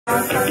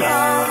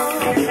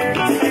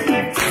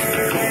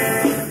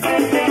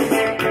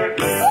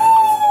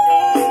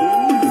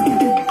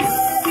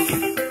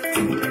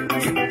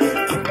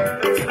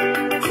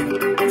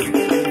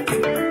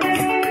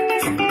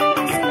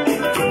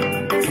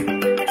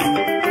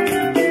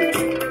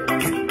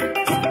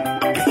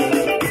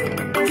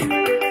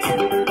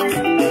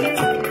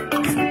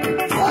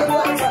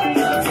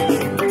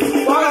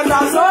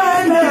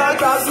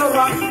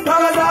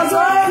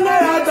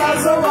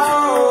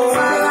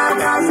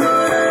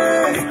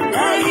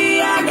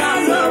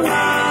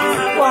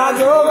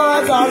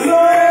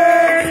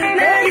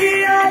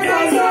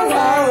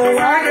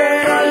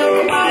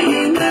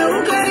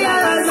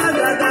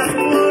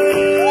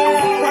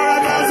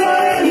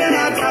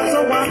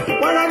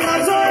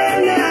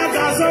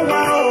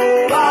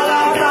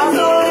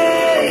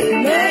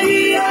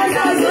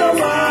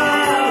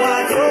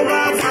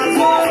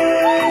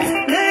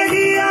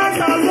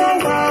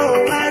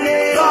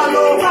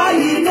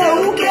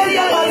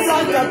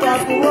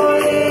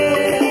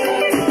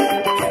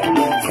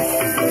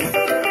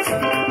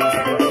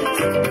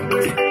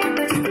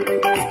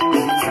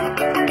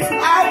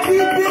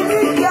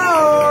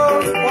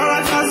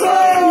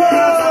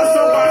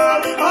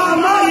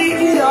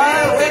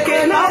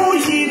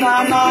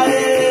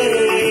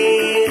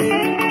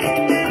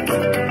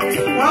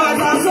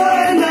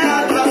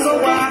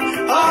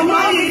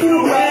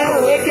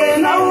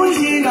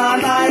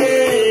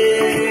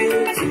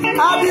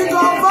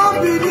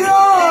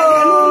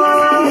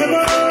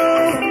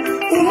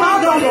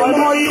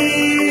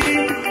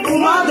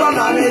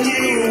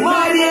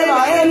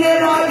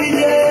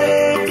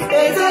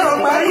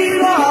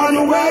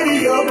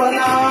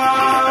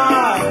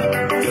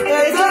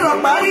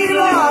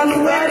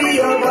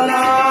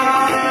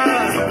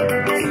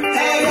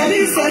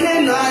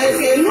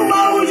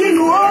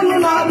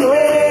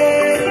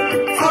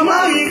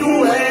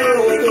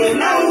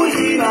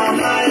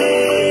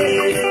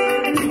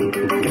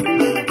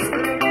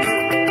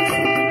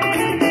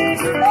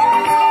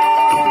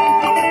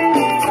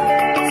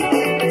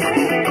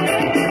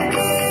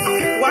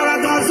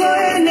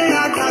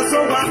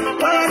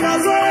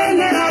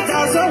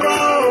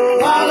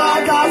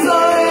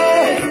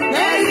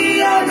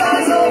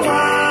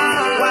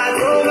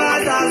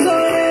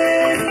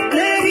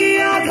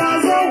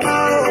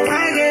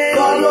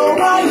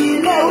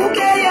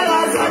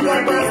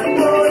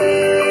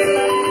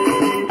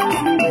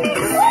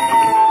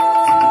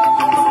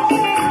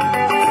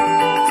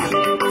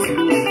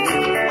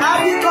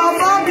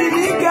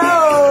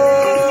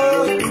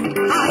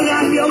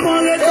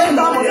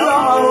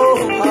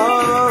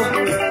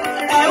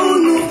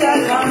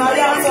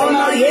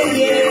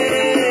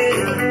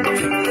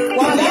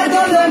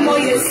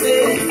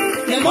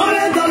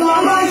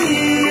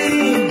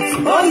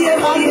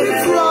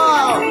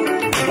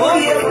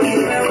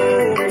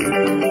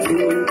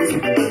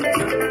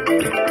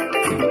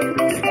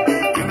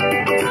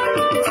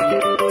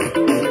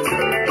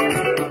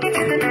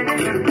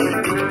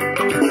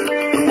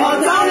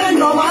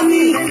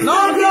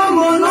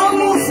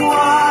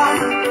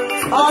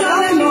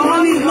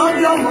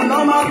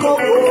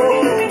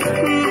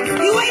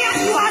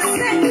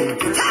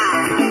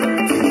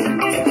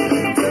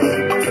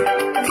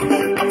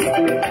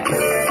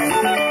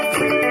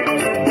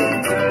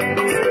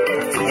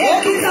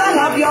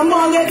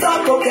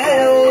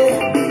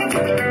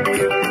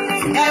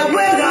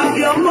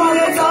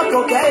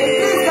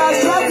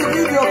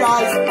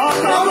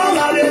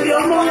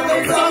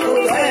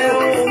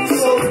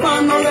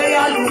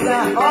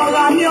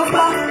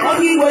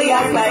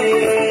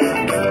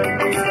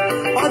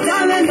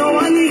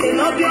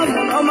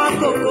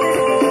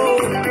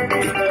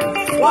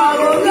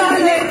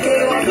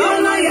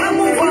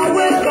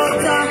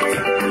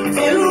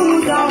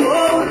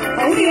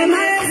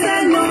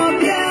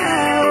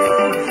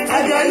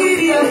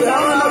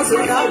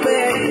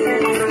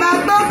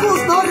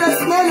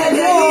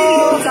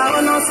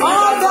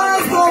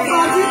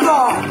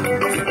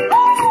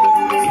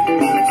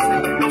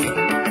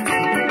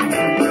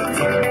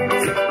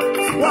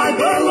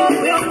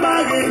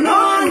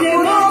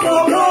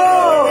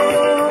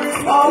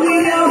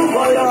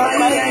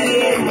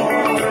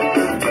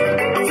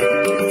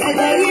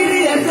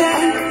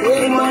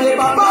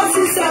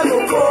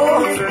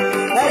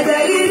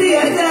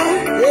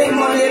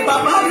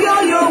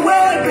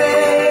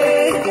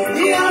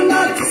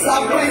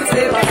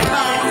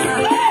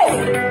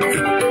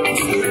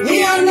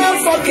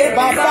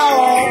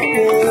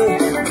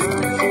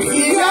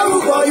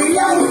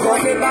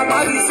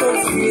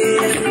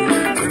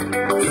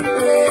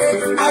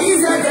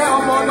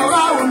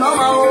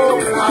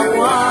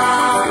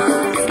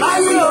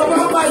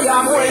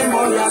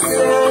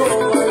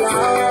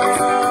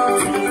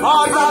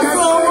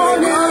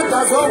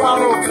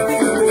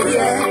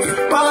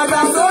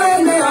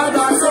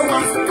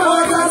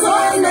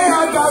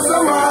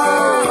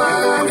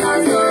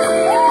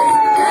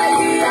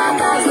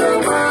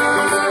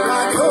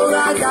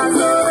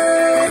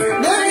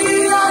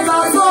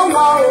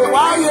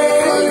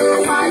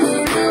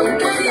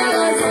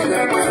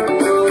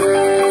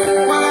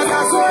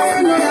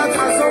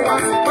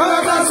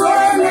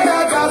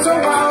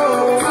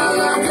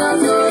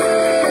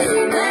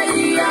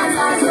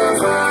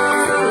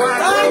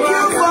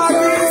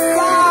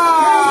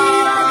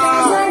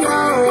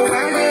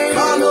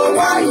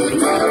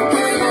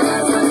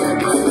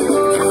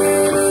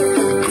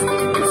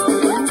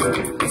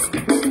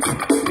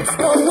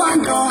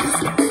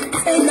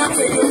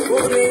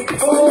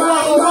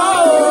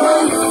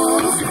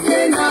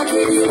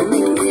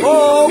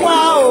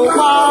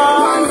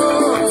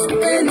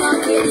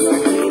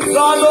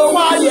Lolo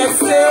wa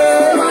yese.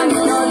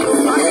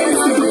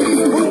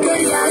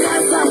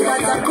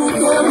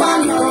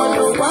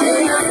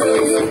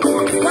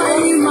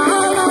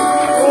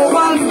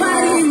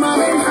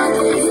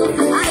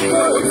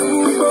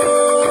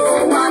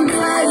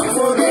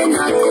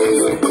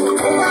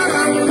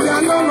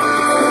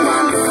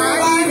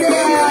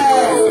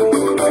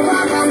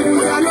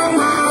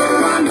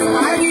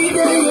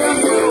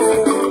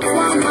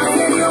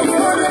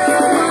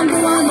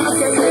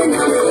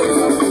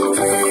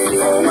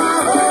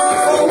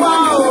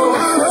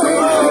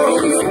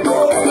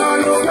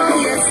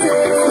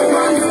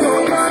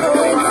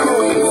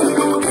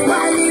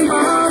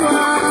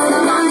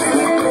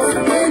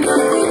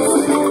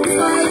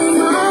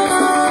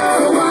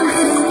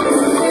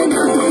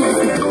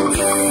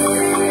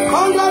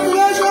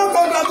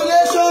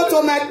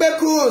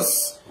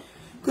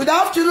 Good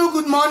afternoon,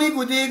 good morning,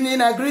 good evening.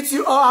 I greet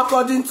you all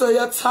according to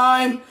your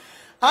time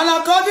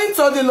and according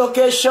to the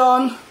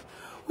location,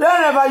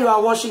 wherever you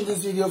are watching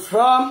this video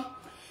from.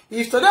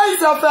 If today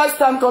is your first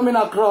time coming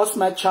across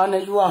my channel,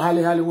 you are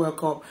highly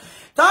welcome.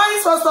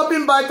 Thanks for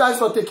stopping by. Thanks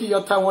for taking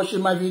your time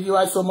watching my video.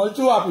 I so much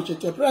do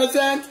appreciate your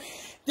presence.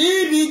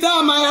 Deep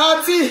down my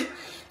hearty.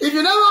 If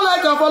you never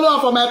like and follow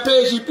on for my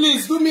page,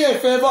 please do me a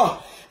favor.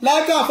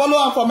 Like and follow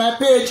on for my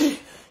page.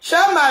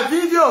 Share my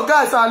video,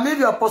 guys, and leave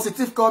your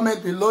positive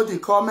comment below the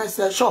comment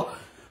section.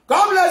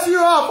 God bless you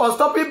all for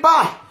stopping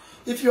by.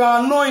 If you are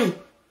annoying,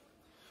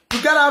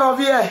 you get out of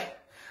here.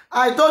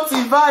 I don't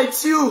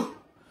invite you.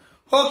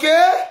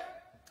 Okay?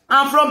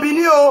 I'm from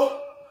Benin.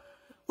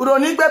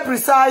 Uronigbe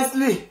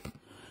precisely.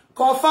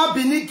 Confirm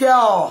Benin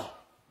girl.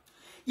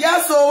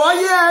 Yes, so why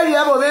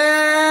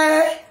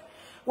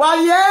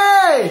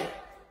yeah,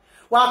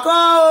 Wako.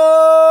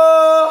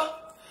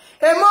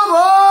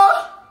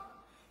 Emobo.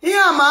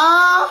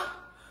 Iyama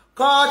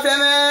ko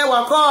teme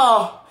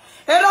wako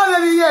era me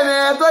biye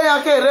me to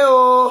ya kere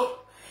o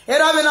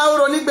era me na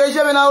uro ni gbe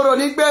je me na uro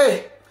ni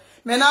gbe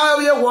me na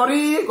we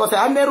worry ko se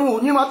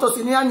ameru ni ma to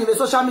si ni anyi le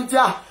social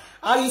media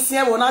ari si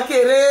e wona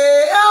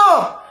kere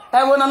e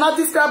wona na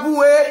describe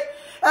we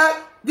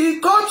the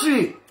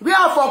country we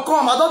are for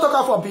come. I don't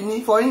talk for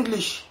Benin for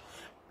English.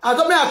 I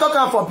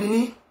talk for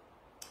Benin.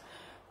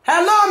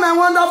 Hello my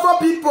wonderful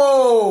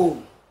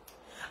people.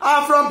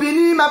 I'm from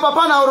Benin. My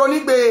papa na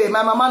Oronigbe,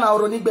 my mama na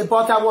Oronigbe,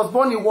 but I was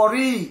born in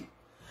Warri.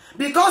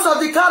 Because of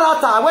the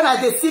character, when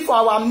I see for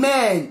our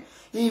men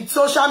in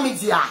social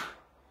media,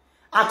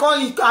 I call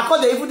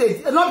the evil,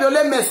 not the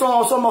only men,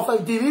 some of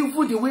the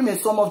evil, the women,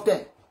 some of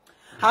them.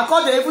 I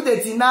call the evil, they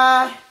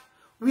deny,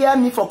 where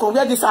me for come,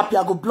 where this happy,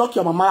 I go block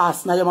your mama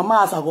ass. Now your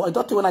mama ass, I go, I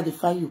don't when I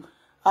define you.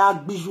 I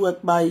bijou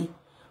et by.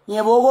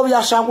 Yevo go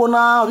via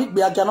shangona, week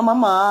be a gano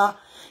mama.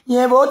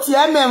 Yevo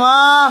tieme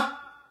ma.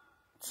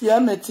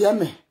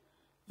 Tieme.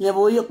 Yeah,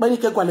 but you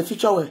can go in the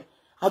future way.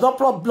 I don't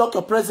block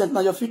your present, now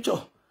your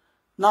future.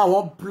 Now I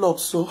won't block,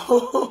 so.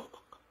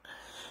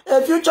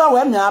 A future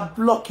way, I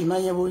block you, now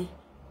you boy.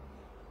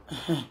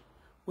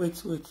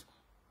 Wait.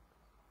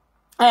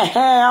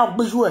 I'll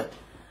be sure.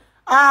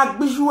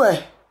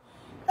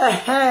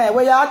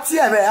 Where you are,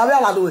 Tieme, I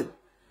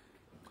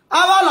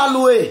will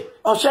allow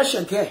or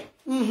session care.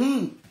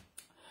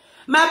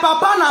 My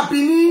papa na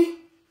Bini,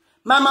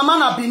 my mama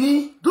na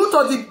Bini, due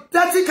to the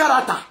dirty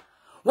character.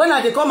 When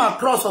I come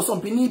across for some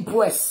Benin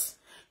boys,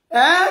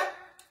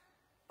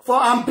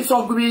 for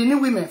some Benin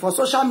women, for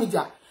social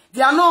media,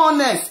 they are not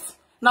honest.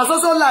 Now,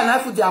 social line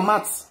for their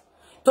maths.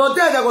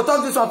 Today, they go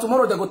talk this one,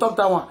 tomorrow, they go talk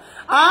that one.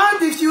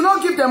 And if you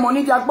don't give them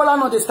money, they are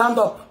not they stand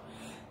up.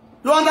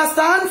 You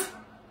understand?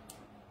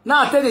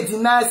 Now, I tell you,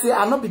 deny, say,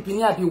 I not be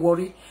Benin, I be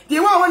worried.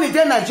 The one when they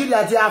get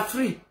Nigeria, they are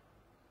free.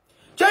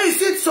 Can you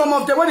see some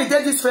of them when they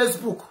get this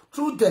Facebook?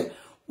 Through them.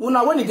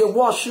 When they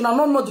watch, you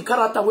don't know the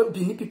character where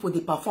Benin people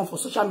they perform for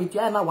social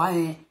media. Now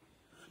why?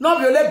 Not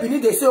be only Benin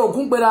they say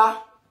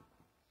Ogungbera,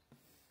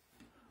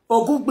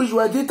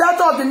 Ogungbijwe. The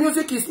title of the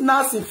music is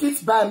Nancy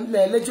fits by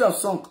Legend of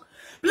Song.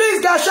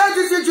 Please guys, share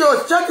this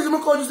video. Check this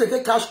video cause they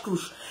take cash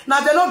cruise.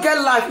 Now they don't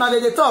get life. Now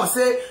they talk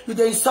say you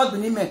they insult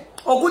Benin men.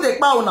 Ogun de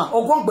pa una.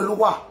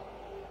 Ogungbeluwa.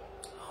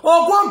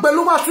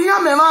 Tiya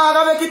me ma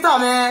ave kita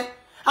me.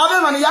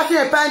 Ave mani yaki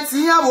e pen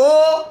tiya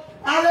wo.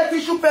 Ave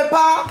tissue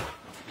paper.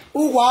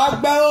 Uwa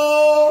gbe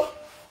o.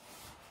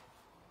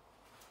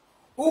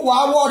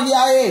 Uwa wori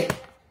aye.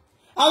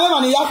 Ave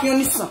mani ya fi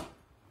onisan.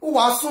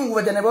 Uwa sun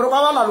we de neboro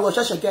pa la lo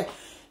seseke.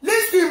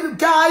 Listen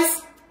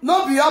guys,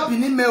 no be up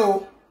in me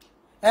o.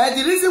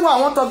 The reason why I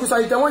want to talk this is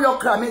if they want your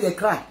cry, make they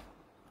cry.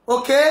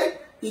 Okay?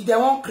 If they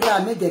want cry,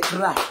 make they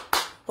cry.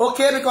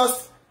 Okay?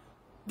 Because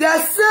they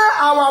say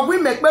our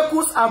women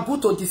mekbekus are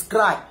good to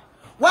describe.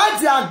 Why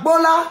the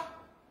Agbola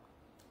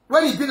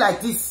when it be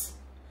like this?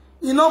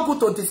 It's not good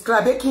to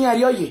describe.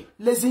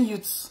 Lazy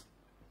youths.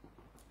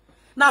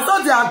 Now,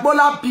 so the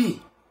Agbola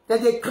be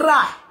that they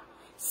cry,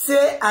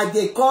 say, and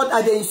they call,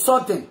 and they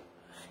insult them.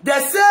 They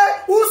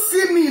say, who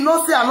see me,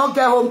 no say, I not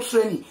get home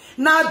training.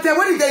 Now,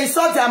 when they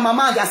insult their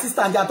mama and their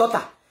sister and their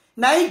daughter,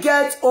 now he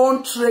get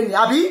home training.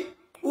 Abi,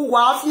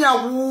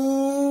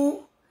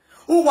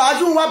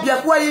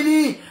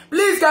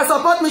 please guys,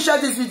 support me, share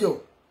this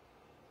video.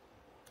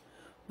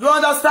 You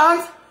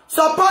understand?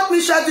 Support me,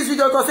 share this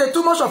video because say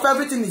too much of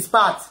everything is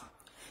bad.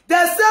 They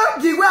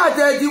say the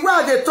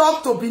way they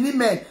talk to Benin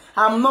men,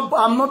 I'm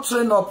not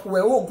trained up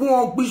well. Oh, go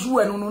on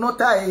biju and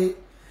ununotai.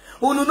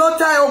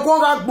 Ununotai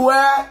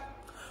ogonga.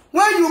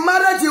 When you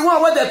marry the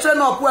one where they train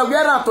up well, we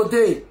are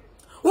today.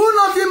 Who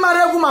not be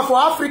marry woman for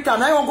Africa?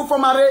 Now you want go for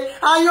marry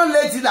a young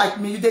lady like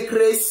me, you dey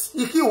craze.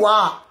 If you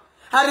are,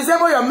 I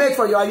resemble your mate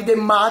for you, are you dey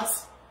mad?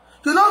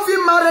 You not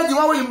feel married the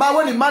one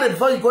when you marry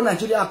before you go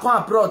Nigeria and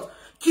come abroad.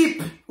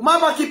 Keep,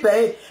 mama keep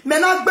eh.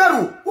 Mena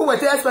beru, who were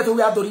the expert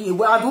we are doing.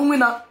 We are doing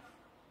winner.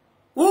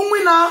 Who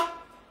winner?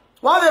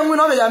 Why they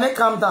winner? They are not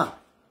calm down.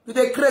 You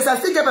dey crazy. I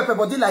still get pepper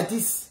body like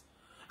this,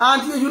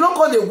 and you don't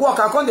call the work.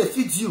 I can't they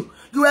feed you.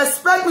 You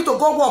expect me to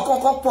go work,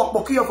 come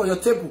pork for your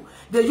table.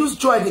 They use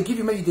joy. They give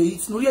you maybe they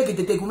eat. No, get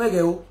take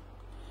umege.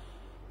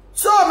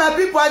 So my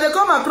people, they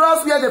come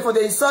across where they for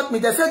they insult me.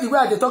 They say the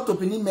way they talk to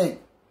Benin men.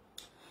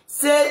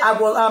 Say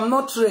I'm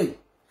not trained.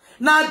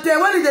 Now then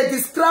when they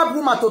describe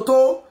woman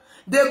toto,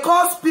 they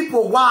call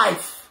people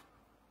wife.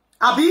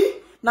 Abi?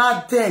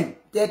 Now then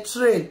they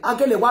train.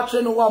 Agele wa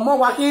train omo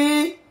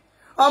waki.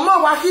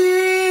 Omo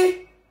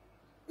waki.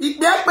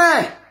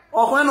 Ikbepe.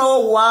 Okwen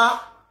owa.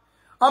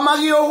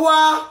 Omagi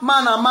owa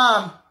man a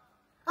man.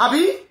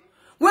 Abi?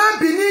 When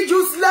Benin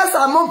useless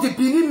among the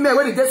Benin men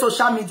when they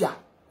social media.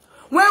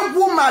 When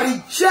woman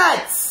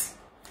rejects.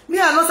 Me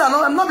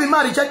I'm not be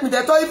man reject me.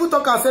 They thought people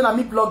talk and say na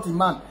me block the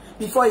man.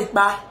 Before it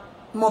buy,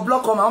 mo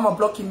block him, I'm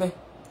block him.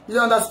 You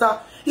don't understand?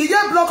 He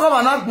get block him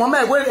and now,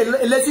 mama, where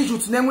let's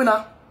shoot name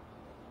winner.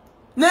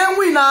 Name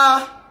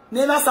winner,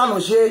 Nena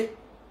Sanoje,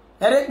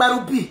 Eric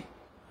Barubi.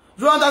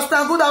 You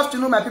understand? Good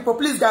afternoon, my people.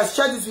 Please, guys,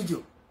 share this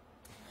video.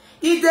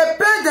 If they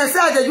pay, they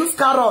say they use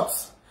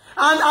carrots,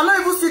 and I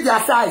don't even see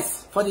their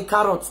size for the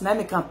carrots. Now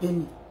they can pay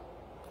me.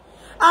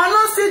 I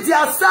don't see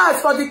their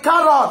size for the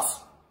carrots.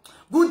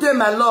 Good day,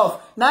 my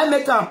love. Now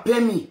they can pay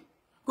me.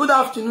 Good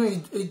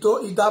afternoon, you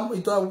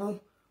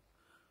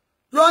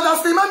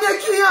understand? Mami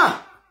kiyan.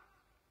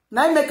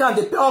 Na make am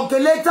dey okay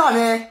later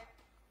man.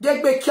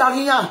 Dey gbe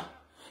kiyan.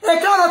 E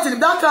carrot in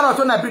that carrot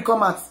when I bring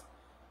come out.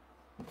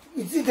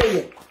 It's it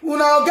there.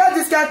 Una get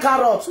this kind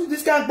carrot,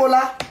 this kind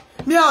bola.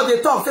 Me how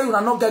they talk say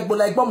una no get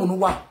bola igbo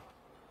munuwa.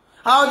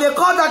 How they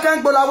call that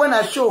kind bola when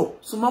I show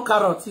small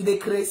carrot, they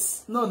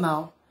craze. No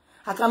now.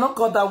 I cannot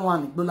call that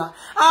one bola.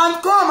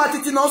 And come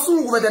Atiti no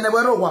sun with the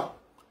newerowa.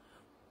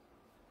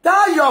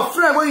 That your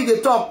friend when you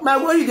they talk,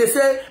 when you they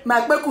say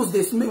my pekus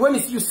they smell. When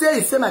you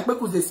say my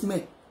pekus they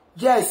smell.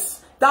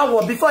 Yes, that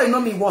was before you know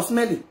me it was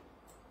smelling.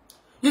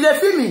 You they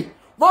feel me?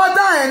 But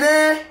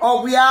that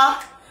or we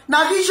are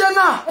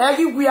Nagishana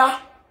everywhere.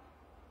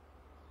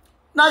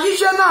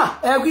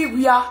 Nagishana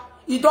everywhere.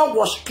 You don't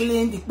wash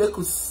clean the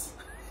pekus.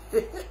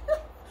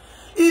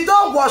 You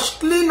don't wash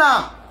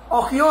cleaner.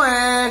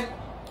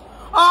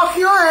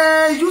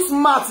 Use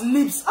mat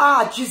lips.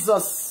 Ah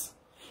Jesus.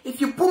 If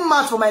you put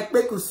mat for my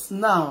pekus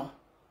now,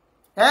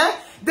 they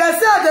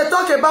say they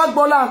talk about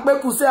bola and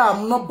pekus say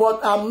I'm not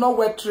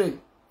well trained.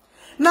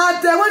 Now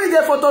then when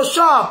they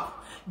Photoshop,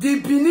 the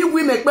Benin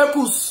women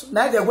pekus,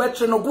 now they well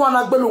trained. Go on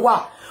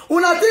agbeluwa.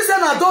 Una think say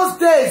na those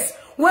days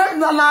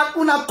when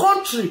una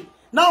country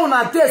now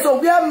una days so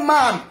where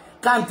man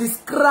can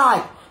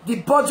describe the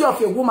body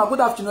of a woman. Good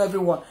afternoon,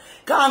 everyone.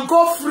 Can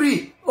go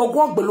free or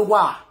go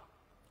agbeluwa.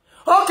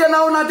 Okay,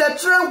 now una they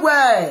train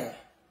well.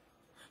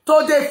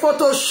 So they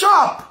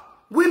Photoshop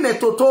women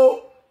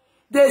toto.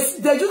 They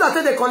do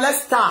that they collect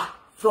star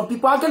from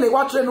people. Actually,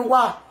 what train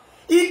wa?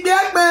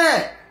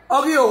 Ikbe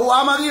ori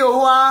owa mari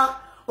owa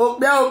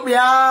okbe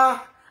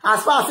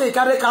as far as say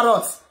carry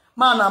carrots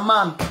man and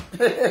man.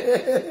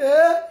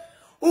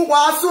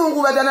 Uwa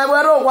sungu we dene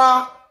wero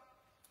wa.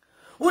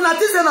 Una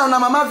tise na una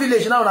mama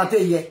village na una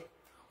te here.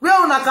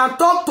 Where una can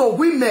talk to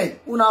women,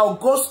 una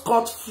go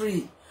scot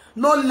free.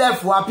 No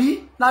left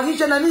wabi. Na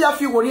hiche na ni ya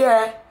fi wori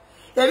e.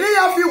 Emi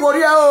ya fi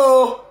wori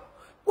o.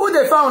 Who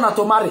they found una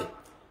to marry?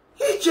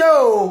 Hiche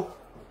o.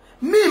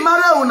 Me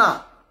marry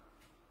una.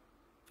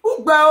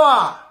 Ugbe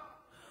wa.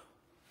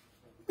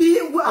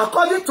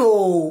 According to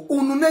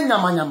unune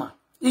nyama nyama.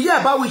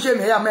 Iye ba we she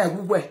me ya me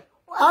gugwe.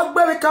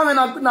 Agbe come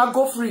na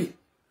go free.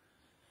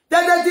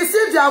 They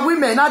deceive their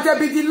women, now they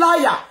be the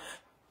liar.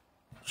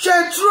 She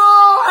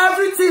throw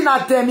everything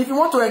at them if you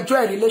want to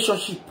enjoy a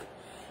relationship.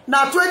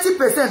 Now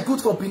 20%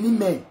 good for Benin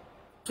men.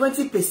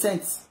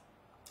 20%.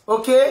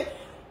 Okay?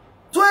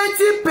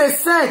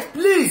 20%,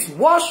 please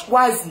wash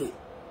wisely.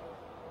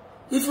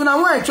 If you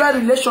want to enjoy a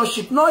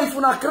relationship, no, if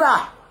you want to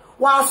cry,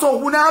 well, so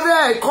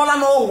whenever color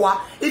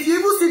no, if you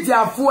even see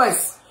their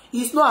voice,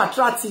 it's not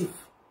attractive.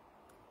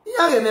 You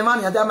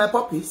know, they're my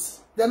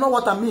puppies. They know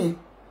what I mean.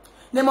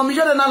 Ne mo mi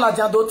jode na la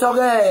jan do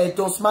tore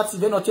to smart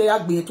TV no che ya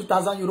gbe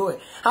 2000 euro.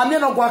 Ami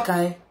no gwa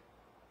kan.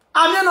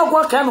 Ami no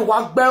gwa kan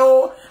wa gbe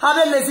o.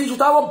 Ade lazy you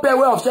ta wo be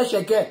way of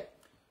sheke.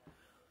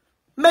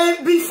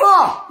 May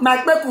before my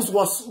purpose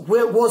was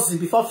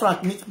before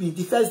Frank meet me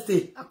the first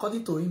day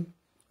according to him.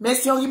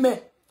 Mention him.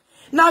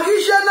 Na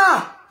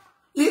na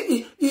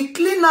he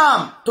clean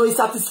am to his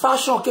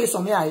satisfaction okay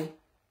so me ai.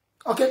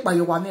 Okay pa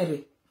yo wa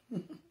mere.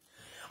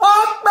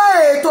 Okay.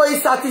 pay to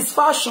his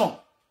satisfaction.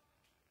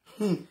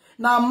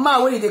 Now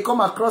man when they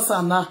come across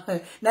and now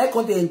can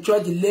they enjoy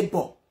the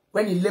labor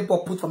when the labor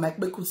put for my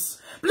Kpekus.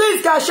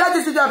 Please guys, share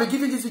this video. I'll be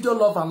giving this video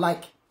love and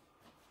like.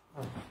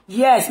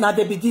 Yes, now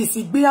they be this.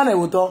 I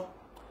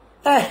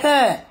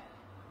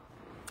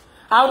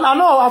know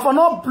I will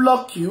not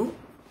block you.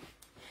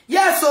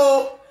 Yes,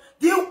 so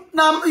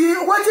now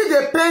you what did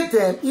they pay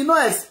them? You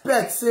don't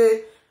expect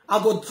say I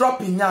go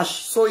drop in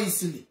Nash so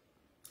easily.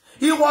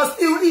 He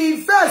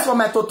invest for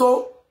my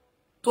Toto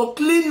to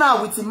clean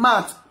now with his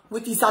mouth,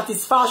 with his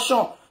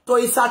satisfaction, to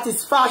his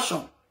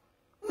satisfaction.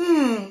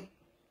 To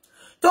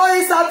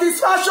his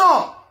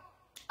satisfaction.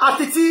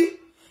 Atiti,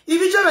 if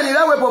you have any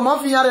way for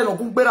month yare no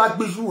kugbe ra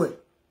gbiju e.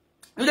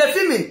 You dey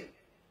feel me?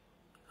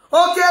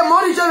 Okay,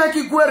 money je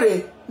make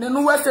gwere,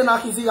 nenu western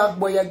akisi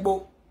agbo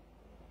yegbo.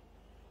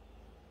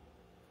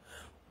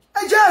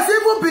 And just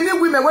even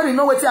Benin women when you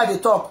know what they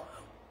talk.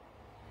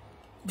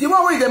 The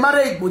one when they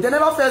marry Igbo, they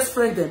never first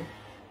friend them.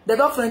 They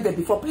don't friend them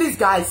before. Please,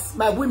 guys,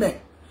 my women,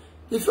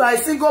 if you are a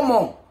single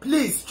mom,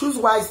 please choose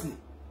wisely.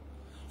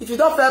 If you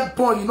don't feel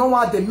born, you don't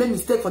want the main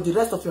mistake for the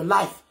rest of your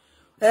life.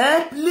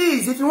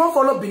 Please, if you want to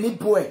follow Benin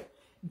boy,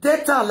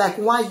 date time like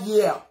 1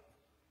 year.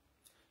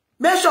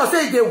 Make sure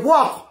say they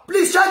walk.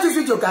 Please share this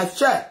video, guys.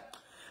 Share.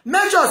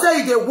 Make sure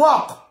say they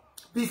walk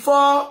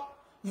before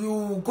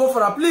you go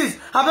for a please.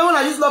 Have anyone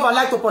I use love and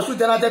like to pursue,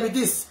 then I'll be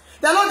this.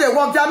 They're not they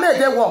walk, they are made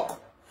they walk.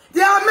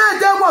 They are made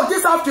they walk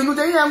this afternoon.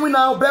 They ain't win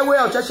now. Bear way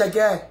or just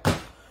again.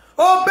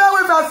 Oh, bear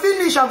way if I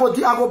finish, I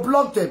go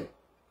block them.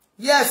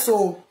 Yes,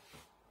 so.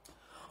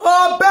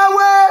 Oh, bear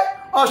way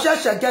or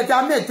just again. They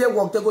are made they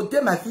walk. They go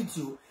take my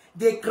video.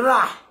 They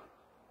cry.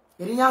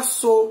 Eriya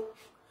so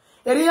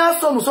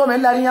so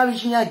men la riya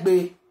vishinya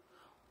gbe.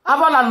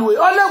 Avala luwe.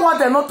 Only what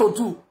they not to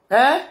do.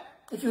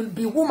 If you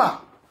be woman.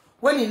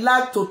 When you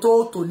like to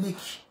leak,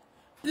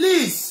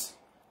 please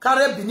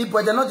carry Benin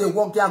boys. They're not the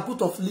work. They are good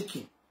of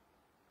leaking.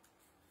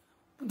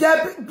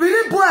 The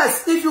Benin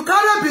boys, if you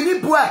carry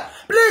Benin boy,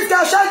 please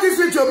can share this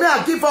video. May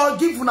I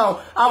give now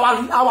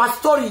our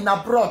story in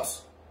abroad.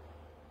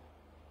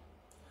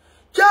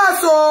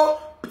 Just so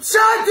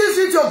share this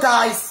video,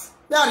 guys.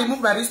 May I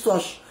remove my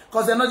wristwatch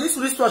because I know this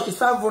wristwatch is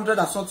 500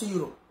 and something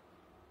euro.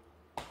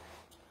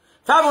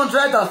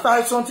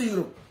 505 something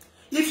euro.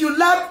 If you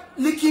like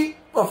leaking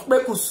of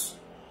Kpekus.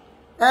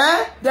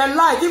 They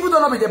like, even though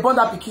not be the born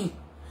that pikin.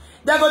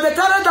 They go they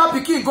carry that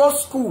pikin go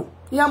school.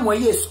 Here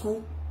moye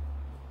school.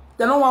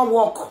 They don't want to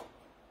walk.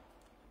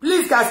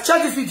 Please guys,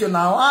 share this video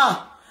now.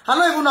 I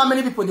don't even know how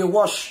many people they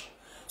watch.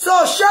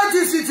 So share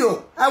this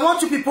video. I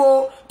want you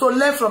people to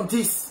learn from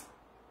this.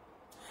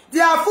 They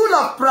are full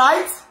of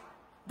pride.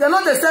 They're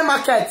not the same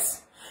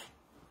markets.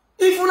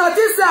 If you not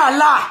this say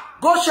Allah,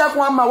 go check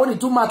one man when he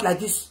do math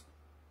like this.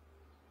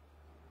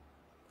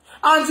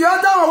 And the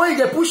other one when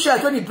they push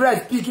shirt when he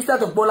breast big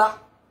instead of bola.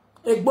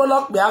 A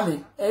bollock behind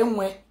me.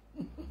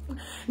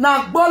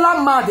 Now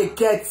bola man they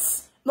get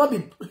not be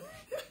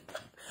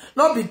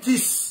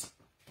this.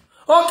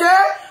 Okay?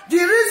 The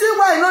reason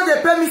why you know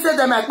they pay me say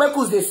them like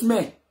Kpekus they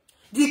smell.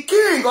 The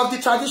king of the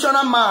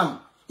traditional man,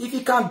 if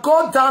he can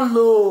go down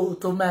low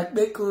to my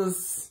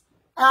Kpekus.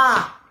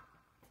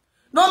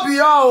 Not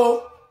be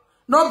all.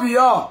 Not be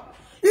all.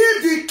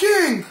 If the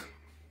king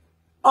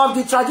of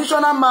the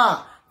traditional man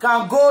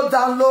can go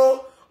down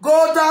low to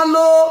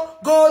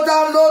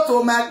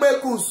my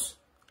Kpekus.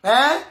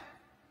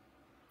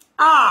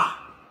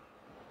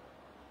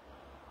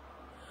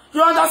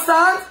 You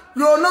understand?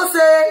 You will not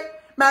say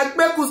my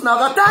Kpekus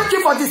now. Thank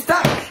you for this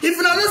time. If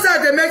you don't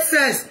say they make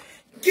sense,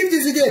 give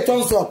this video a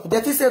thumbs up.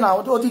 That is saying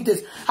now all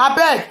this. I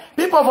beg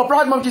people for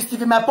Proud Monkeys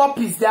TV, my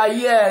puppies, they are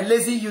here,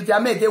 lazy you, they are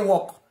made they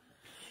walk.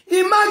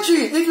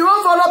 Imagine if you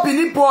want to follow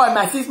Benin boy,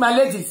 my sis, my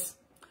ladies,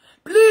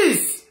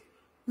 please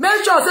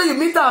make sure say you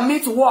meet and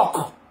meet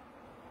walk.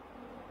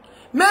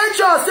 Make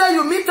sure say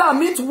you meet and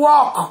meet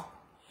walk.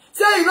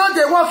 Say you know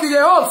they walk,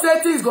 you hope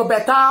say things go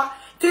better.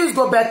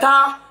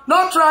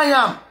 Not try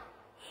them.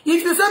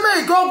 If you say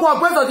me go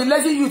walk based on the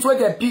lazy youth where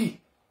they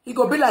be, it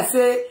go be like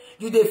say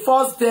you they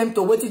force them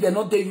to wait till they're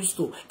not they used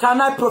to.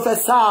 Can I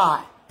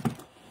prophesy?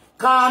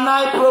 Can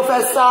I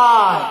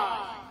prophesy?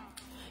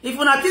 If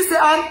you not say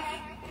and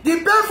the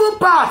painful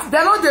part,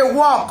 they're not they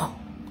walk.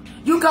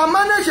 You can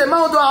manage a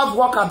man who don't have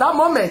work at that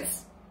moment.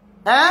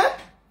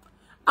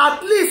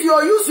 At least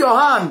you use your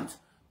hand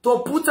to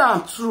put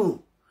them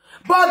through.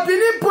 But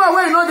Benin boy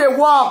when you know they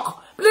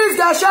walk, please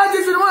guys share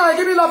this video and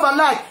give me love and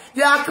like.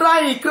 They are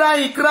crying.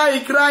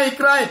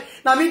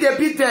 Now me they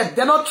beat them.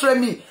 They not train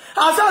me.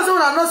 As soon as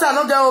I know say I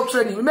don't get all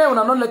training. We may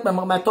not let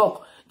my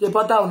talk. They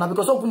bother una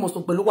because some people must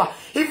talk below.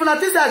 If you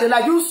notice that they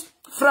like use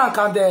Frank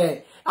and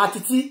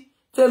Atiti,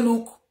 they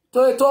look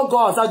to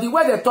God. So the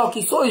way they talk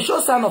is so it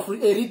shows sign of a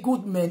really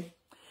good man.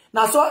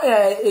 Now so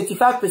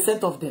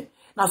 85% of them.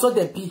 Now so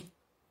they be.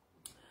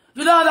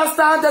 You don't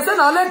understand? They say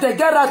now let them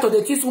get right to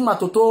the teach woman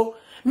to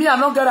me I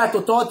not get right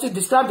to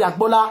describe the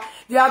Agbola.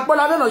 The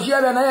Agbola when no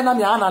share na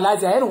me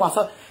analyze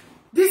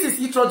this is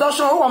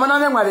introduction. Me when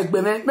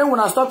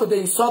I start to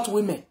insult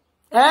women.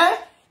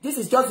 This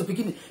is just the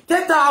beginning.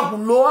 Take that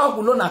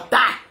agulo na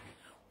die.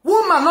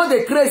 Woman not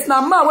the craze.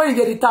 Now man when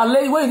they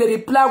retaliate, when they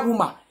reply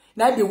woman.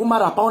 Now be woman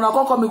rapper. Una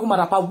come call me woman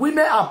rapper.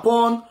 Women are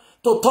born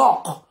to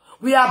talk.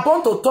 We are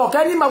born to talk.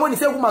 Any man when he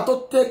say woman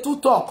to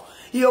talk,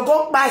 he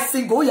go by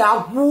single.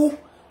 Ya woo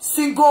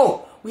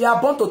single. We are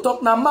born to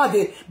talk. Now man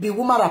they be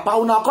woman rapper.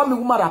 Una call me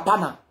woman rapper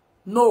now.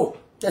 No.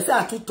 They say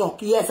I to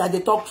talk. Yes, I they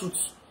talk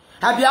truth.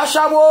 I be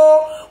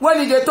ashawo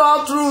when they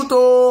talk truth.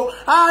 Oh,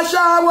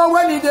 ashawo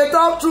when they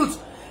talk truth.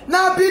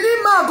 Now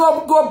Benin man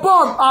go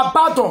born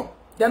abandon.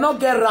 They not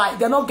get right.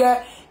 They not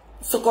get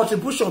some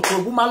contribution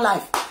to woman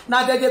life.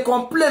 Now they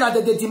complain and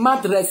they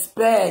demand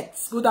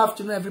respect. Good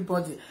afternoon,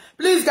 everybody.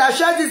 Please guys,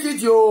 share this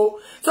video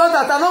so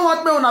that I don't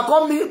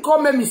want me to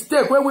come make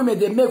mistake when women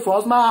they make for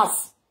husband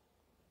house.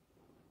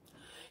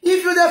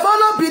 If you dey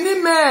follow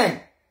Benin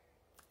men,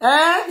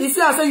 you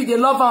see I say you dey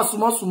love her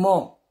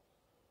small.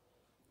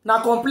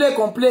 Now complain,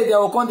 they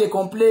will come they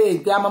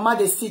complain. Their mama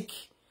they sick,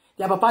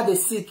 their papa they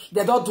sick.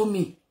 They don't do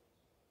me.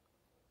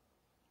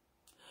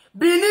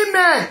 Benin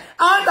men,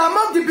 and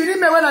among the Benin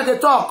men when they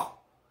talk.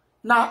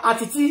 Now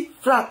Atiti,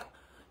 Frank.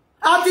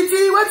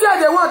 Atiti, what you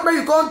they want when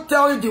you can't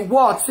tell you the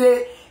word,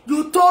 say,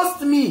 you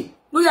toast me.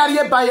 No ya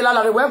rie ba yela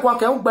la we kwa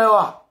ke ugbe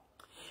wa.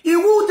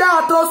 Iwu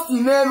ja toast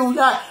me nu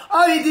ya.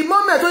 Oh, in the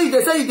moment when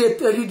you say you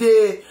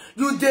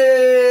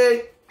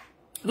dey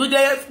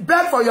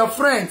beg for your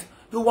friend,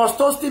 you was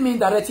toasting me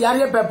direct ya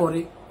rie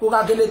bebori. Who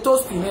ga gele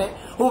toast me?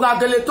 Who ga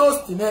gele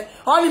toast me?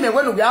 Only me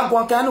when we are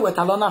going can we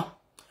talona.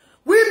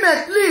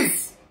 Women,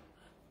 please.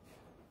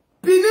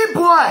 Benin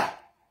boy,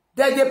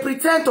 they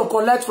pretend to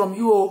collect from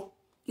you.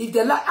 If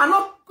they like,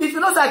 if you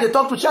know say they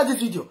talk to share this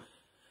video.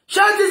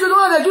 Share this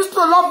video, they just to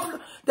love.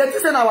 They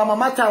just say our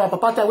mama time, our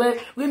papa time, where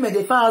women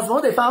they find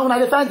husband, they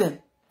find them.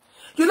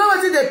 You know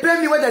what they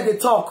pay me when they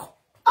talk?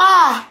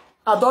 I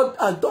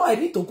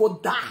need to go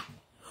die.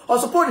 Or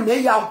suppose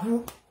me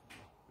yahu.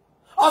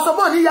 Or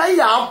suppose me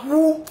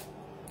yahu.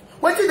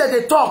 What is that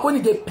they talk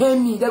when they pay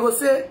me? They go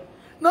say,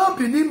 no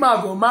Benin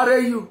man go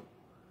marry you.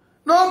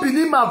 No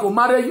Benin man go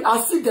marry you.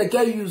 I see they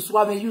get used.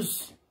 What they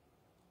use?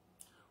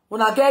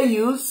 When I get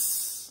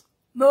used,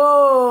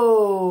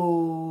 no.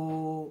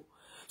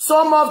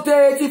 Some of the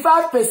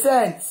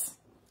 85%,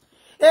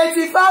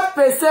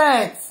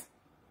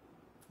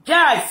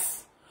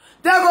 yes,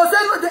 they go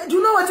say, do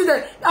you know what it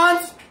is? And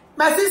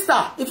my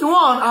sister, if you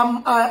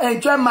want,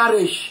 enjoy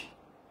marriage.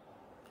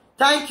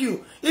 Thank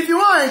you. If you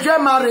want to enjoy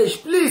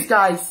marriage, please,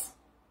 guys,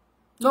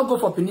 don't go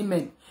for Benin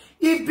men.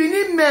 If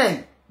Benin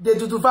men, they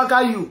do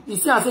vaga you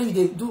see, I say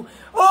they do.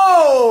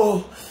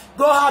 Oh,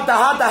 go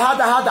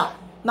harder.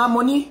 Na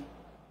money,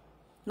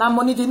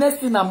 the next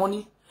thing na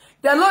money.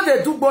 They know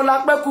they do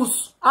bolak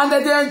bekus and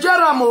they enjoy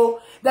ramo.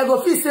 They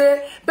go feel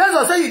say, based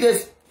on say you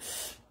this.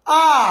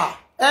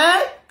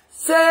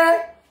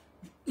 Say,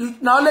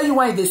 now only you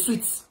want the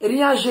sweets.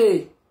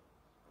 Eriage.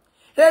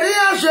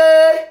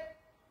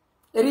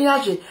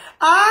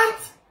 And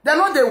they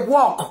know they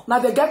walk. Now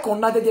they get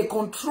now they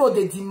control,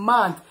 they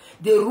demand,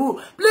 they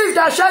rule. Please,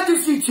 guys, share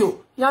this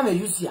video. You may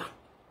use here.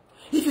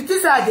 If you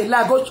think that they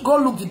lie, go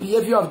look the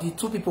behavior of the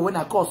two people when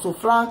I call. So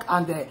Frank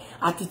and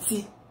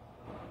Atiti.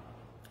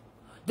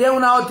 They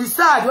will now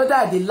decide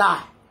whether they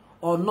lie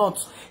or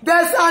not.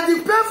 There's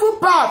the painful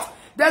part.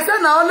 They say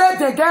now only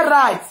they get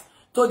right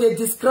to they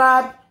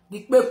describe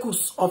the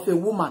pekus of a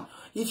woman.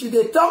 If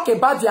they talk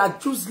about their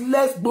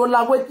useless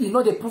bola, when you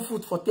know they put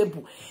food for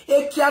table.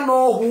 Ekia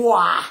no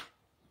hua.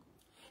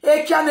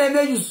 Ekia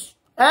no use.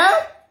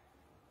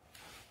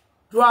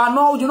 You are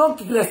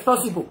not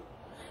responsible.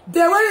 The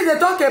way they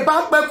talk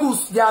about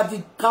pekus, they are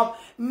the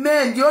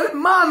men. The old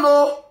man,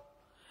 no.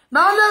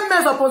 Now only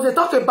men supposed to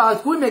talk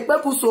about who make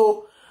pekus,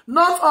 so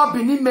not all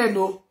Benin men,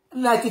 no.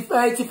 Like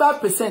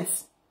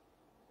 85%.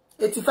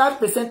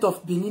 85%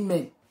 of Benin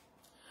men.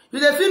 You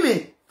dey see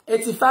me?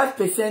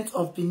 85%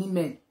 of Benin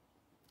men.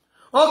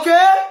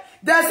 Okay?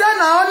 They say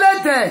now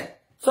only them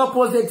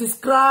suppose they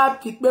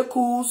describe the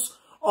pekus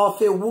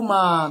of a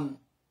woman.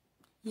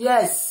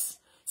 Yes.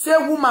 Say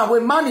woman,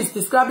 when man is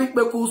describing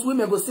pekus,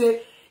 women go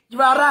say,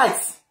 you are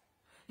right.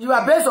 You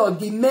are based on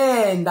the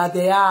men that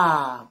they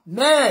are.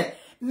 Men.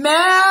 They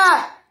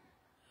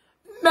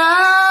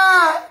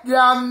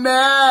are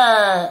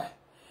men.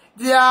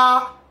 They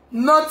are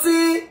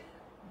nothing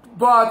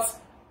but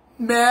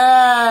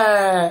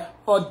men.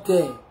 Or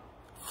they.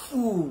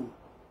 Fool.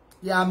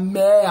 They are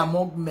men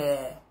among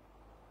men.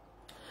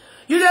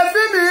 You dey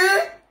feel me?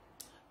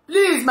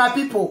 Please, my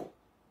people.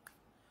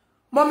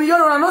 Mommy, you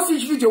don't know see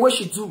video what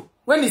she do.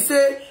 When he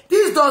say,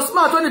 this don't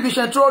smart, when he be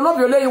control, not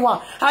be only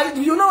one.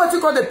 And you know what you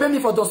call they pay me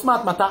for the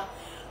smart matter?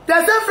 They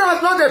say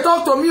friends not they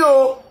talk to me,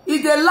 oh,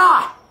 if they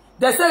lie.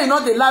 They say you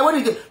know they lie.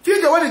 When he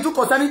video when he do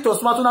concerning to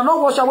smart, and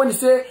not watch out when he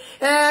say,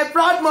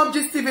 proud mom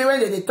just TV when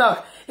they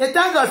talk. The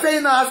time I say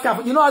you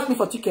know ask me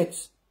for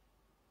tickets.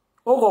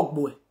 Oh rock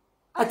boy.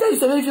 I tell you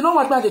something, if you know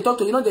what man they talk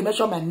to, you know they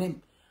mention my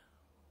name.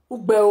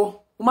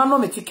 Ugbeo, man know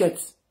my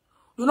tickets.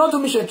 You know do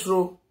mission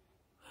through.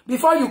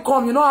 Before you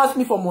come, you know ask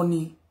me for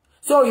money.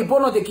 So you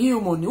born not they give you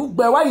money.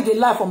 But why you they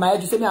lie for my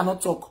head? You say me I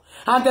not talk.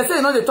 And they say,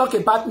 you know, they talk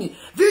about me.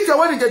 Video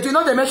when they do, you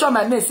know, they mention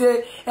my name,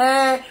 say,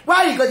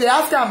 why you go they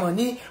ask her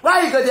money?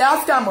 Why you go they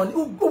ask her money?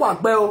 Who are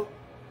bell?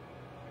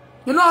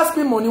 You know, ask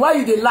me money, why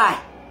you they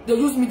lie? They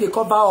use me, they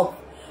cover up.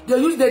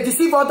 They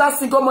deceive other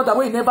single mother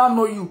when you never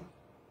know you.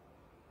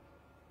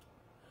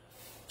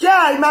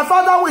 Yeah, my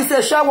father who is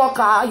a share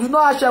worker, you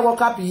know how share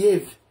worker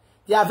behave.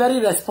 They are very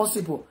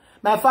responsible.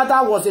 My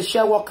father was a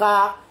share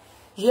worker.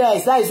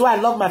 Yes, that is why I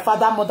love my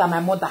father more than my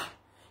mother.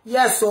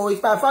 Yes, so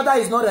if my father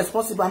is not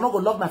responsible, I'm not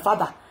going to love my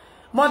father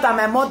more than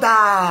my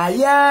mother.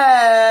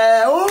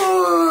 Yeah.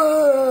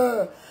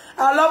 Ooh.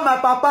 I love my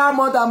papa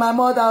more than my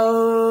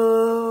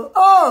mother.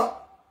 Oh,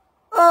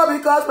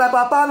 because my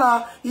papa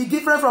now is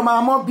different from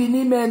my mom,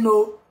 Bini men.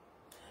 No.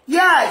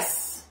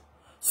 Yes.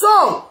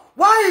 So,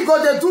 why you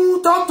go to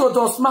do talk to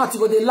the smart, you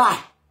go to lie?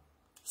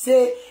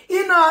 Say,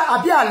 you know,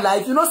 I be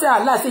alive. You know, say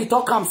I lie, say you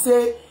talk am,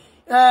 say,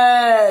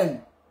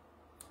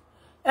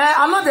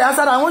 I'm not the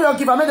answer. I want you to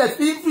give me that.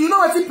 If you know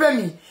what he pay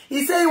me,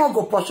 he say he won't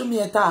go pursue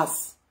me at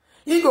us.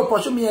 He go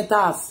pursue me at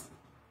us.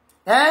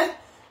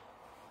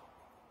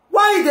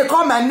 Why they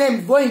call my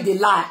name going the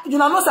lie? You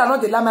know, not say I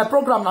not the lie. My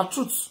program not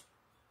truth.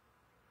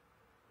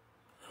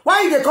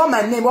 Why they call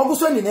my name? What go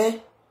so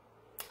name?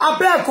 I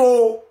beg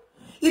oh.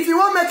 If you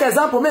want make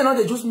example, may not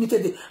they just meet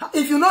it.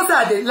 If you know say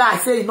I dey lie,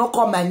 say you not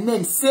call my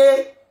name.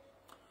 Say,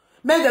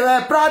 make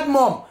the proud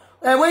mom.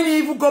 When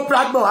you even go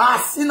proud mom,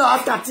 ask, you know,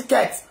 ask her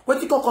tickets. What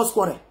you call cost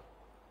quarter?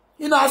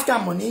 You know, ask her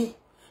money.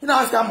 You know,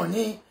 ask her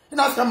money. You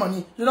know, ask her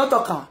money. You not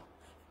talk her.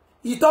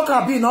 You talk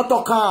her, be not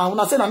talk her. When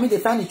I say I mean they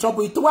find the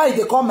trouble, why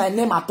they call my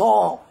name at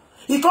all?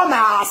 He call my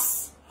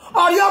ass.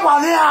 Oh, you're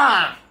one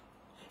here.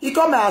 He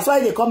call my ass.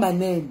 Why they call my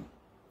name?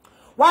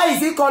 Why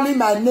is he calling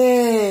my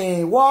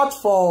name? What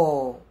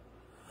for?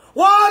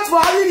 What for?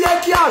 I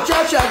didn't hear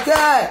church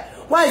again.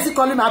 Why is he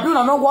calling me? I do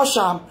not wash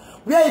him.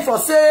 Where if I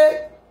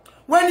say,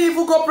 when you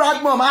go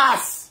proud mom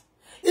ask,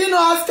 you know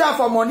ask her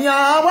for money.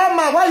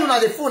 Why you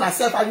not the phone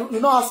yourself? You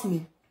not ask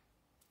me.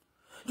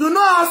 You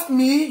not ask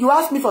me. You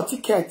ask me for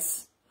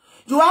tickets.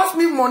 You ask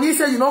me money.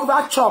 Say you know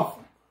that chop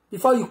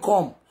before you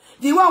come.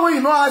 The one when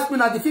you not ask me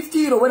now the 50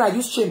 euro when I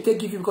use shame take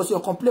give you because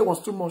your complaint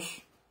was too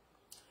much.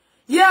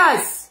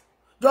 Yes.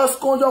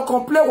 Just your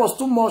complaint was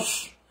too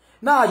much.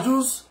 Now I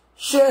use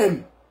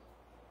shame.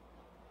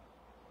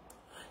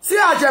 See,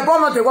 Ajebo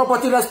not the one,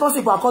 but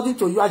irresponsible according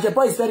to you.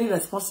 Ajebo is very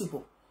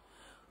responsible.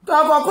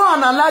 I will go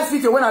analyze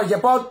video when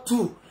Ajebo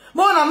too.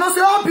 More than not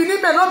say, oh,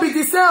 Benin may not be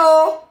the same.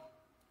 Oh,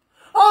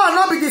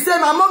 not be the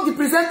same among the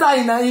presenter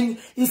in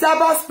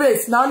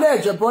cyberspace. Now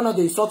let Ajebo not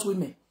they insult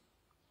women.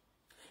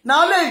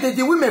 Now let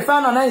the women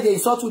find out they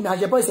insult women.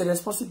 Ajebo is a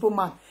responsible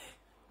man.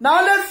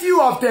 Now let few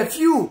of the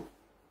few.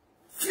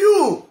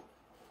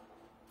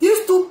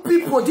 These two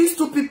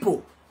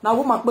people. Now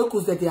what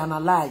Makbekus that they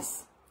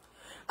analyze.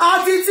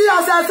 Atiti,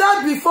 as I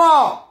said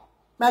before,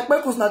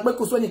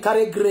 Makbekus when he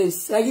carry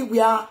grace.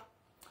 Everywhere,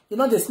 you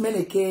know the smell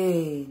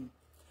again.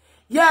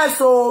 Yeah,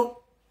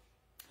 so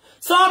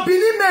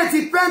believe me,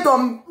 depend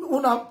on,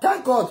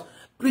 thank God,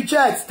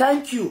 preachers,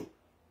 thank you.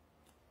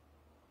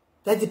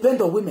 That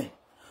depend on women.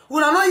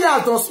 When I know you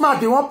are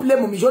smart, they won't play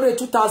me majority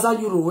 2,000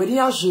 euro. When you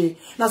are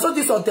now so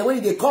this on the way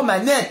they come my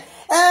name.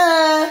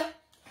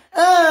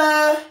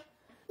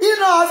 You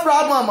know how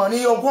problem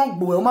money you won't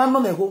go. Man no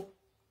me go.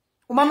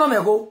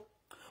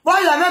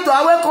 Why you are not to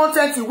our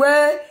content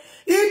where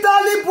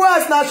Italy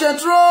boys na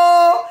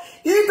centro.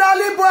 When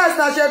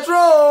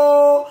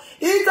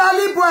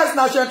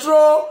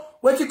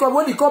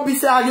you come be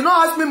say, you know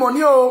ask me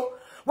money oh.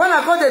 When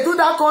I come they do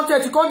that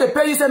content, you come they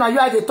pay you say now you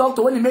are they talk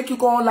to when you make you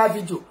go on live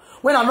video.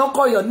 When I not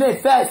call your name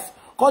first,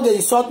 come they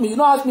insult me, you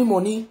know ask me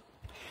money.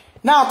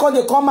 Now come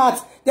they come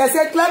out. They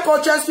say clear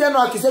conscience fear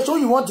no accusation. Who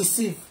you want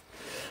deceive?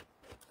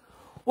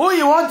 Who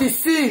you want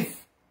deceive?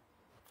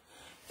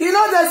 You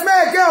know they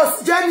smell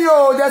girls, Jenny,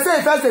 oh, they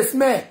say first they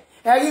smell.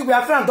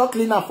 Everywhere friend don't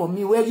clean up for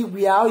me.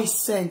 Everywhere how it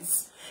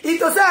scents.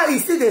 It was say he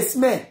see the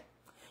smell.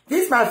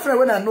 This my friend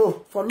when I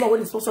know for long when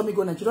he sponsor me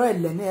go Nigeria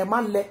Lene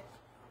man le.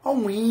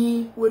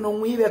 Onwi we no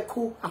wi be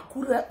ko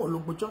akure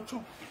ologbo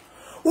jonjon.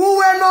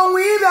 Uwe no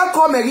wi be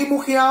ko meri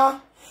mu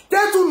kia. Te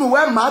tu nu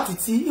we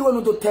matiti iwe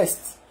no do test.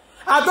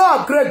 I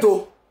don't upgrade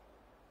though.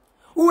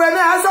 Uwe ne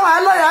aso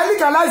I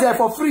legalize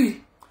for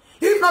free.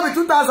 If not be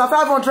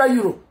 2,500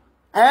 euro.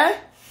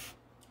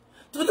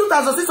 To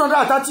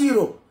 2,630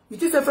 euro. You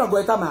think say from go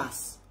enter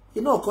mass.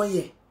 You know come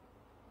here.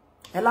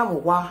 Ela mo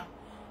wa.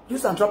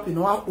 Use and drop you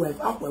know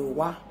akwe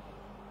wa.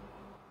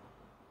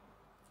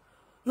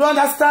 You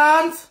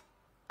understand?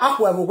 Akwe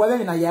wa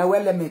when na your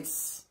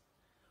limits.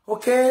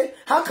 Okay?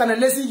 How can a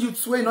lazy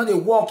youth way not they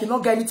walk, you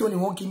not get anything when you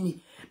won't give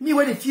me? Me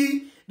when if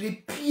you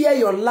repair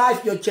your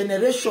life, your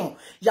generation,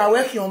 your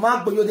work, your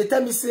mark, but you they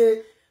tell me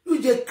say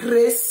you just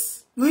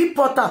grace, you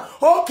important.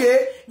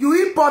 Okay,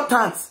 you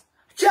important.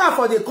 Cheer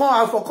for the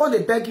call, for call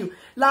they beg you.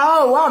 Like,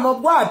 oh wow, no,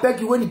 why I beg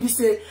you when you be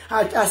say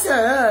I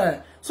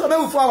say so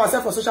maybe we follow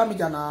ourselves for social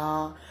media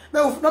now.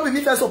 Not be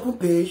me first open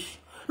page.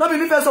 Not be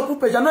me first open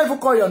page. I not even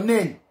call your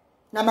name.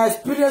 Now my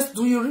experience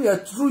do you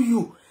through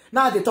you.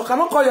 Now they talk. I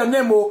don't call your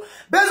name. Oh,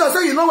 based on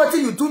say you know what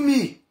you do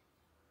me.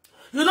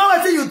 You know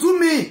what you do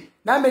me?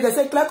 Now make they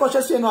say clear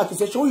conscious no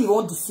accusation you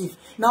won't deceive.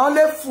 Now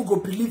only fool go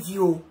believe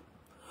you.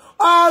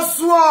 I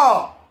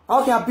swear.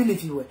 How can I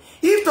believe you?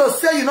 If to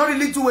say you not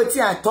really do what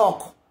I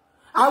talk.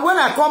 And when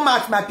I come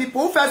at my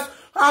people, who first,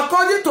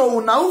 according to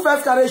Una, who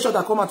first carry shot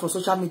that come out for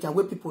social media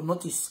where people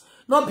notice.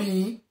 Not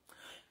be.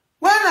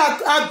 When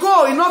I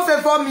go, it not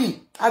favor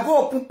me. I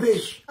go open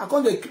page. I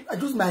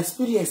use my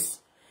experience.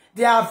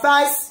 They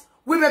advise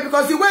women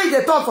because the way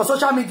they talk for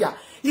social media,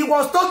 he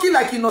was talking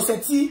like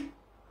innocent.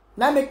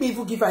 Now make me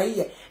even give her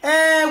ear.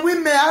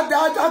 Women, that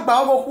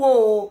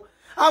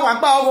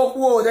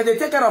they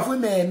take care of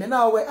women.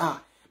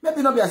 Now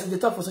maybe not be as they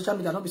talk for social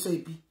media, not be so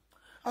happy.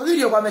 I'll give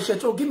you one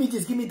message. Give me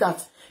this, give me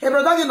that. A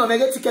brother you know me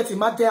get ticket in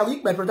my day.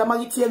 My brother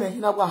magi TM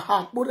in our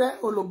heart. Brother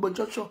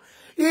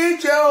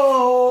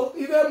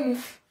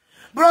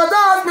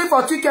asked me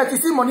for ticket. He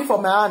see money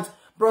for my hand.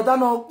 Brother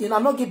no, you know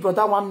not give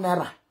brother 1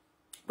 naira.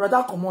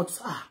 Brother come out.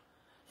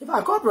 If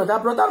I call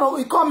brother no,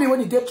 he call me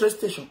when he did train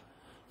station.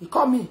 He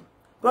call me.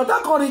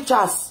 Brother call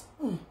Richards.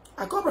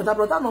 I call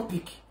brother no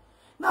pick.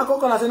 Now I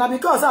call and say, now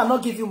because I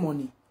not give you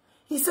money.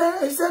 He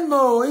said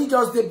no, he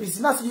just did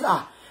busy. Now see,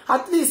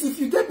 at least if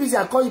you get busy,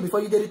 I call you before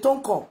you get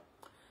return call.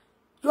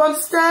 You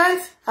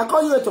understand? I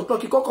call you 8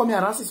 o'clock, you call me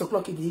around 6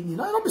 o'clock in the evening.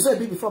 No, I don't be so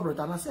big before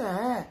brother. And I say,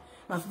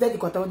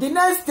 the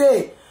next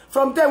day,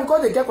 from there we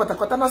go to get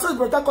quarter. Now so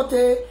brother got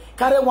to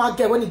carry one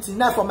girl when it's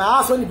enough for my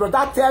house. When the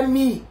brother tell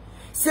me,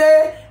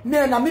 say,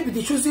 man, I may be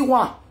the choosing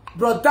one.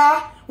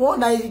 Brother,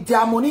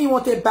 their money you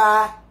want to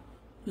buy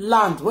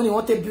land when you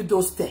want to build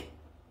those there.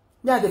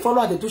 Yeah, they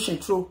follow and they do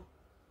shintro.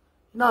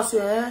 Now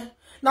say,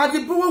 now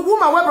the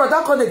woman where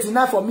brother called the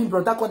deny for me,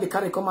 brother called the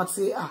carry come and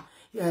say,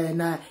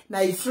 now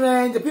his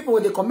friend, the people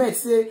when they comment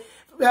say,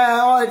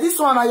 this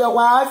one are your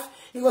wife.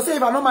 He go say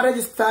if I not marry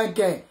this time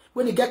girl,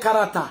 when you get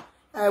character,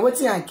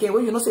 waiting and care,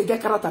 when you know say you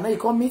get character, now you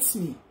come meet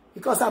me.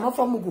 Because I'm not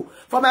from Mugu.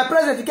 For my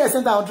president, he get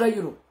sent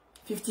 €100.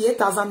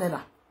 58,000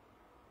 naira.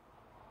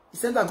 He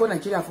sent her go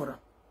Nigeria for her.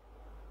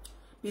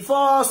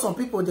 Before some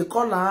people they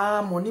call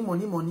her money,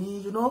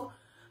 you know.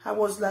 I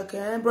was like,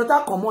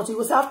 brother, come out. He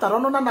was after no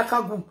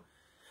nakagum.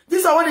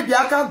 This is when it be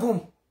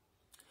akagum.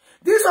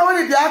 This is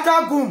when it be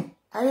akagum.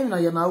 I mean,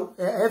 you know,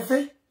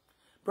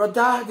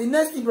 brother, the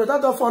next thing,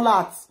 brother, don't fall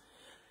out.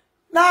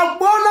 Now,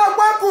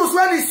 Bekus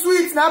when it's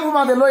sweet, now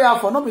woman the lawyer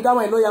for. Not be that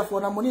one lawyer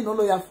for. Now money no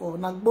lawyer for.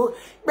 Now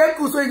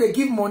Bekus when they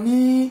give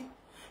money.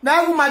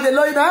 Now woman the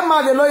lawyer, now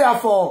man the lawyer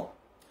for.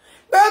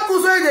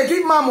 Bekus when they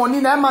give my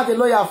money, now man the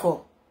lawyer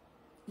for.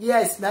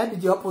 Yes, now be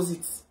the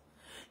opposite.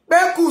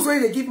 Bekus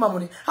when they give my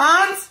money.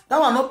 And that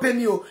one not pay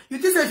me. Oh. You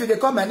think if they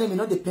call my name, you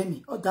know they pay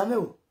me. Oh damn it.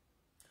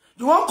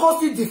 You want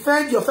constantly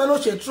defend your fellow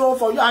chetro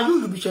for you, and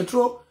you be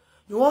chetro.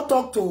 You want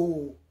talk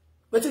to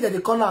wait till they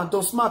call her and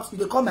don't smart. You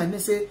they call my name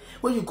say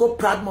when you go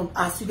Pradmon,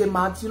 ask you the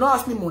mad. You don't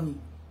ask me money.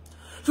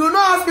 You don't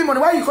ask me money.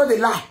 Why you call the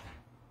lie?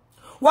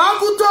 One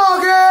good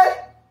talk, eh?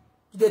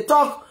 They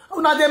talk.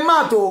 Una de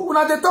mad oh.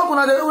 Una de talk.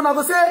 Una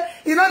go say.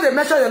 You know they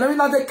measure your name.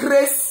 Una de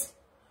craze.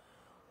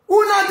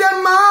 Una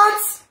de mad.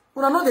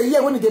 Una know the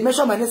year when they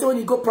measure my name. Say when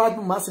you go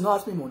Pradmon, ask you don't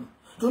ask me money.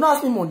 Do not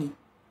ask me money.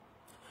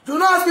 Do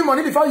not ask me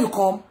money before you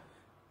come.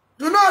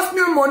 Do not ask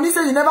me money.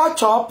 Say you never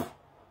chop.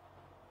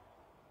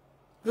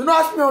 Do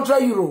not ask me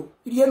 €100.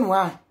 You know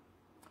why?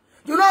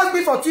 Do not ask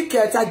me for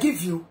tickets. I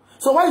give you.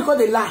 So why you call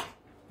the lie?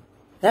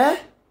 Eh?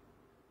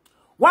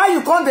 Why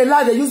you call the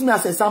lie? They use me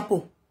as a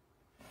sample.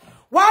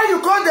 Why you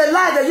call the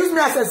lie? They use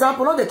me as a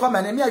sample. Not they call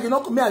my name. Me and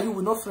you,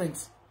 we're not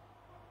friends.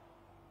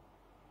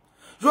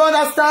 You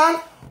understand?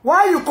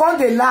 Why you call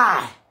the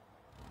lie?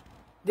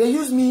 They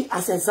use me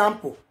as an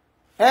example.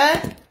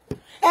 Eh?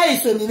 Hey,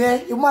 so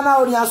you man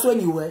only ask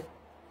anywhere.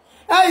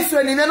 Hey, so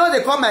you know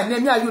they call my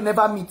name. Me and you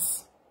never meet.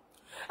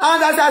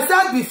 And as I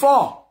said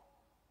before,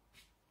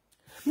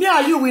 me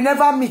and you will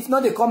never meet. No,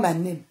 they call my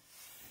name.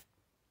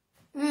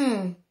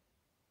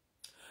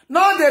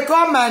 No, they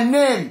call my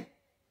name.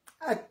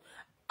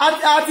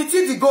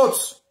 Atiti the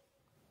goats.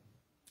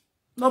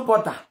 No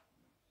butter.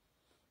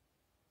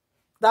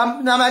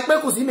 Now my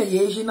Bekus me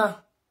yejina.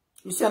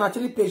 You see an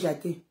Atiti page I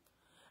think.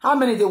 How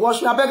many they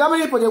watch me? I beg how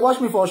many people they watch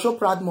me for a show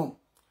Pradmon?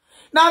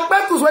 Now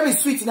Bekus when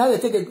it's sweet, now they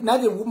take now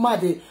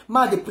the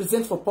man they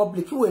present for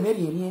public. Who will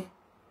marry here?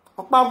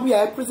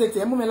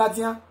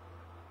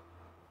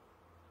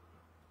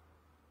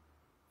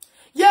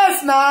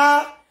 Yes,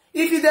 now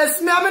if you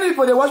just how many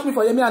people they watch me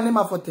for me and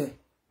name for 10.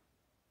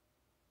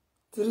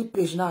 3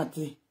 page now.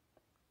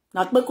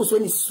 Now Bekus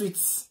when it's sweet.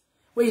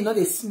 When you know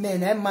they smell,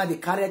 man, they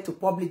carry it to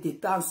public, they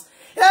dance.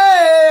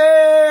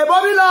 Hey,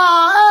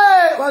 Bobila,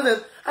 hey! What's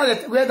that? How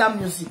they wear that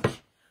music?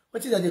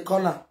 What is that they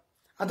call her?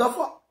 I don't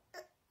for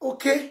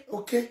okay.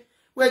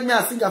 Wait me,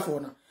 I sing her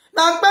for now.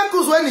 Now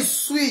Bekus when it's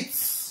sweet.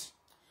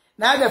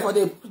 Now therefore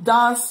they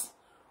dance.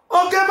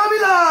 Okay,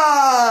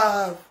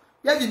 Bobila!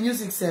 Get the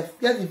music safe.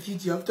 Get the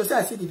video. To say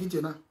I see the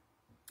video now.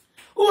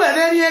 Who are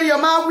any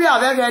your man? We are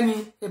very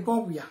any. A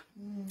bomb we are.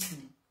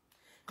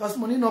 Because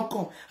money not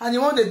come. And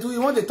you want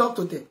to talk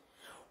to them.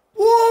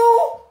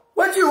 Who?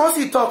 When you want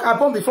to talk, I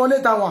bomb before,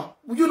 let that one.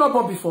 Would you not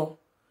bomb before?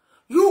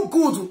 You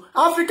good.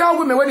 African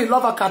women, when they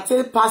love a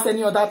cartel pass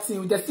any other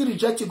thing, they still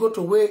reject you, go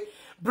to away.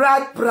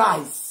 Bride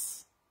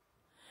price.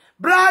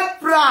 Bride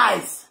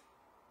price.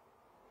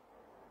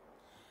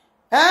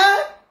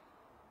 Eh?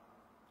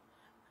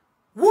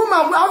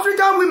 Woman,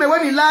 African women,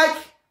 when they like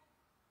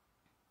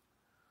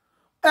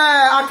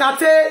a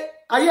cartel,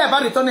 I hear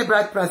about the turn a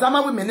bride price. I'm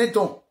a women, they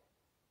don't.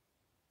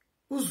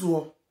 Who's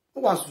war?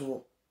 Who was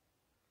war?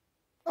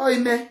 Oh,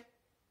 ime.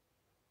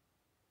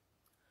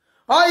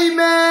 Oh,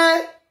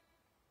 ime.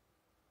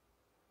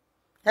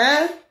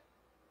 Eh?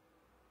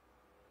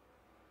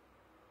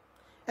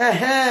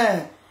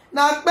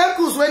 Now,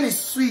 Bekus when it's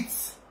sweet.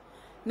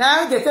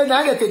 Now they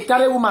take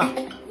carry woman.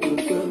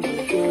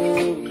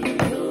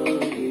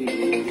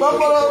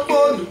 Papa,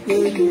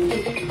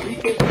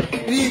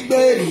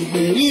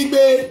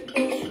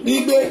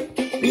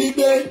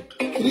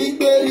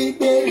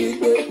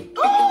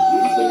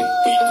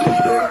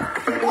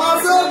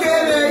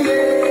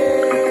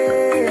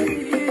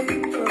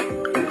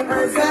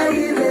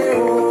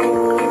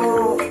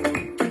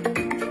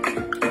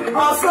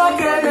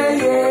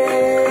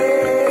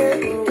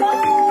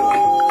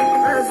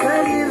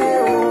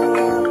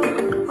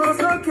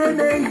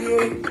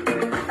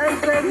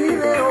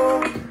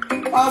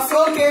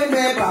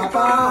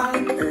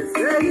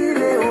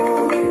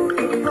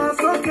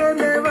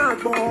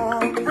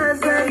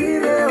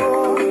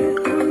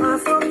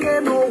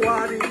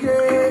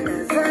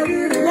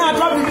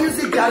 drop the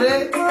music,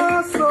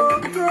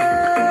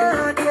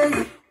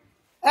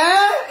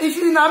 if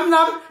you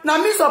na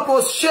me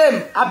suppose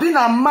shame, I been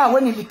a man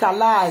when he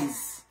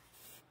legalize.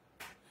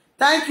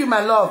 Thank you,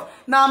 my love.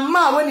 Now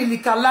man when he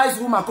legalize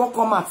woman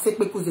come and say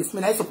because they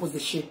smell, I suppose the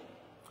shame.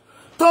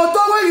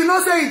 Toto when you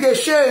know say you dey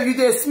shame, you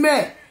dey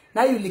smell.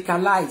 Now you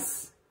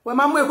legalize. When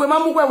me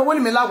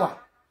lawa.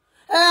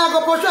 I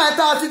go push your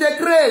head to the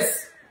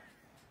grace.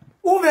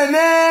 Who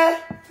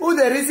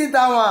the reason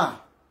that one?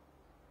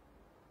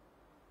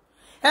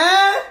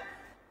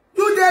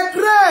 You the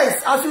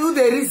grace. As you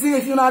the reason,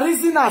 if you not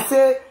reason, I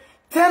say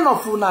 10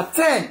 of you na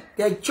 10.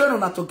 They join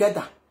una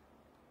together.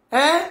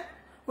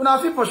 Una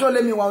feel for sure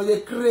let me one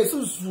the grace.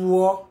 Who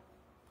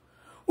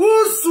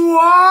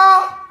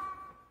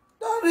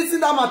don't reason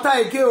that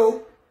matter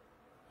again.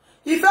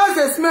 He first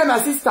dey smell my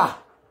sister,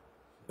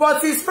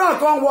 but his friend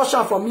can't wash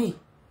her for me.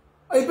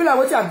 He be like,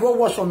 wait till I go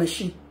wash for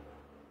machine.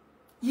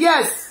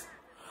 Yes.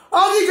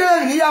 Only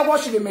day he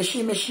wash the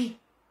machine.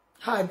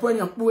 Hi, boy,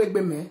 you put egg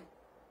me.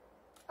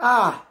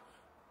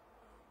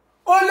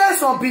 Only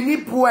some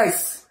Benin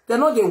boys, they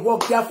know they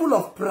work. They are full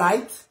of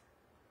pride.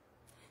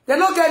 They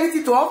don't get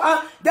anything to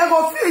offer. They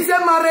go feel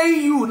they marry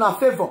you na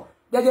favor.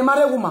 They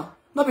marry woman.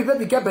 No be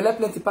baby get belle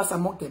plenty pass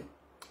among them.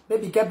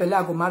 Baby get belle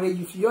I go marry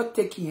you. If you're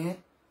taking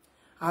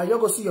you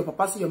go see your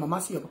papa, see your mama,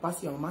 see your papa,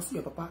 see your mama, see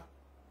your papa.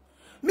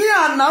 Me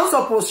and now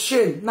suppose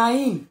shame. Na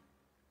him.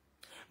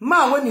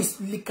 Man when is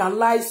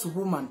legalized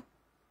woman.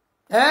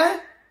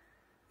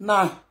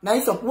 Nah,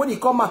 he suppose when he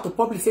come out to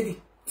public say the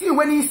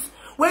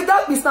when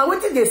that Mr.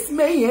 Waiting they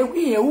smell here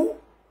who?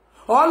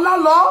 All la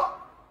law.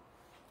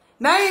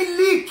 Na he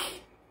leak.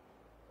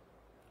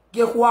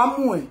 Get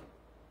one more.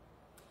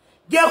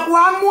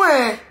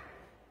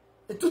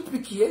 The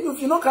toothpick here.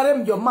 If you not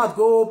carry your mouth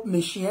go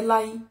machine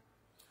line.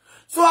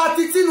 So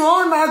Atiti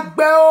no na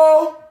gbe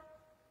o.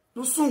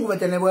 No soon we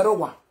tell never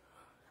wa.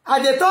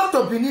 And they talk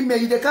to Benin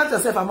men, you they count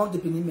yourself among the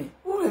Benin men.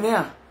 Who in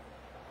here?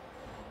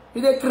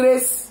 You dey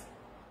craze.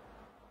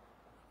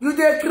 You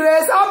dey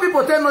craze. How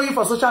people tell know you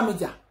for social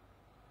media?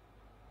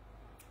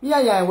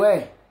 Yeah,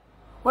 where?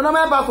 When I'm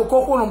about to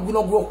cocoa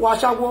no go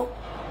ashawo.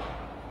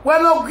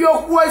 When no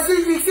go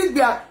see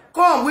there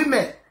come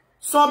women.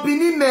 Some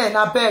Benin men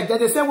I beg that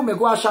they say women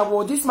go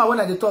ashawo. This man when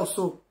I dey talk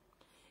so.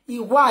 He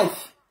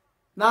wife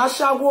na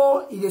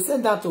ashawo he dey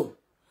send that to.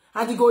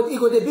 And he go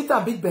dey beat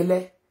and beat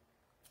belle.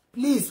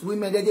 Please,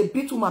 women, they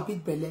beat woman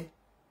beat belle.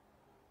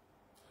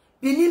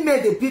 Benin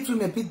men they beat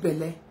women beat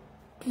belle.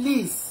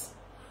 Please.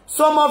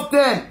 Some of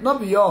them, not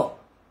be all.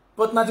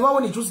 But now the one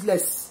when it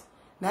useless.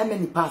 Now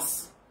many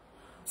pass.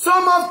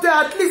 Some of them,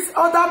 at least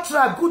other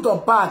tribe, good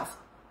or bad,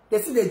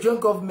 they see the joint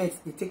government,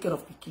 they take care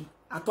of Pikin.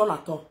 At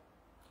all.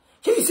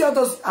 Can you see all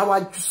those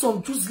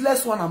some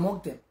useless one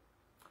among them?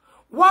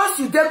 Once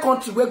you get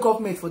country where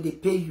government for they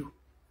pay you,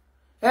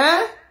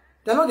 they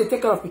know they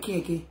take care of Pikin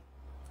again.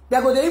 They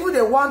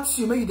want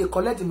you, maybe they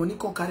collect the money,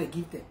 can't carry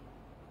give them.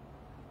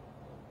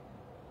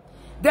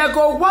 They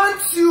go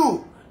want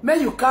you,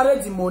 maybe you carry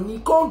the money,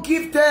 can't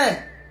give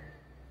them.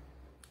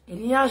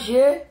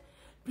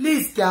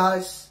 Please,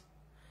 guys,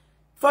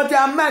 for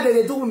their mind,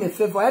 they do me a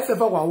favor. I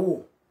favor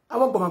who? I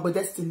work for my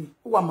destiny.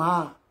 Who am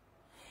I?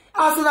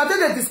 As soon as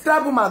they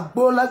describe my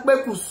bone like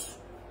Bekus,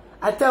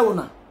 I tell you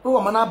now, who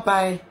am I not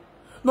buying?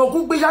 No,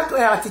 good be at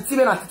Atiti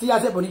and Atiti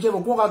as a bonnet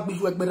will go out with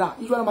you at Bera.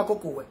 You want my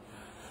cocoa.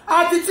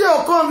 Atiti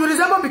or come, you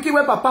resemble became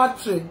a papa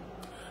train.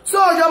 So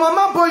your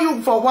mama born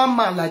you for one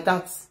man like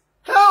that.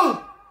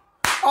 Hell!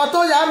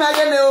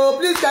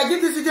 Please can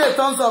give this video a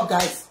thumbs up,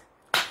 guys.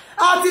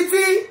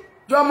 Atiti,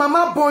 your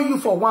mama born you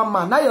for one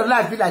man. Now your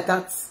life be like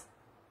that.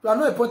 You are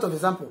not a point of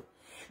example.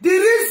 The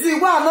reason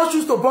why I not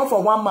choose to born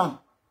for one man.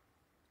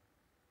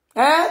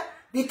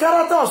 The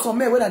character of some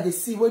men when they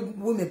see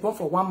women born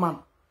for one man.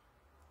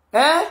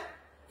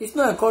 It's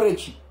not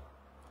encouraging.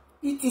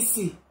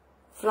 Etc.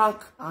 Frank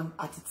and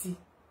Atiti.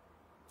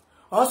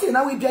 Also,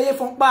 now we be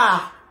from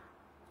bar.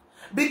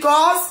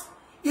 Because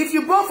if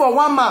you born for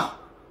one man,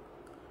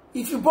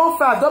 if you born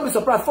 5, don't be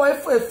surprised.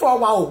 4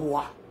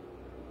 wow.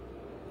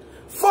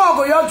 4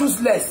 go you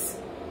useless.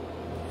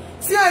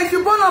 See, if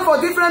you born for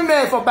different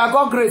men for by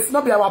God's grace,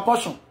 not be our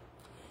portion.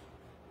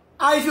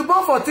 And if you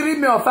born for 3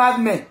 men or 5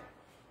 men,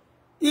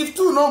 if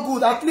 2 no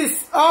good, at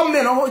least all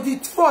men, the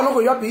 4 no go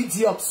you be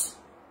idiots.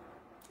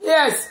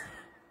 Yes.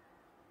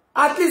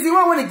 At least the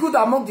one when is good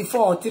among the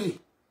 4 or 3.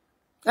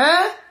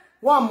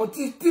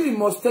 3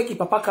 must take a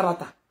papa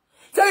character.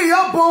 So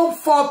you're born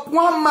for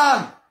one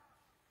man.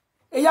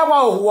 And you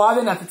are who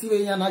are na Atiti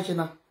in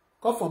national.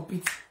 God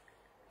forbid.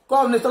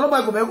 God ne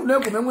toloba go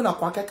me na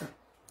kwakeka.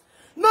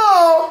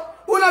 No,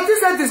 when I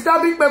say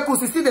describing people,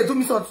 still they do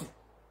me something.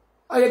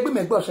 I agree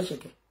me gbo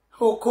shesheke.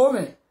 Oh,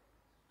 come.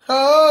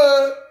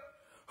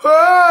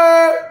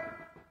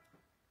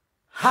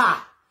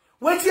 Ha.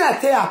 What you are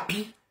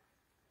happy?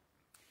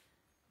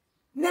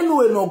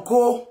 Nenu no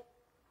go.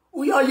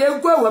 We are you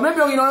go. Maybe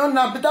you know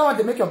now better want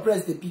to make your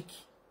breast the big.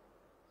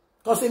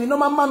 Because you know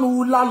man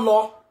who la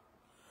law.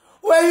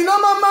 When you know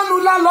man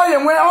who la law, you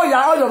oh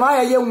yeah, all your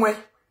my you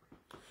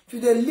if you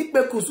dey lick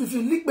bekus, if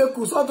you lick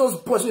bekus, all those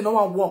boys you know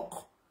want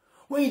walk.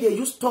 When they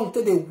use tongue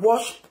till they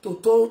wash to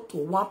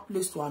one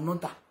place to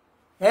another.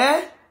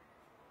 If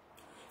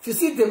you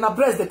see them na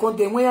breast they come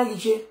they when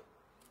you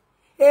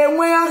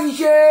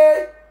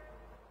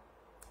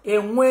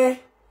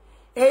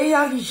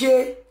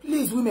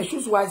please women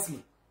choose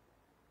wisely.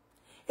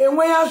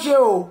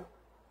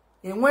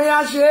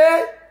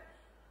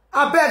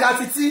 I beg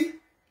Atiti.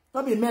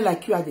 Don't be men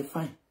like you are the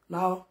fine.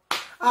 Now,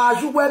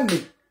 you wear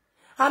me.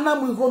 And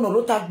I'm going to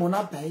rotate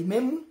bona by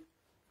memu.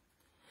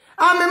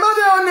 I'm a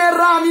mother on a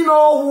run,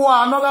 who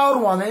are not our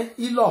one,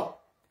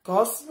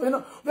 Cause, when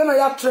I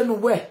have trained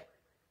away,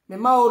 my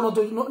mouth not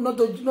to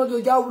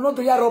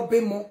yaro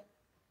bemo.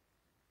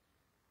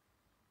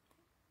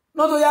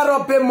 Not to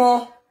yaro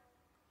bemo.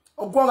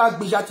 O go ga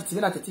gbija titi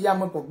na titi ya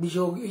mo po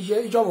gbijo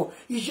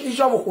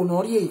ijowo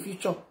honori e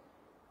future.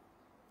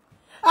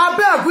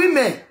 Abeg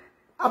women,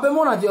 abeg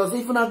mo na dey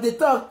even if they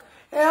talk,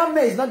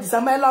 me is not the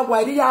same like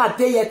why ya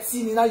dey yet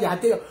see na ya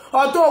dey.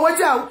 Although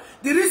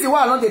the reason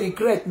why I not dey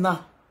regret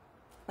now,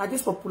 na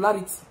this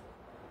popularity.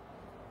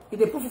 If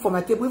they put for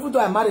my table, even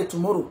though I marry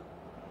tomorrow.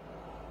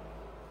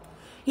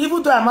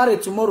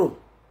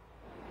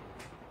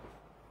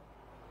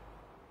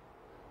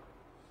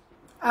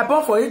 I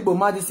born for Igbo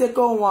man, the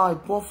second one I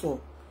born for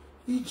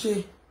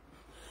EJ.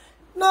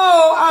 No,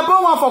 I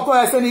born one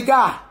for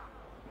Senegal.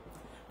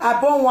 I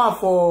born one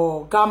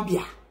for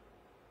Gambia.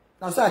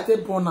 That's why I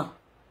take born now.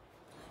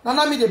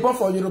 Now me they born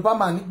for Yoruba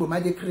man, Igbo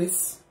man, they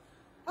craze.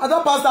 I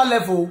don't pass that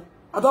level.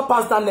 I don't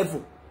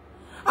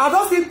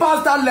still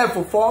pass that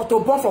level to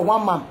born for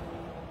one man.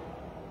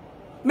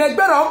 Make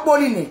better up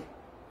money.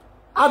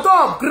 I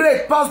don't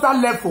upgrade past that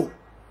level.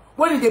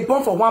 When they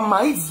born for one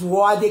man, it's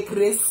why they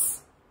craze.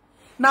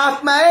 Now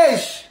at my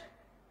age,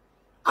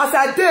 as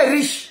I dey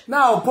rich,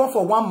 now I'm born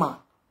for one man.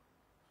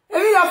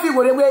 And you have to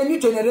go a new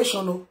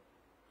generation. No?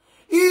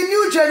 A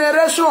new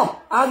generation,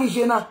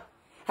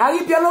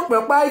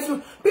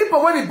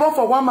 people when they born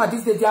for one man,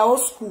 this day they are old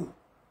school.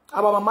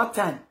 About mama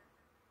time.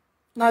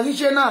 Now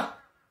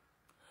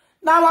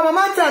our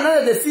mama time,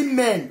 now they see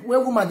men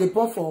where woman they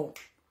born for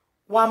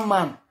one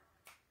man.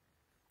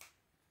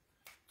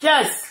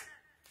 Yes,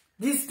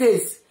 these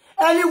days,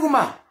 any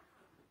woman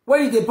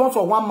when they born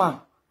for one man.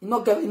 You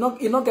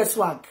not get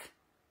swag.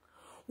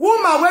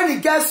 Woman when you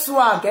get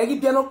swag,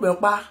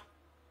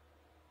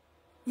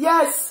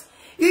 yes.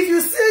 If you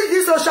see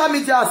this social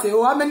media, say,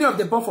 oh, how many of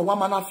them born for one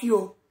man? A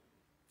few.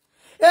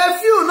 A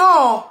few,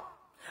 no.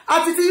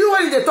 Atiti, you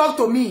when they talk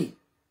to me.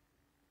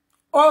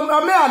 Oh,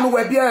 me I know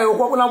where be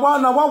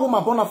one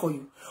woman born for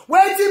you.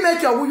 Where do you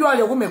make your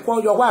woman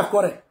call your wife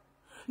correct?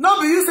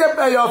 No, be you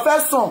say your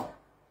first son.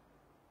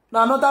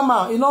 Now another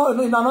man,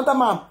 another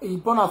man he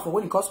born for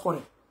when he calls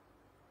correct.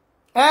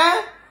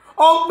 You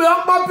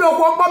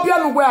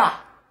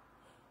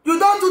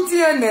don't do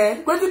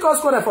DNA. When you cause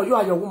correct for you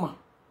and your woman.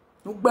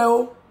 They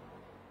know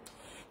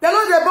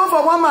they born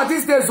for one man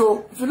these days.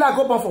 So if you like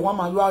go born for one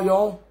man, you are your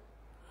own.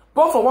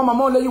 Born for one man,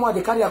 only you want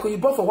the carrier. You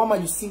born for one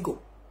man, you single.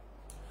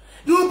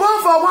 You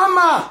born for one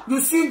man,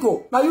 you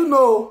single. Now you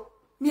know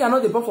me. I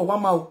know they born for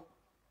one man.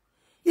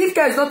 If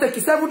guys don't take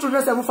 7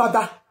 children, 7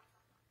 father.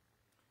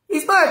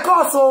 It's not a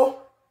cause.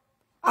 So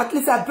at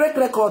least I break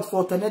record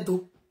for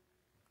Tenedo.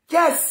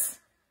 Yes.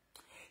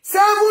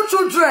 7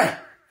 children,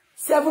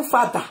 7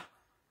 father.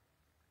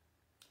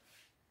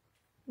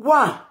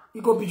 1,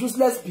 you go be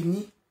useless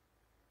Bini.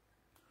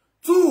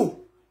 2,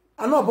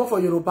 I'm not born for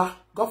Yoruba.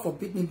 God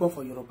forbid me born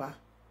for Yoruba.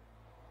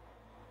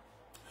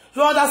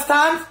 You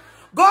understand?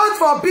 God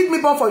forbid me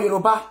born for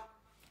Yoruba.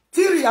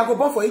 3, I go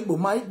born for Igbo,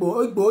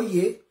 Igbo,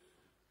 ye.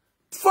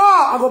 4,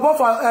 I go born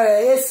for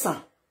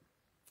Esa.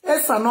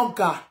 Esa not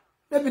God.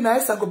 Maybe now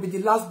Esther go be the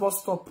last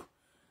bus stop.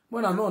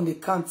 When I know on the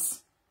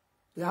counts.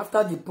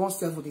 After the born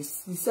 7, the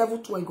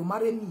 7th one, he go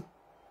marry me.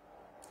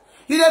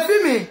 You dey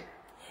feel me?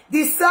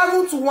 The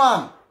 7th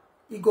one,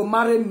 he go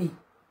marry me.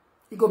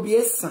 He go be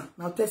a son.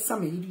 Now tell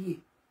some here.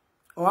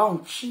 Or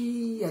on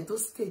Chi at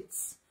those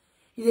states.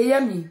 You dey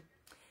hear me?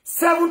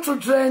 7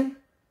 children,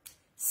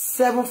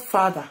 7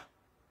 father.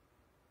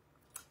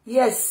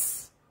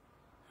 Yes.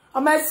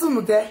 I'm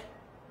asking there.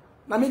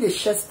 Now me the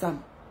chest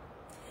time.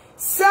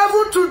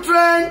 7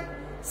 children,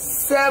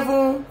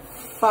 7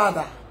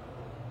 father.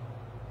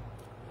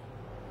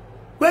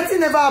 Waiting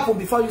never happen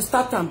before you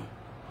start them.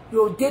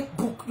 Your date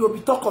book, you'll be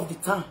talk of the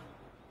town.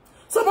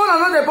 Someone are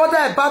not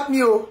bother about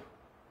me, oh.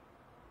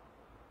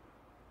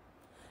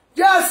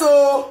 Yes,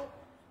 so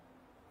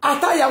I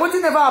tell you,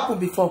 waiting never happen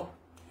before.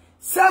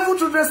 7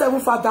 children,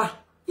 7 father.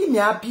 He may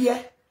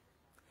appear.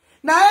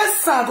 Now,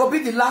 Esther go be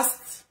the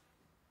last.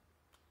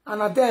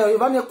 And I tell you,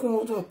 if I'm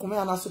come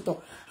and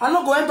I'm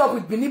not going to end up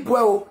with Bini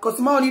Boy, because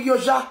he only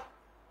Yoja.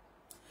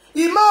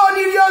 He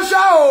only Yoja,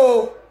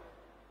 oh.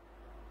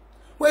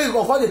 Where you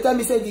go for the time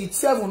he said the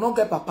 7 will not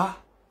get papa.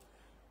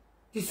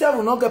 The 7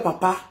 will not get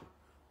papa.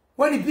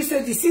 When he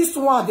said the 6th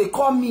one, they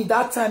call me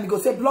that time. He go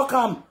say, block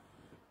him.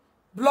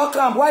 Block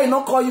him. Why he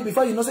not call you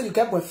before you know say you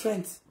get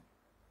boyfriend?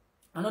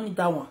 I don't need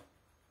that one.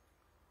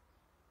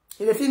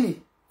 You feel me?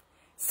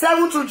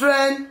 7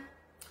 children,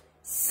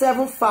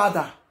 7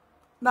 father.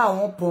 Now I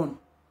won't born.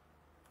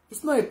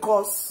 It's not a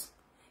cause.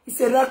 It's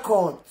a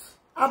record.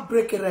 I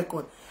break a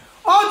record.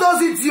 All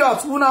those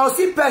idiots, when I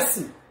see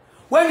person,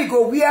 when we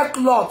go wear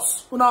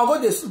clothes, when I go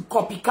the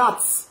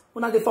copycats,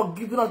 when they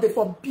forgive, when they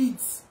forbid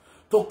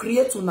to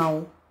create to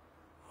now.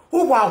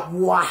 Who wa?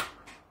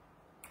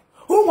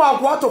 Who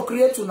wa to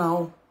create to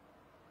now?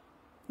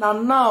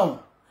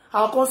 Now,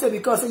 I'll come say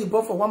because you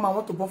born for one man, I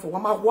want to born for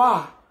one man.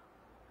 Why?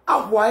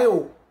 Why?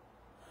 No.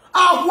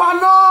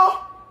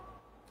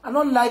 I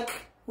don't like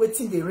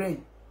waiting the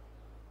rain.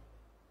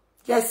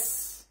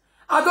 Yes,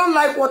 I don't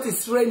like what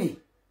is raining.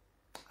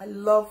 I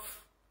love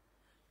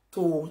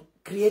to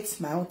create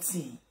my own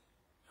thing.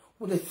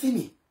 With the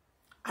thing,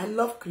 I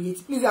love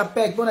creating. Please, I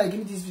beg, don't give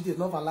me this video.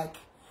 Love, I like.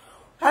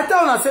 I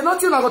tell you, I say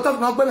nothing. I go talk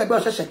now. Go make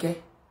about sheke.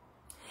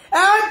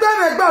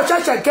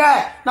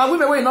 Now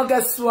women will not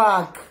get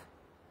swag.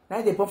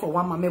 Now they put for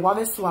one man. Me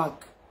one swag.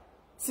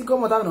 See, go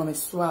more than me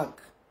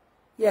swag.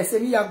 Yes,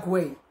 me ya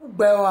go.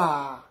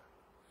 Bewa.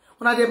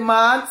 When I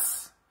demand,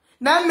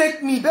 now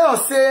make me. They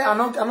say I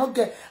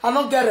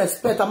don't get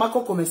respect. I'm not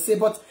gonna say,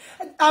 but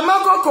I'm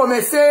not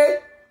gonna say.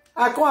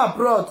 I come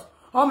abroad.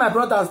 All my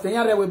brothers, they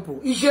are wepo.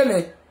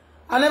 Ijeme.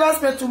 I never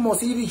spent 2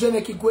 months.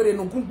 Ijeme ki gwere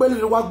no kumbele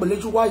ruwa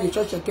gbeleju wa ye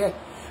church ke.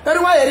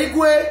 Eruwa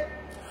yerigwe.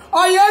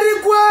 O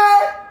yerigwe.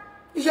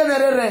 Ijeme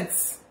rent.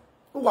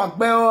 Uwa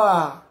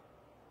gbewa.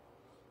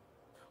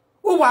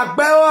 Uwa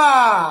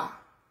gbewa.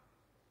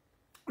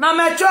 Now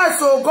my choice,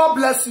 so God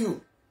bless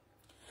you.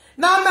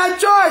 Now my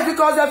choice,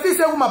 because if you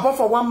say we born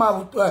for one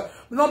man,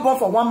 we not born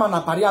for one man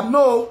na pari.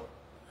 No.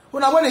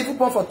 Una when you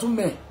born for 2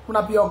 men,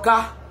 una be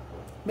oga.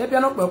 Maybe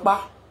I'm not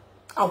papa.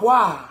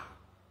 Awa.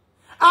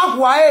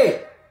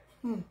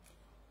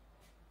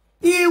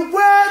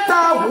 Iwe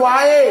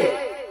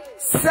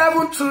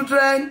 7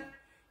 children,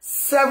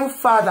 7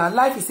 father.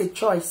 Life is a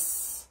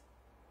choice.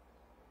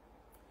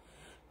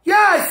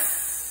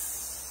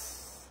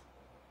 Yes.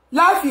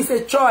 Life is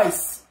a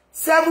choice.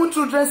 7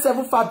 children,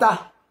 7 father.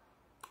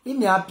 I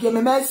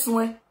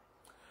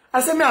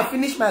say me I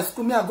finish my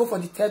school, me I go for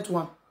the 3rd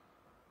one.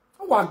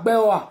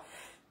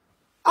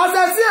 As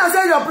I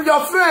say your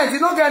friends, you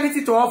don't get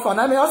anything to offer.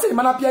 I mean, I say,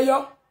 man, I pay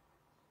you.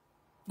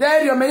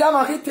 There, you may have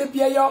a hit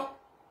pay you.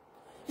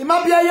 He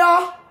might pay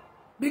you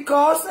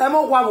because I'm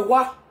a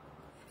wawa.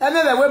 I'm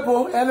a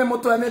weapon, I'm a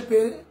motor, I'm a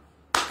pay.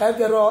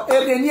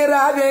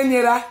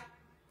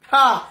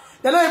 Ha,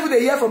 they don't even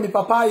hear from me,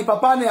 papa.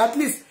 Papa, at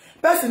least,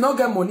 person not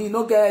get money,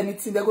 not get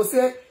anything. They go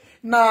say,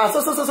 nah,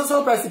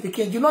 so person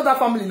picking. You know that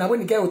family now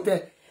when you get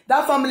hotel.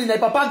 That family, now,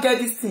 papa get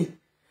this thing.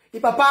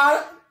 If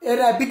papa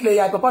a big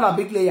layer, papa a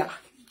big layer.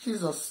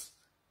 Jesus.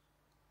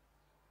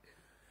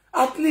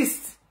 At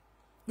least,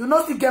 you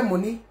not still get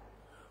money.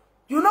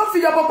 You not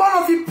feel your papa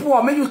not feel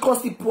poor. Maybe you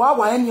cost the poor.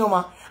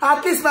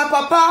 At least my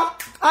papa,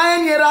 I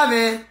ain't here,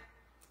 man.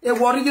 A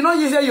worry, you know,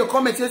 you hear your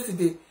comment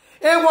yesterday.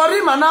 A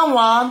worry, man,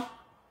 one.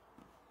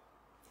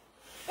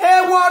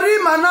 A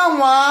worry, man,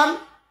 one.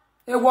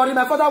 A worry,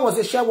 my father was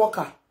a share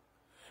worker.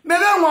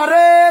 Maybe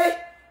worry,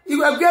 you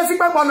were guessing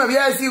back 1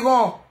 years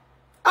ago.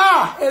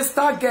 Ah, a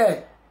star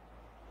girl.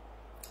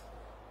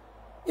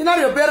 You know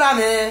your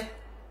berane.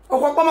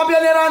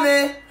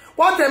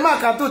 What a man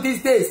can do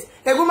these days,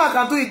 a woman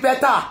can do it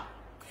better.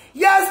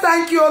 Yes,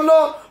 thank you,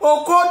 Lord.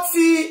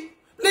 Okoti.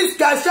 Please,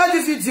 guys, share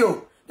this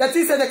video. That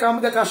is, they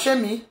can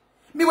shame me.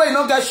 Me, why you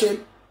not get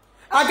shame?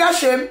 I get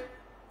shame.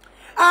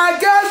 I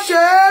get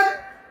shame.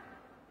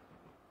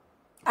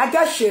 I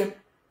get shame.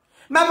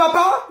 My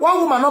papa,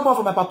 one woman not born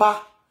for my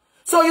papa.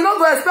 So you not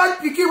go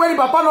expect pikin when the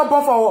papa not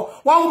born for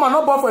one woman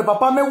not born for a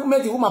papa,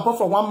 make the woman born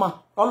for one man.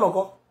 All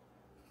logo.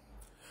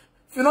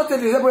 If you not take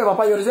the resemble your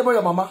papa, you resemble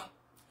your mama.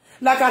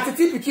 Like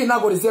Atiti pikin now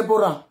go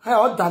resemble am. Hey,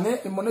 all done.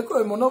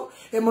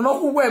 Emono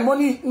who wear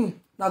money.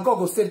 Now God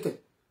go save them.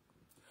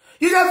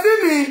 You dey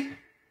feel me?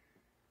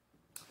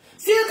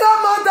 Single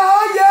mother,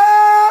 oh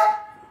yeah!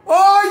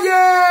 Oh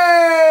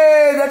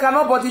yeah! They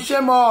cannot body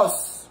shame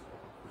us.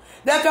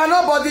 They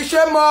cannot body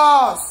shame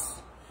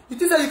us. You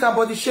think that you can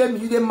body shame me?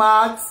 You dey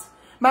mad?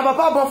 My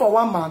papa born for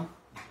one man.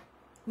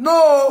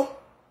 No.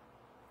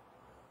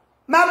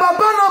 My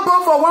papa not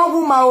born for one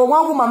woman, or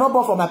one woman not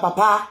born for my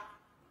papa.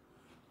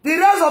 The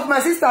rest of my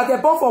sister,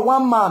 they born for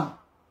one man.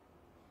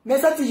 Me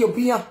say to you,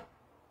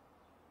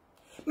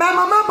 my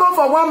mama born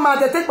for one man,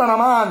 they take my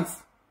mama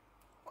hands.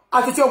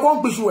 Atiti o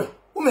gon gbijue.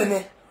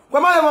 Umene. Kwa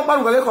ma mo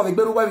paru gale ko be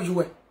gberu wa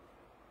bijue.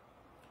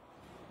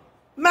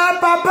 My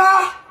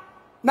papa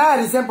na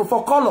resemble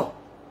for color.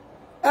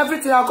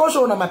 Everything I go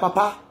show na my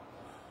papa.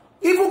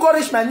 Even go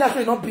reach my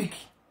nyash not big.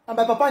 And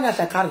my papa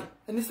nyash carry.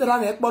 And this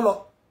ran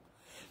ekpolo.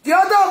 The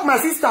other of my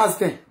sisters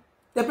then,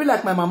 they be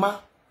like my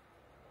mama.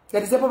 They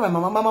resemble my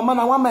mama. My mama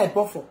na one man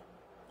born for.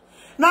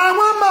 Now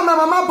one man my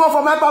mama born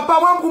for my papa,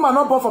 one woman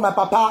not born for my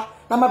papa.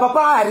 Now my papa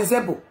I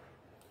resemble.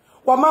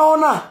 Kwa ma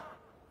ona.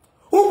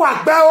 Uwa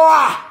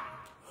gbewa.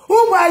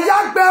 Uwa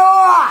ya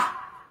gbewa.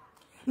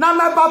 Now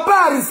my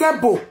papa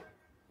resemble.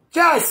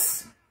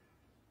 Yes.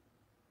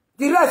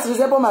 The rest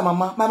resemble my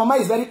mama. My mama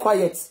is very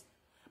quiet.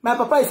 My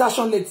papa is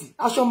action lady.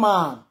 Action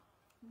man.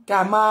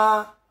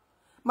 Kama.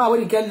 Ma,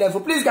 when you get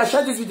level. Please guys,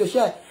 share this video.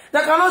 Share. They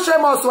cannot share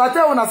more. So I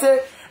tell you, I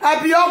say,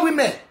 I be all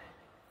women.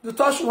 You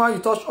touch one, you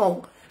touch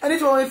all. And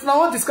if I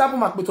want to describe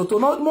my potato,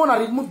 no more than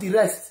remove the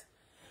rest.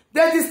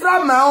 They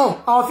describe my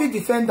own. I'll feel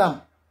defend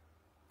them.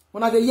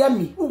 When they hear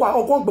me, who are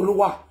going to be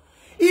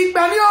if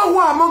any who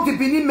are among the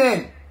Benin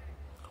men,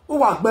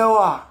 who are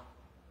better.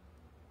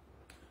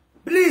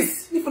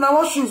 Please, if I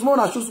want shoes, more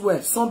than shoes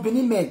wear. Some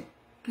Benin men,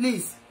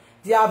 please,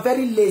 they are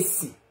very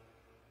lazy.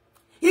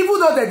 Even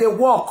though they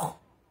walk,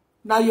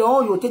 now your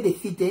own you take the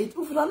feed. If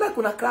you don't like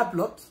when I crab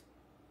blood,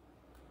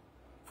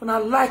 if you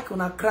don't like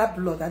when I crab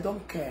blood, I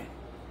don't care.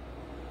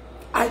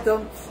 I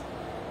don't.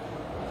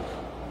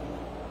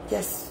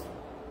 Yes,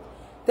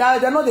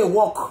 they're not they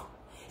walk.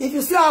 If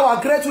you see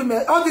our great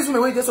women, all these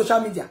women with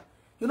social media,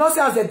 you know, see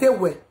as they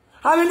were.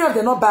 How many of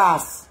them not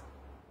bias?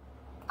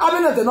 How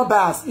many of them not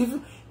bias? If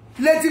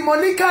Lady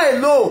Monica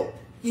alone,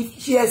 if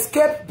she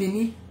escaped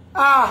Benin,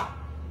 Mama,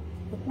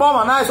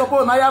 I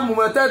suppose I am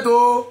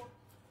Mumetedo.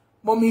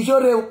 Mommy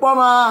Jore,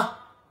 Upama,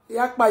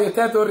 Yakpa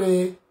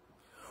Yetedore.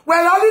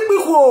 Well, I'll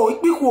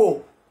be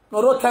equal,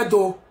 no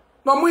rotedo,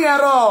 no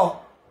muyero,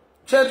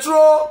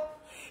 chetro.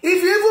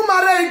 If you even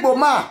marry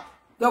Boma,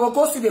 they will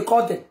go see the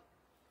court.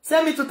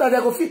 Send me to that, they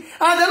go feel.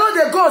 And they know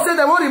they go, say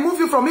they won't remove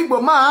you from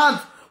Igbo man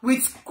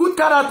with good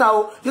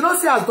character. You know,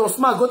 see as those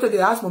smart go to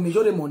the house, Mommy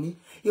Jore money.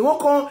 He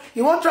won't come,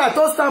 he won't try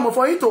to time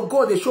for you to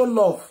go, they show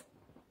love.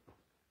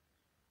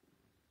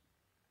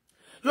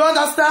 You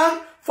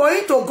understand? For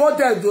him to go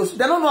there,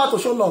 they don't know how to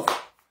show love.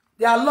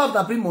 They are love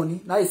that bring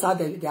money. Now it's how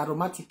they are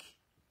romantic.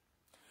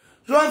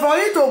 You want for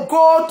him to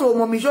go to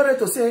Mommy Jore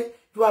to say,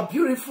 you are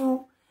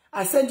beautiful.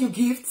 I send you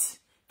gifts.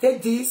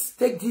 Take this,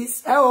 take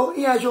this. Oh,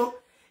 yeah,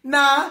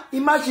 now,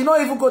 imagine, not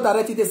even go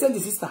directly. They send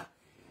the sister.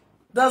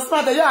 The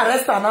smart, they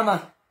arrest her,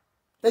 Nana.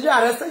 They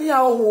arrest her.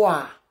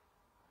 Yeah,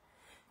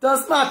 the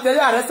smart, they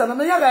arrest her.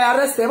 Nana, yeah,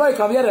 arrest her. Boy,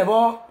 come here,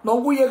 boy. No,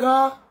 we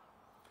are.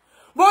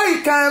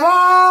 Boy,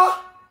 come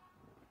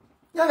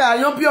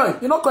Yaga, young boy,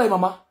 you not call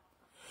mama.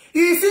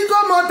 You see,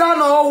 go mother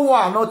no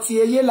one, not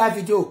here, live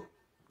video.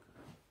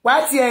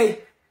 What ye?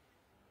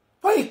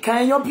 Boy,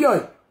 can young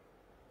boy?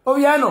 Oh,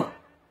 yeah, no.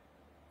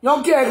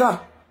 Young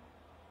girl,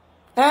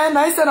 and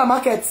I said a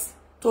market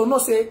to no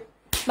say,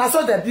 now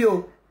so the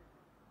bill.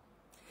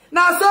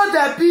 Now so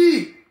the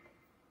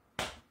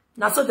bill.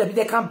 Now so the bill,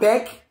 they come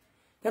back.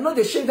 They're not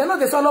the shame, they're not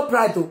the solo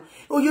pride though.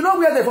 Oh, you know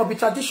where they for be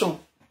tradition.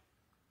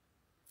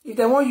 If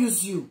they won't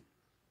use you.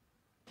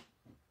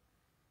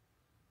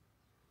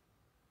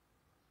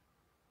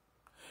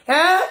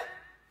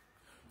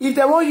 If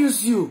they won't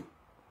use you,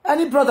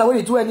 any brother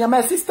will do any,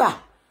 my sister,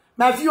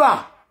 my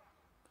viewer,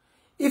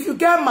 if you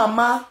get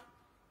mama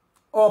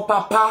or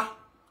papa,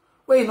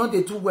 where you know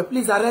they do well,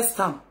 please arrest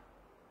them.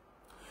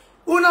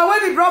 Una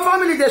when the broad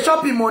family they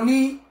shop in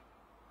money,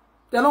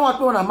 they don't want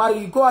people to marry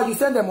you. Go out, you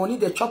send them money,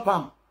 they chop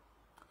them.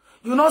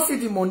 You not see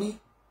the money.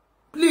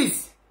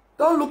 Please,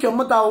 don't look your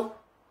mother.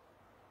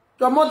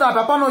 Your mother,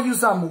 papa not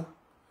use them.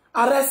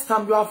 Arrest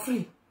them, you are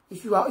free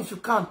if you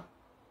can.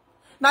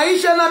 Now, I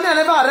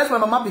never arrest my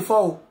mama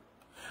before.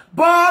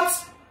 But,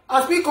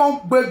 as we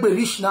come back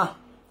rich now,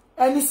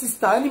 any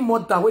sister, any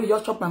mother, where you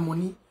just chop my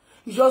money,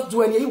 you just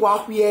do any, you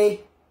walk here.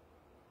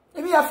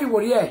 Let me have you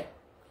worry.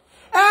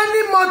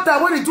 Any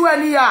mother, when you do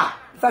any,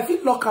 if I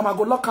feel lock him, I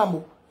go lock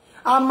him.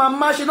 And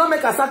mama, she don't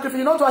make a sacrifice,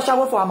 you don't do a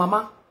shower for her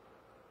mama.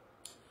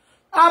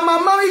 And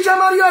mama, you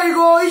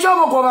go,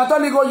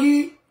 you go,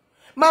 you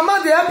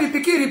mama, they help you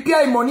picky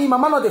repair money,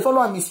 mama, not they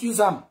follow and misuse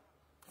them.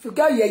 If you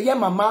get your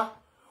mama,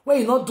 when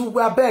you not do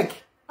well, beg,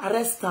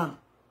 arrest them.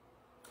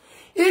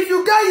 If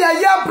you get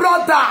your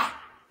brother,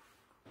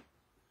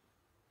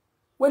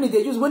 when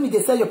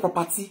they sell your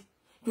property,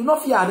 Do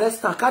not fear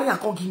arrest her. Carry and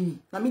come give me.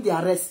 I mean the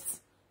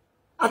arrest.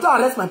 I don't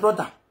arrest my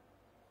brother.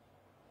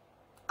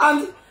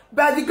 And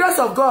by the grace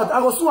of God, I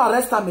will soon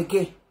arrest him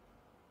again.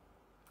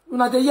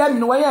 Una de hear me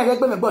no way I get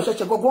me go church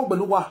go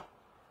beluwa.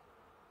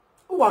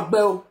 Who work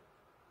bell?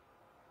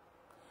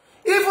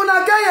 If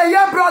una get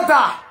your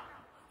brother,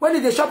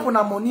 when they shop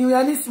una money,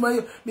 any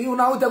me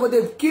una go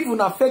they give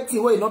una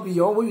affecting way not be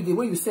your way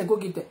you send go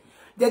get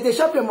there. They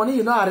shop your money,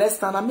 you not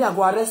arrest and me I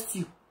go arrest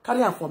you.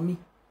 Carry on for me.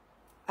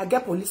 I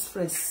get police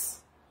friends.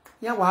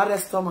 Yeah, we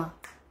arrest them.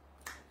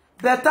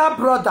 Better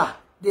brother,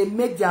 they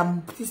make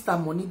their sister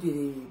money,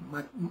 they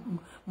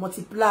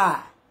multiply.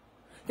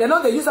 They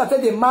know they use to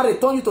they marry,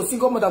 turn you to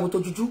single mother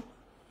with juju.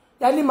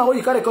 Any man when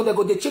you carry they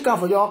go, they check out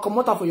for your come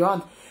out for your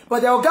hand.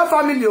 But they will get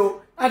family,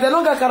 and they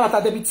don't get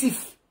character, they be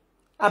thief.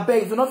 I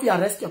beg, if you not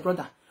arrest your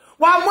brother.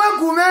 One more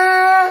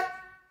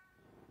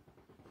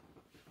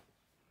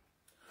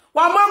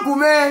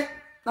gume.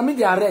 I mean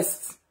the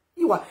arrest.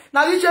 You are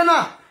now this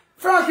now.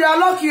 Frank, you are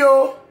lucky,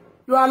 oh.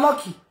 You are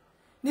lucky.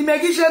 The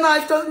magician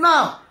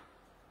now.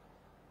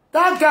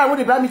 That guy when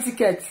he buy me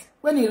ticket,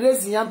 when he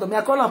raised his hand to me,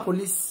 I call him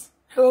police.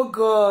 Oh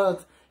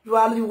God,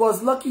 you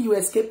was lucky you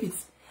escaped it.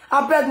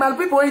 I beg my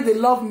people when they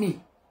love me.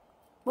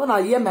 When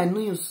I hear my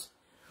news,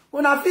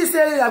 when I feel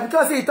say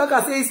because he talk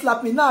I say he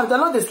slap me now, they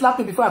know they slap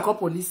me before I call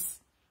police.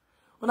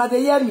 When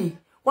they hear me,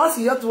 once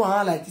you hear to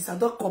hand like this, I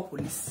don't call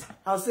police.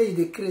 I'll say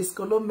the craze,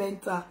 Colo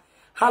mental.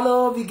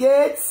 Hello, wie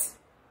geht's?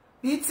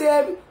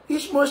 Bitte,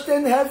 ich möchte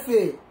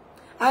helfen.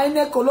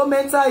 Eine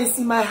Kolomenta is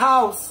in my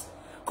house.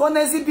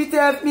 Können Sie bitte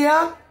help me?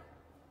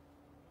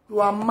 You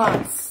are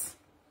mad.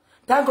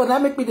 Thank God,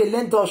 that make me the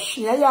land Dutch.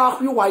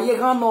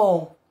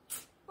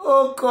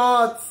 Oh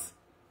God.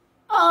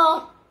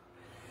 Ah.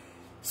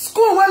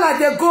 School where like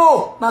they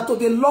go. Now to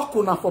the lock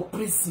una for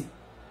prison.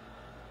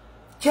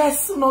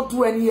 Just not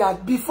do any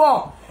yard.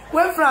 Before,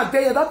 when Frank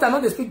there, that time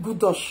not they speak good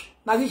Dutch.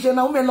 Now this year,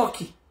 now I'm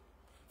lucky.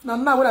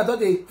 Now when I thought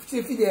they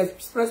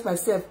express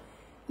myself.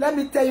 Let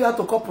me tell you how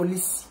to call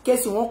police. In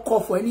case you won't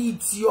call for any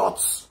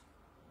idiots.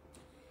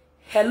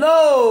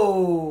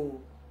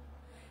 Hello.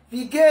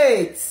 Wie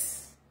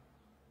geht's?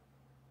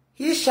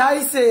 Ich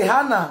heiße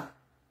Hannah.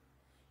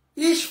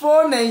 Ich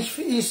wohne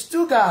in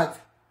Stuttgart.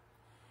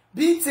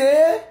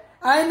 Bitte,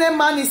 ein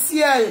Mann ist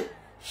hier.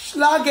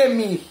 Schlage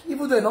mich.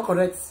 Even though it's not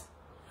correct.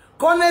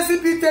 Können Sie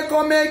bitte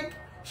kommen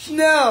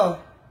schnell?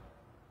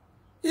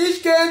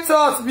 Ich gehe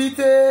tot,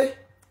 bitte.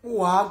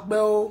 Wow,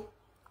 bro.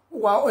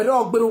 Wow,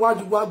 ero gburu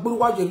waju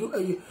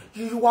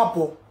you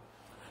wapo.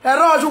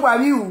 Ero oju wa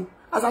mi u.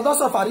 As I don't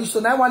suffer so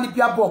na one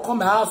lipia ball come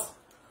my house.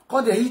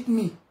 Come they hit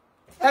me.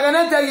 Ere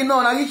tell you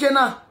no na riche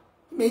na.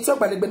 Me talk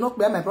pelegbe no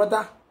pe my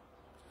brother.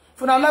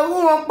 Funa la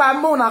who won pa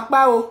mo na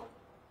pa o.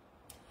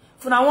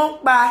 Funa won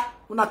pa,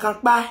 una kan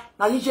pa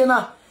na riche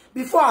na.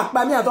 Before I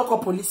pa me I don't call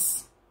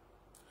police.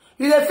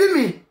 You dey feel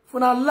me?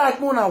 Funa like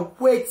mo na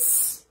wait.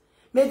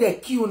 Make they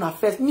kill una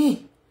first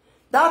me.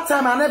 That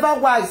time I never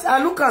wise.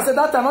 I look and say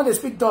that time I don't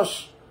speak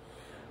Dutch.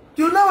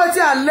 You know what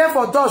I learned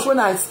for Dutch when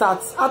I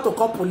start? How to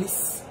call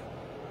police.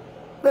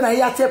 When I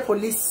hear tell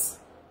police.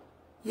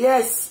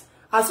 Yes.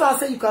 As far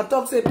as I say you can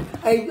talk, say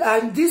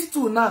I'm these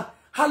two now.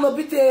 Hello,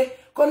 bitte.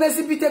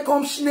 Connaissez bitte,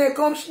 komm schnell,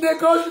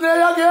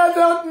 ja, get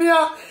out me.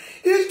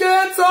 Ich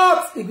get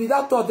out. If be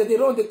that thought that they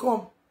don't they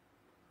come.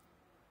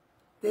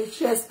 They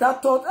chest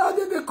that thought, how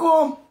did they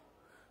come?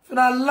 If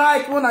I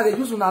like when they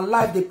use on a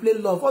life, they play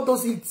love. All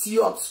those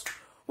idiots.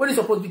 When it's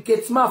supposed to be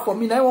get smart for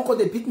me, now won't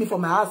they beat me for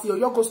my house. You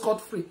go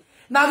scot free.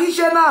 Now this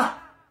now.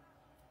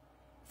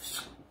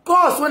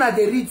 Cause when I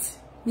read,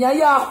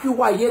 Nyaya aku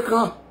wa ye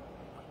kan.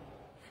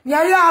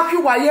 Nyaya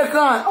aku wa ye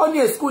kan. Only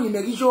a school in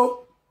Megisho.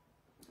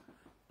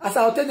 As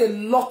I tell the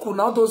lock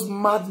now those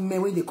mad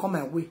men when they come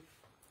my way.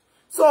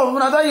 So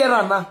when I don't hear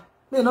now,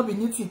 may not be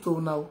new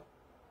to now.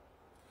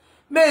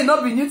 May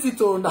not be new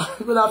to now.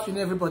 Good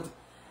afternoon, everybody.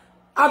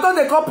 I thought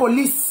they call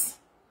police.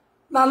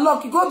 Now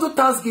look, you go to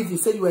Thanksgiving,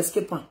 say you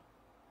escape.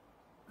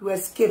 You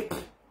escape.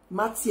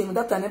 Matthew,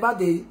 that I never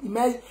did.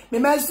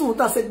 Me soon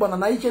that said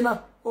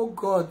banana. Oh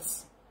God.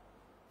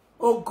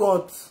 Oh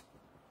God.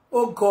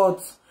 Oh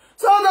God.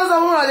 So those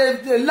are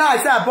one the lie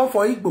say I born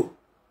for Igbo.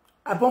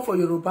 I born for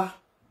Yoruba.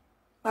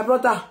 My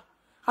brother,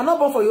 I'm not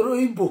born for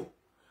Igbo.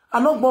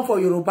 I'm not born for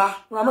Yoruba.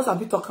 I'm not a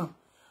bit talking.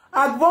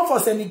 I born for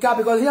Senegal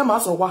because here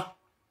Masowa.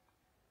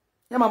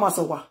 Here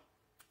Masowa.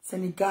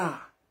 Senegal.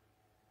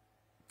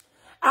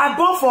 I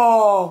born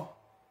for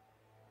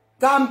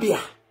Gambia.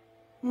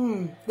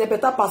 The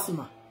better person,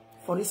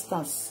 for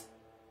instance.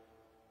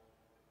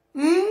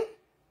 See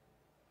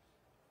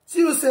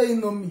you say you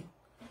know me.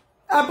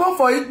 I born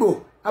for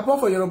Igbo. I born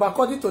for Yoruba.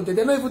 According to them,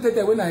 they don't even take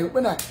it when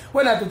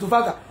I do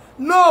Tufaga.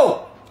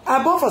 No,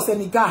 I born for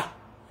Senegal.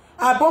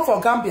 I born for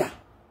Gambia.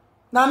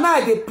 Now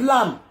they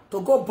plan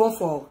to go born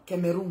for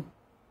Cameroon.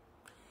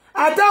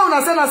 I tell you,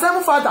 I say na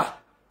 7 father,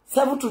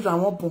 7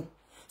 children, 1 born.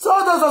 So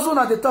all those also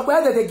na they talk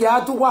where they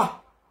get to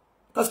what?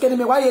 Because can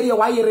me why you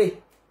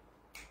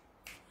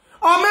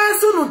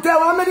soon tell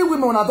how many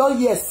women I don't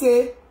hear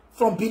say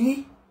from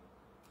Benin.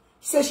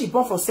 Say she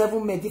born for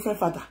 7 men, different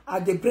father.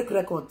 And they break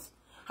records.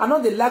 I know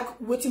they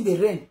like waiting the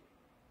rain.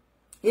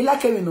 They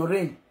like him in the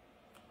rain.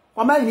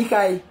 Wama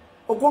nikai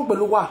ogbon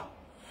pelu wa.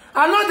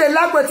 I know they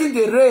like waiting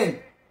the rain.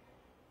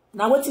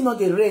 Now waiting on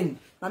the rain.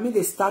 I mean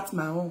they start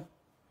my own.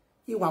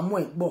 You want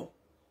more egbo.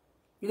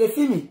 You dey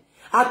feel me?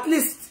 At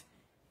least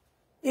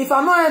if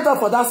I'm not enter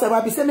for that server,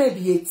 I be say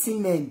maybe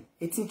 18 men,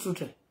 18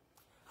 children.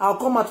 I'll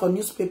come out for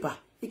newspaper.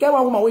 You get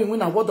one woman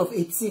win an award of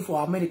 18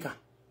 for America.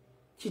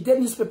 She did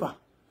newspaper.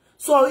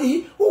 So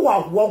who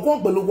wa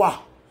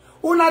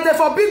una they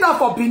forbid that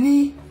for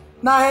Benin.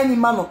 Na any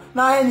man,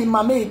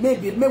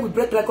 maybe we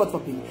break record for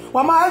Benin.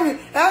 Wama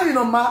any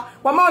no ma,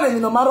 wama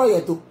any no maro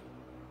yeto.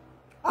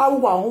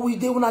 Who we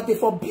dey una they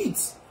forbid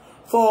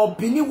for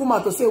Benin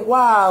woman to say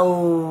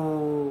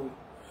wow.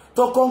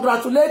 To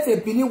congratulate a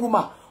Benin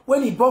woman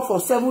when he born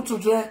for 7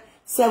 children,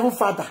 7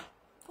 father.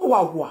 Who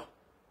wa?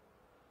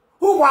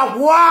 I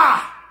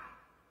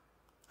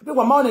be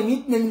wama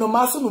any no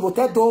maso no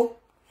vote do.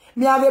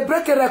 Me have a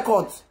break a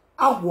record.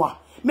 Agua.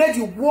 Make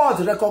the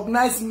world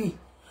recognize me.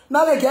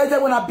 Now they get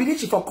there when I believe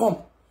she for come.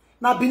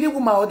 Now believe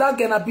woman or that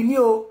girl na believe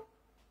oh.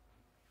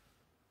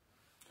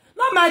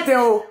 Not my thing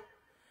oh.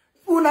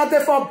 Una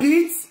they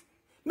forbid.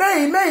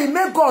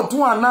 May God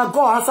do and now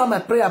God answer my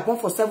prayer. Born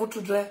for 7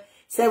 children,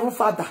 7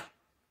 father.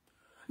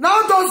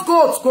 Now those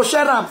goats go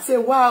share them. Say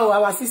wow,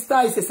 our sister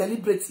is a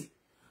celebrity.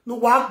 No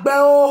work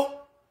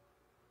bell.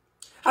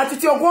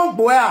 Atiti ogwon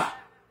boya.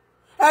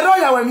 I know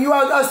ya when you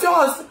are as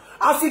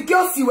a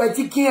girl see where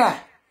you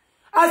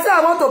I say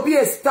I want to be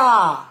a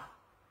star.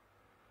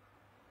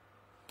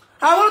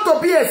 I want to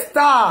be a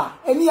star.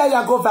 Any year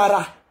you go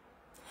viral.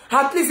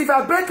 At least if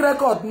I break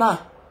record now,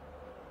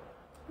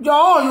 you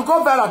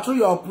go viral through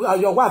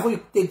your wife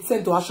when you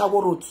send to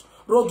Ashawo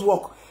road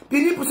work.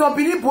 Some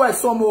Benin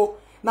boys some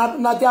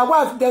now their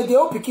wife they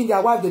all picking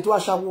their wife they do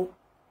Ashawo.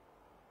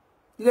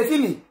 You see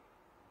me?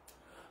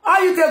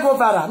 How you take go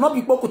viral? Not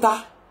be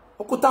okuta.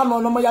 Okuta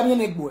no mo yami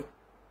negbo.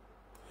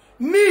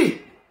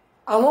 Me,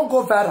 I won't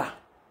go viral.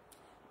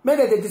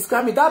 Maybe they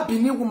describe me that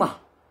Benin woman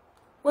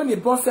when he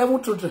born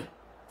 7 children,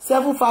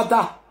 7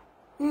 father.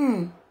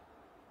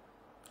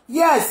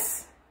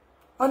 Yes.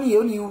 Only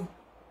you.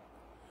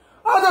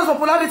 All those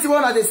popularity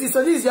one that they see.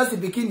 So this is just the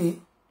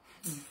beginning.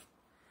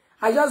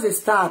 I just the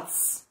start.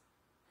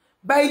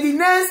 By the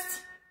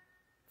next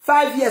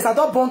 5 years, I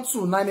don't born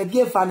 2. Now I may be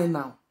a fan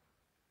now.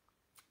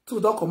 2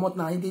 don't come out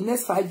now. In the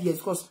next 5 years,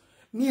 because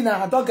me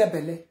now I don't get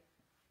belly.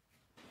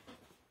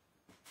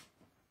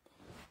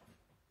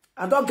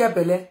 I don't get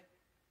belly.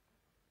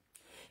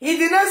 In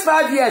the next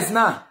 5 years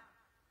now,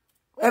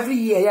 every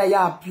year,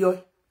 yeah,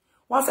 pure.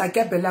 Once I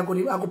get belly,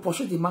 I go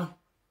pursue the man.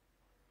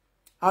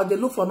 I'll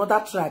look for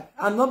another tribe.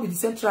 And not be the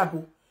same tribe.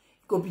 It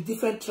could be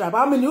different tribe.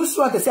 How many you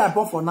want to say I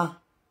born for now?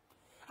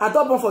 I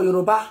don't born for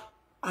Yoruba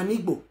and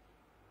Igbo.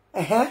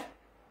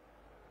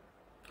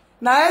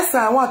 Now, yes,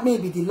 I want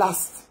maybe the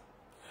last.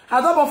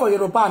 I don't born for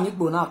Yoruba and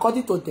Igbo now,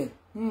 according to them.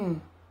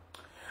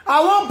 I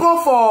won't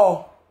born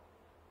for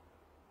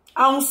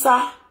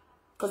Hausa,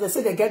 because they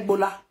say they get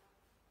Bola.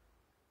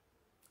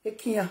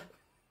 Ekiya.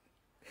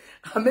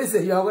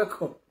 Amazing, you are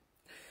welcome.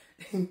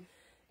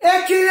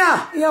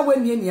 Ekiya. Iya we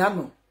ni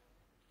ano.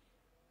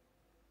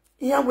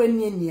 Iya we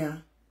ni ya.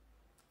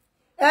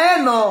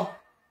 No.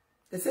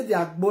 They say they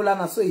are Bola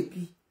na so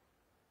epi.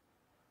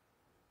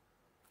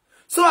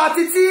 So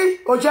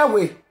Atiti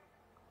Ojewe.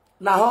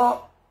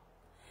 Laho.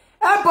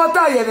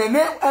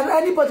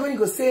 Anybody when you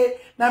go say,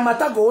 na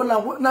matter go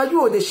on, now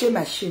you the shame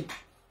and shame.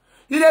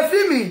 You dey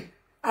feel me?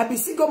 I be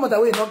single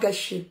mother way not get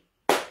shame.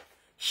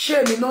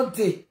 Shame me not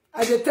day.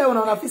 I dey tell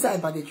una feel say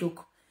by the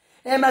joke.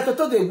 My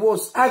toto the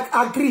worst. I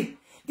agree.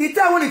 The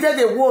time when he tell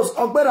the worst,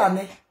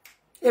 Ogberane.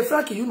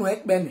 Frankie, you know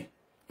ekbene.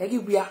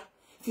 Everywhere.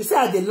 If you say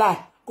I dey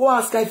lie, go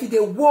ask her if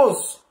the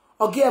worst.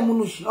 Oge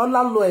emunushi.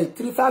 Ola loe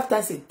 3-5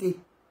 times a day.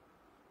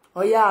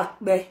 Oya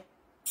akbe.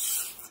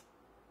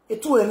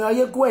 Etu emi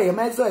oye go e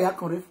ma zo ya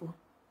kan refo.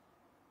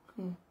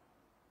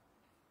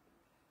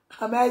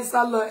 Ama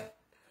isa loe.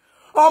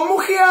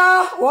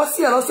 Omukia, wo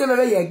si e lo se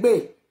mere ye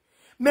gbe.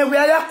 Me we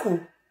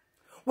ayaku.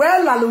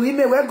 Well, la Louis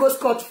me we go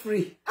scot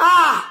free.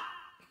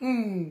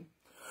 When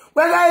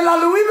I la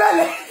Louis me,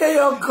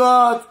 oh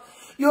God,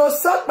 you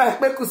suck my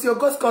pekus, you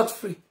go scot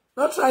free.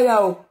 No try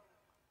out.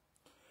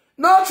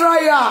 No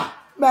try out,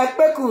 my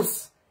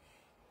pekus.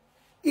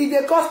 If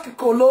they cost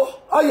kikolo,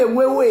 all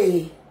you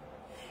way.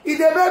 If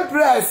they make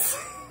breast,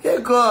 hey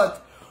God,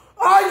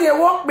 all you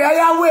walk by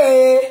your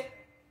way.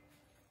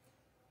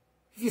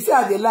 If you say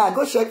I dey lie,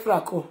 go check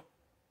Franco.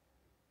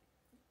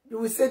 You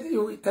will say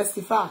you will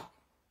testify.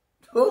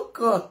 Oh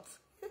God.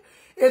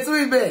 Etu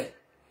ibe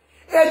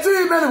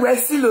we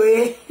silo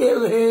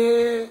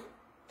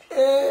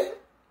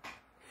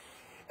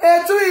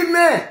Etu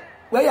ime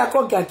where you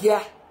call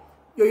gagia.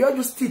 You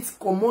just teeth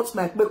comot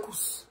my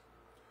bekus.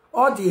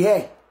 All the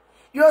hair.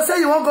 You say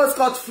you won't go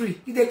scot free.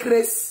 You dey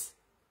craze.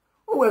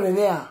 Oh we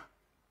there.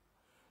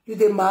 You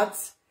dey mad.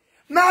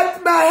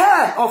 Not my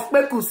hair of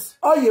bekus.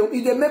 Oh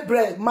you dey make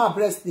breast, my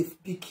breast dey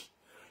big.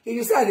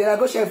 You say I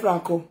go share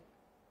Franco.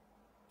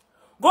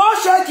 Go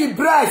shake your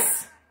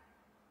breast.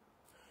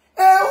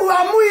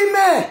 Uamu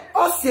ime.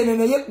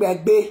 Osienene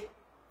yekbe.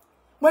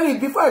 When he,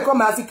 before I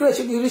come as he create,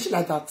 she rich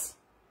like that.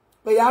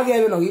 But you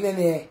have no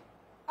even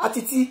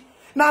Atiti.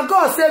 Now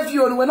God save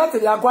you and we're not the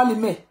Agwali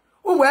me.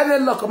 Who wear the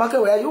lock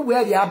market where you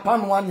wear the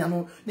Apan one, you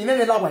know, the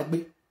name of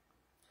Lawagbe.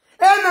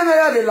 And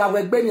then the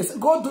Lawagbe,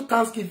 go do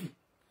Thanksgiving.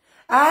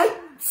 I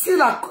see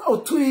like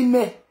to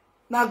ime.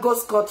 Now God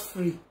scot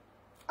free.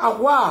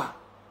 Awa.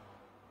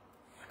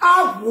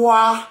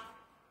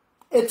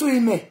 Etu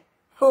ime.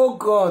 Oh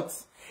God.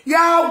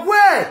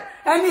 Yahweh.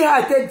 Anyhow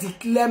I take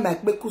declare my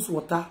bekus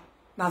water.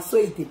 Na so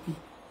it be.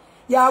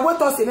 Yahweh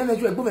to say nene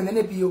ju egbo me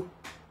nene bi o.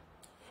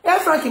 E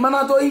Frank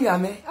mana do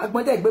inyame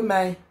agbon de egbe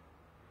mai.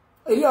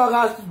 Eri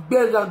ora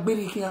gbe la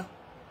gbiri kian.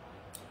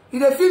 You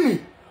dey feel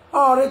me?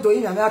 Ore do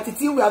inyame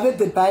Atiti we have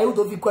the buy who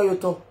do fi kwa yo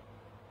to.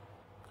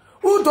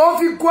 Who do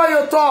fi kwa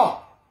yo to?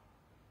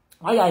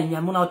 Aya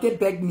inyame na take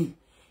beg me.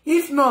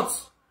 If not,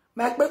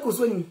 my bekus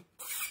when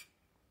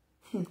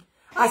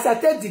as I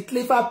take the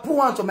clever put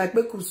one to my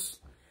bekus.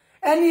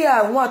 Any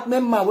I want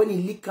member when he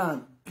lick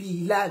can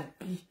be like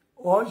be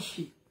or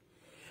she.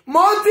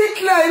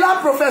 Multi-clear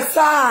la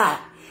professor.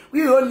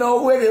 We don't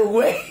know where they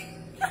were.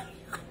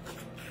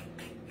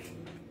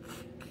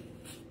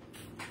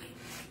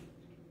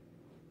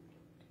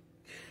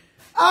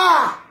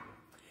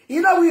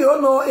 You know we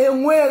don't know a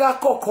mwera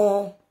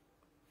kokon.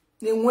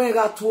 A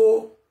mwera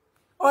to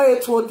or a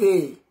to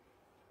day.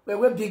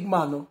 We big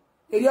man no.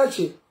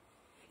 Erioche.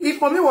 If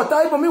mommy water,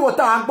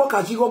 I'm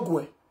boka jigo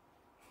gwe.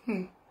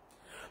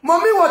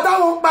 Mommy water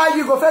won't buy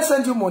you, go first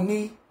send you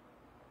money.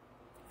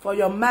 For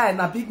your man,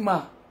 a big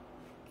man.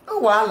 Oh,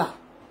 voila.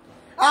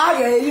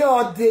 You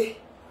all day,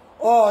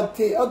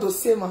 all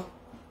those same.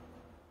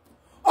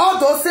 All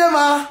those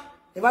same.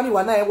 If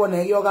anyone I want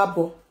to yoga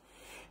bo.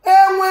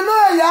 And when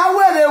I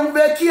wear them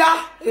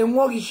bekia, and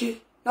what is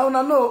she? Now,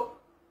 no.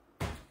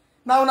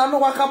 Now, no,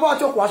 what about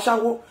your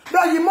washawo?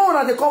 But the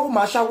more they call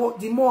mashawo,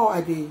 the more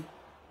I did.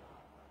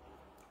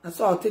 That's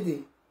all today.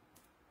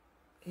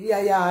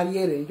 Here,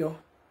 yo.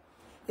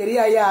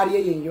 Here,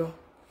 yo.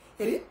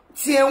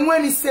 See,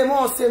 when he say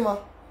more,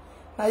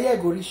 now here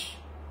go rich.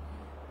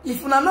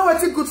 If you know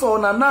what's good for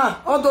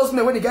Nana, all those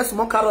men when they get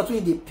small carrot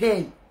in the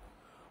pain.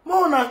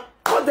 Mona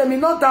call them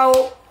in order.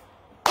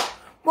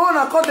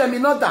 Mona call them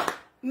in order.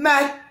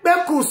 My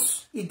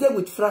bekus, he did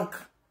with Frank.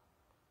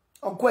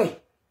 Ogwe.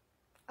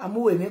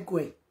 Amuwe me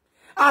gwe.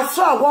 I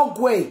saw one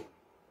gwe.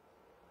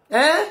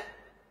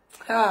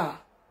 Ha.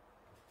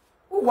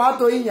 Uwa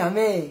do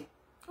inyame.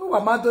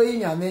 Uwa mado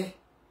inyame.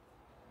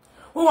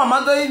 Uwa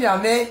mado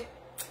inyame.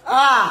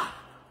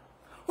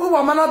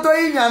 Uwa mado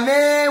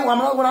inyame.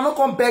 Uwa no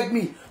come beg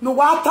me. No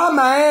wata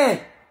ma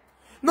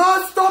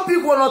No stop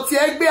people no ti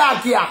egbe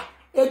agia.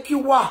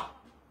 Ekiwa.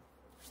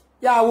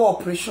 Ya wo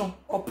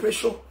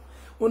operation.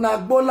 Una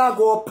gbola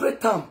go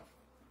operate am.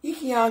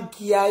 Iki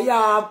agia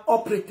ya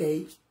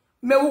operate.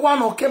 Me uwa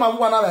no kema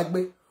uwa na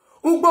egbe.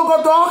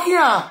 Ugbogo do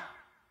here.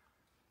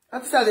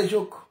 That's a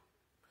joke.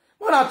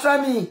 Wanna try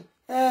me?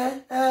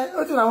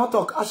 What do I want to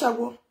talk?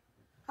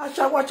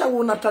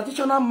 Ashawo na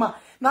traditional ma.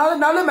 Now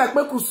let my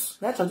bekus.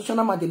 Na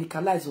traditional ma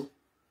delicalize.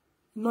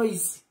 No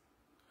easy.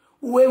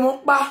 Uwe mo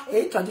pa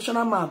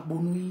traditional ma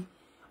bonui.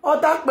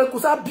 Other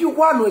bekus abi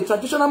one a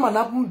traditional ma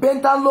na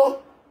bendalo.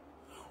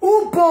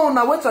 Who born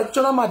na we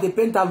traditional ma de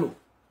bendalo.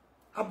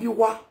 Abi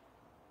wa.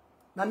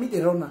 Na me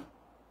the runner.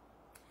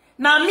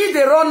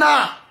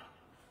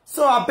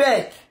 So I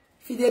beg,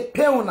 if they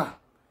pay una,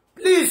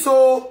 please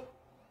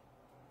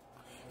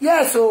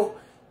yes,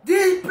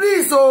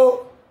 please,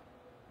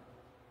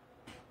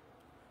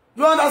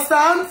 you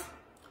understand?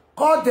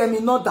 Call them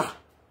in order.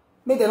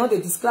 Make them know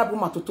they describe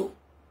woman toto.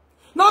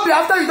 Not be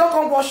after you don't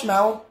come wash my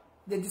own.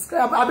 They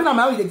describe. I've been on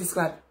my own, they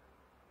describe.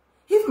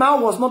 If my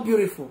own was not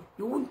beautiful,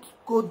 you wouldn't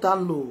go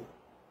down low.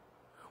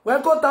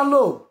 Well, go down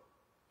low.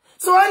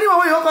 So anyway,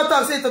 when you come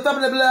to say blah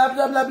blah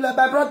blah blah blah,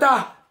 my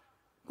brother,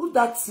 put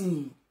that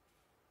thing.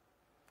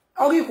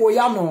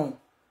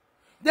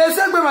 They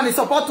say women is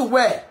supposed to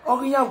wear.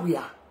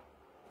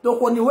 Don't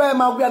want to wear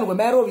my wear no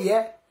matter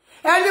here.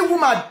 Any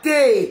woman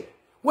day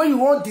when you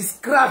won't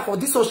describe for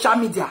this social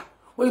media,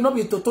 when you not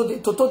be toto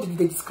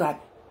they describe.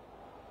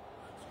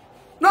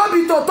 Not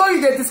be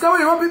toto they describe.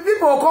 When you not be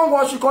people come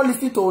watch you call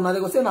listen to now they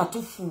go say na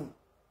too fool.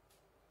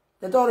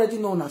 They don't already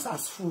known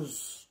as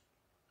fools.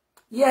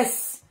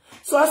 Yes.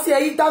 So I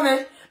say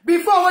it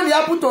before when they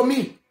happen to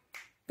me,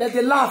 that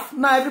they laugh.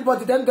 Now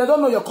everybody they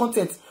don't know your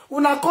content.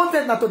 Una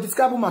content na to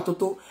describe uma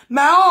toto.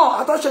 My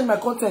own, I don't change my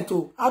content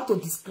to how to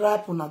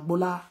describe una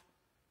bola.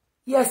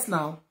 Yes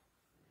now.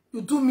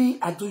 You do me,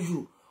 I do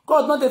you.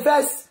 God not the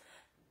first.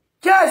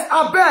 Yes,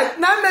 I beg.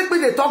 Now make me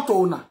they talk to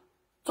una.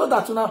 So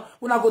that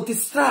una go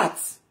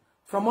distract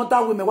from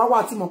other women.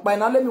 What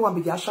now let me want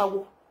be the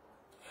ashawo.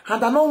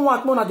 And I don't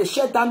want more they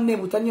share that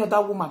name with any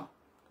other woman.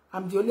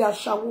 I'm the only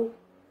ashawo.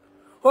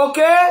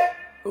 Okay?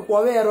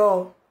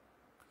 Ukwawero.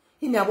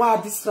 Imi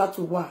awa distract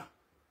to wa.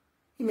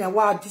 Imi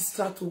awa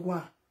distract to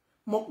wa.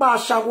 Mokpa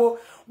ashawo.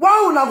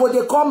 Why una go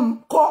they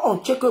call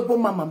uncheckable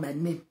mama my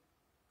name?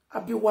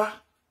 Abiwa.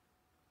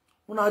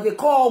 Una they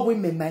call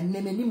women my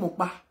name ni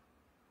mokpa.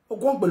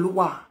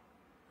 Ogongbeluwa.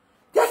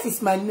 That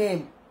is my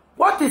name.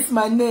 What is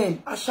my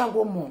name?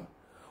 Ashawomo.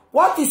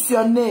 What is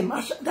your name?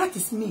 That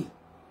is me.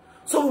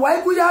 So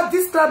why would you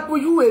describe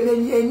you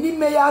any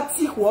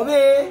meyati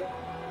wove?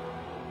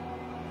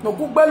 No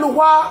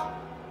Gugbeluwa.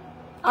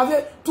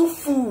 Have 2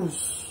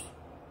 fools,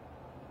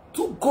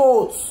 2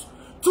 goats,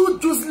 2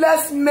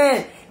 useless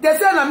men. They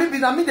say na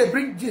me they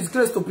bring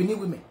disgrace to Benin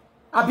women.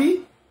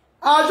 Abi,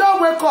 I just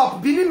wake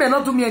up. Benin may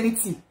not do me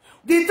anything.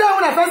 The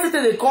time when I first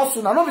say they call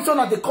Suna, not be sure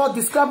that they call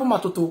describe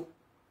Matoto.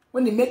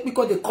 When they make me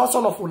call, they curse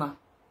all of Una.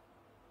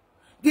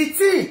 The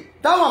thing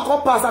that one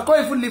call pass, I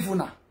can't even leave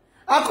Una.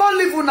 I can't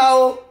leave Una.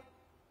 Oh,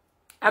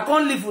 I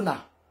can't leave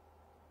Una.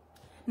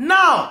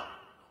 Now,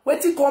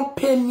 what you come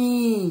pay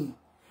me?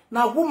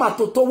 Now, woman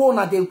Toto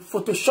na the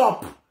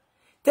Photoshop.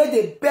 Take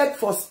the beg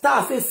for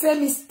star. Say,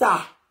 send me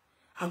star.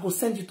 I go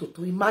send you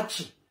to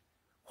imagine.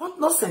 What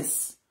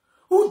nonsense?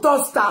 Who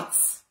does that?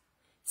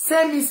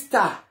 Send me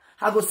star.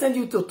 I go send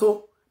you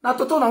Toto. Now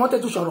Toto na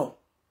wanted to show up.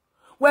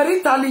 Where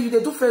Italy, you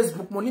they do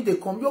Facebook, money they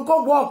come. You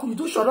go work, you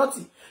do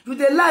shorty. You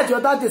they lie the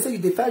other day, say you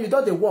they fail, you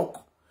don't they work.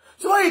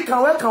 So you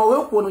can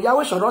work when you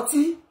are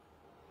shorty.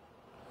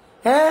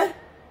 Eh?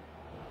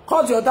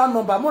 Call the other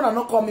number. Mona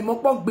no call me. Mo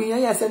pok bin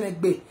yan send me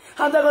gbe.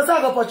 And they go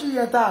say go pursue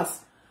your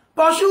task.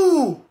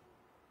 Pursue.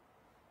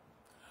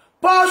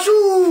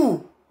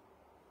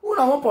 Who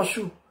na won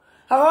pursue?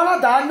 I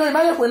want that no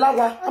imagine pe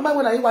lawa. Am I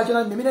when I watch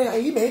na me na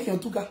yi me fi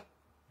otuga.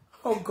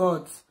 Oh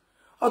God.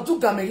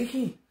 Otuga me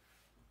ri.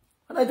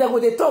 And I go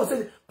they talk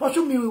say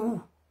pursue me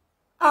who?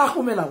 Ah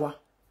ko me lawa.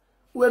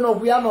 We no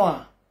we are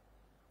no.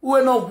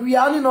 We no we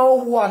are no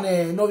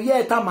one no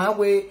ye ta ma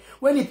we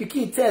when he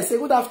pikin tell say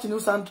good afternoon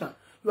Sandra.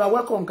 You are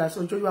welcome, guys.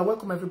 So you are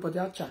welcome, everybody.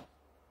 I'll chat.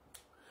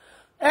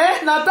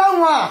 Now that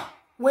one,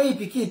 when you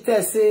begin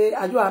to say,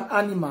 are you an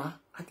animal?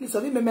 At least,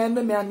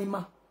 me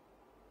animal.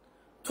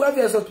 12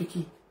 years old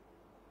pikin.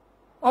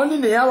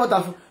 Only the air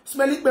water,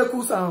 smelly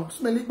beku sound,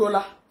 smelly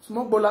bola,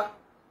 smoke bola.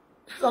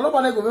 So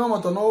nobody go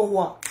want to know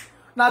what.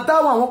 Now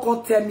that one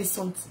won't tell me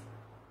something.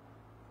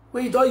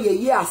 When you don't hear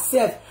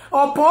yourself,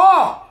 oh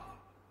poor,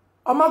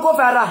 oh my go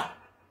vera,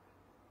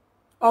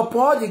 oh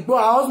poor the boy,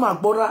 house my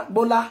bola,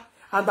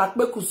 and that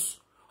bekus.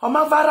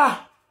 Omavara.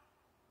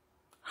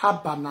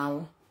 Haba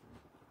now.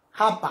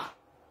 Haba.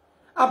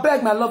 I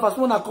beg my lovers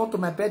when I come to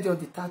my birthday on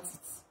the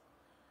 30th.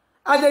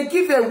 And they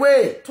give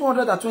away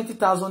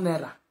 220,000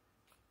 naira.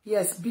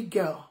 Yes, big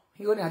girl.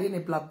 He only had a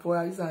black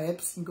boy. He's a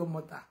help single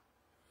mother.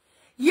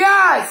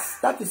 Yes,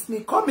 that is me.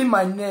 Call me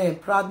my name,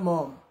 proud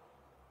mom.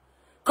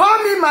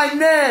 Call me my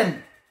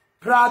name,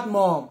 proud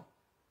mom.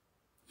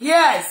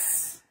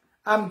 Yes,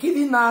 I'm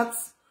giving out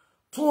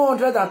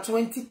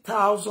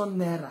 220,000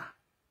 naira.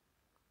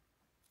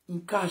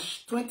 In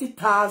cash,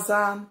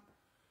 20,000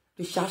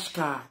 recharge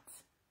card.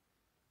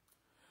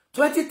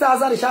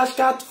 20,000 recharge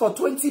card for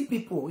 20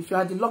 people. If you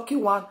are the lucky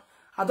one,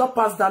 I don't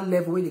pass that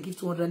level where they give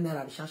 200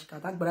 naira recharge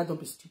card. That brother don't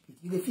be stupid.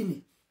 You they feel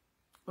me?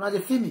 When they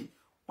feel me,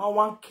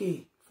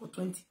 1K for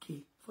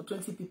 20K for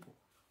 20 people.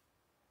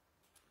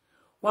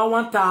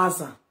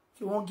 1,000. If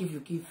you won't give,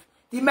 you give.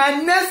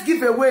 My next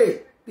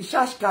giveaway, the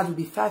recharge card will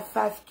be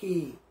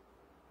 5K.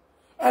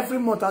 Every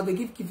month I'll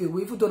give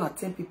giveaway if you don't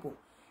attend people.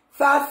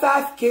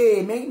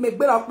 5K. Make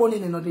better up money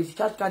in the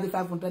recharge card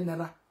 500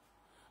 naira.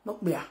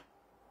 Not better.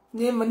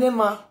 Name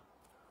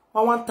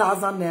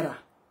 1,000 naira.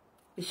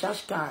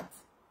 Recharge card.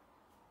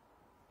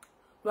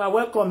 You are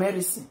welcome,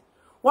 Harrison.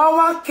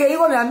 1K.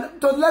 Even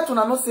to let you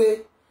know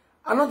say,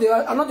 I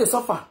know they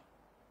suffer.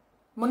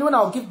 Money when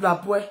I'll give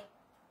black boy.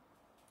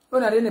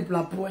 When I didn't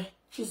black boy.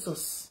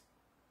 Jesus.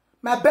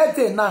 My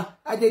birthday now,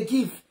 I they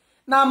give.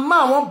 Now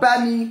man won't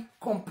buy me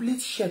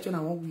complete shirt when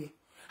I won't wear.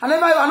 I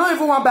don't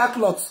even want buy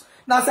clothes.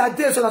 Now say I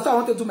did, so that's why I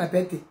want to do my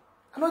birthday.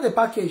 I know the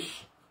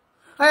package.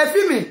 And you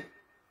feel me?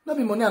 No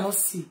be money I don't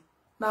see.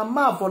 Now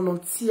man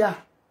volunteer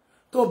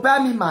to buy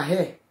me my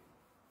hair.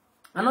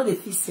 I know the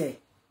fee say.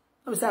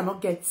 No be say I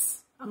don't get.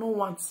 I don't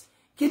want.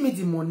 Give me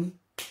the money.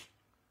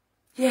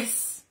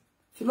 Yes.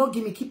 If you not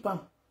give me, keep them.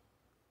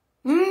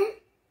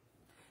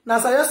 Now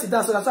so I just sit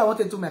down, so that's why I want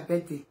to do my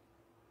birthday.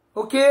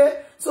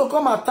 Okay? So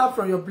come and tap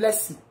from your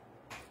blessing.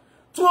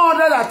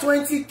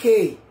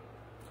 220K.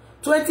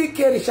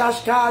 20K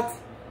recharge card.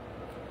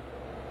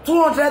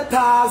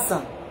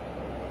 200,000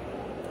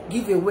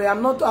 giveaway.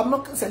 I'm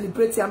not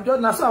celebrating. I'm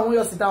just now so I want you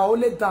to sit down.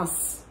 Only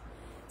dance.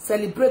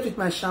 Celebrate with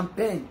my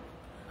champagne.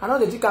 I know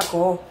they drink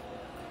alcohol.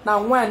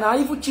 Now wine, I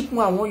even cheap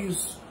one I won't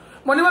use.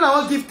 Money when I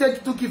want give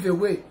take to give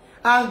away.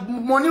 And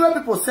money when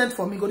people send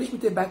for me, go reach me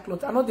to buy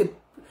clothes. I know they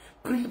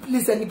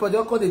please anybody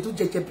because they do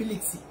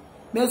judgeability.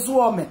 Me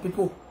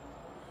people.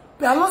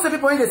 But I don't say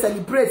people when they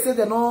celebrate, say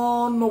they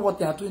don't know what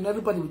they are doing.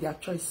 Everybody with their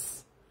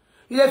choice.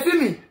 You they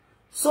feel me?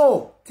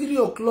 So 3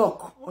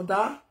 o'clock or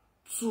that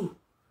 2.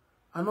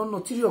 I don't know,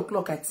 3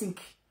 o'clock I think.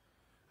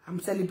 I'm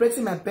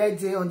celebrating my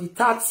birthday on the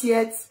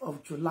 30th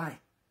of July.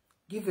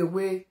 Give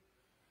away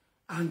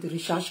and the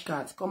recharge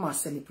card. Come and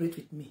celebrate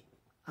with me.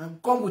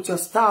 And come with your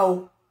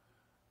style.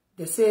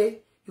 They say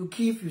you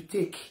give, you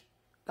take.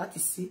 That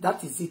is it.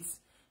 That is it.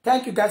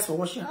 Thank you guys for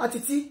watching.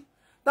 Atiti,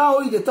 That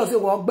all they talk say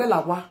walk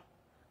belawa.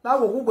 That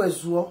will go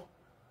zuo.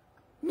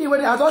 Me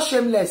when I just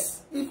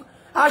shameless. If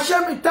I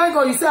shame, thank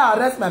God you say I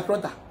arrest my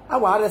brother. I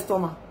will arrest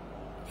Thomas.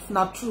 It's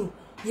not true.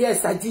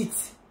 Yes, I did.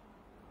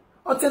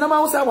 Or tell them I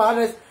will say I will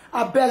arrest.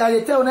 I beg,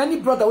 I tell any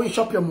brother when you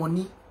shop your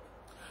money.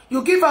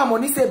 You give her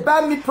money, say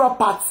buy me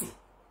property.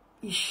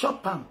 He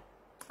shop him,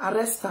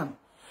 arrest him.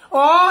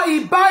 Or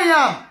he buy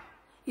him.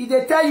 If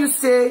they tell you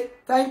say,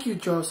 thank you,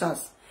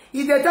 Jesus.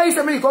 If they tell you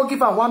say, you go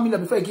give him 1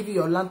 million before you give you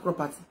your land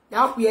property.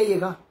 That 1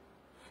 million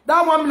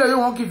you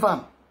won't give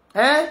him.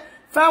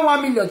 Find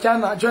 1 million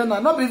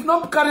journal.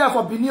 No carry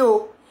for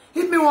Binio.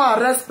 If me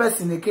want arrest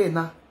person again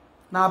na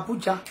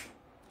Abuja.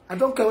 I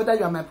don't care whether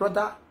you are my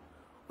brother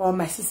or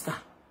my sister.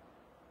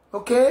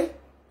 Okay?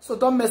 So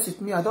don't mess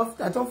with me. I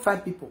don't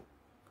fight people.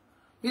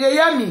 You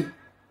hear me?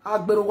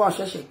 Come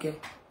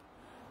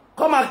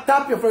and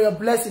tap you for your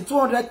blessing.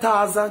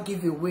 200,000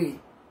 giveaway.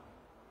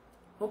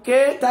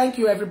 Okay? Thank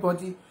you,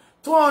 everybody.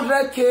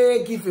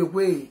 200K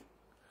giveaway.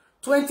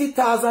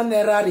 20,000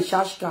 naira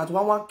recharge card.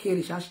 1K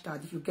recharge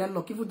card. If you get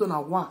lucky, if you don't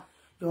have one,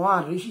 you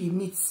want to reach it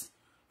meets.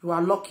 You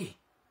are lucky.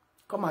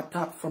 Come and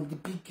tap from the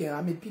big girl.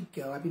 I'm a big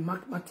girl. I be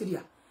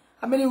material.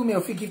 How many women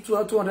if you give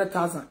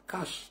 200,000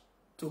 cash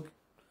to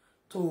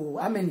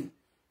how many?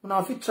 When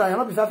I fit try, I'm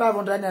not be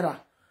 500 naira.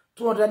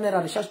 200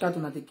 naira recharge card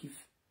when they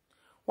give.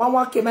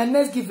 1K. My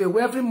next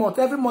giveaway every month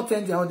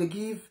end they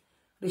give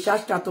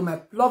recharge card to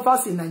my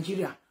lovers in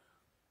Nigeria.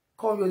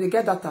 Come, you they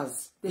get that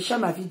as they share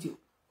my video.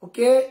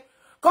 Okay?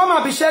 Come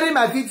and be sharing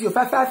my video.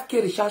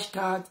 5K recharge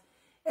card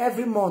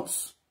every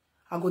month.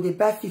 I go they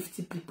buy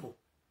 50 people.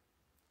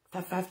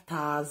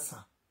 5,000.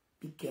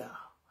 Big girl.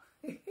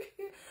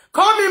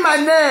 Call me my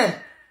name.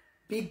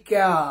 Big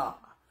girl.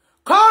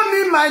 Call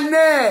me my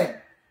name.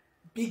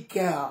 Big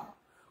girl.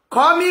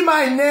 Call me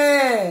my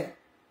name.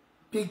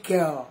 Big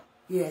girl.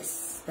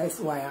 Yes, that's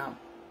who I am.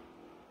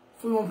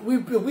 We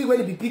want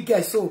to be big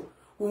guys, so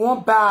we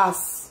want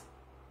bars.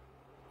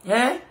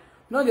 Yeah?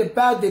 No,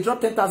 they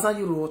drop 10,000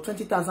 euro or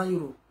 20,000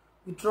 euro.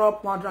 We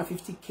drop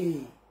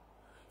 150K.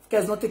 If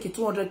guys not take it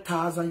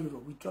 200,000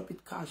 euro, we drop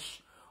it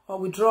cash. Or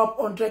we drop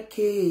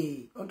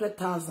 100K,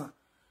 100,000.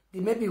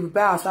 Then maybe we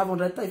buy us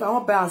 500. If I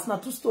want buy us now,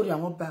 2 story I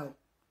want buy.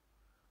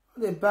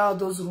 They buy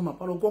those rooms.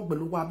 I go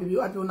below. Baby,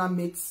 I be on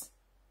mates.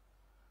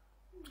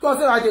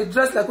 Because I they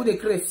dress like who they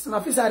craze. And I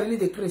feel I really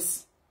they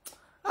craze.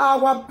 I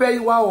want pay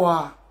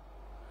wow.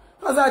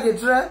 Because I they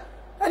dress.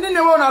 And then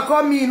they wanna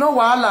call me, no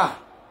wahala.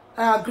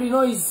 I agree,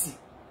 no easy.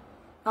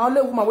 I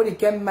only woman when they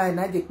get mine,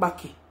 I they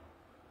back it.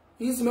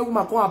 Easy me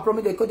woman come and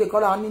promise they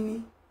call her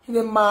Nini.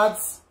 They mad.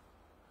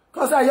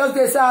 Because I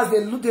just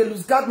they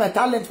lose guard my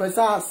talent for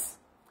SARS.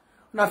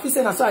 And I feel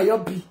say na so I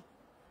be.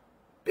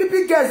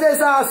 Big girls they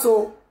SARS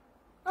so.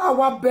 I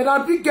want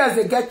better big girls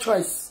they get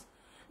choice.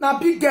 Now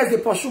big girls they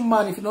pursue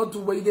man if you not do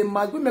what they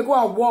mad. We may go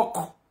and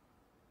walk.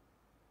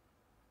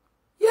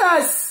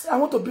 Yes, I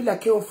want to be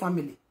like your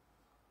family.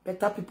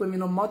 Better people me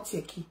no more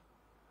checky.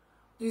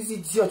 This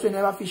is idiot will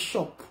never feel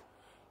shop.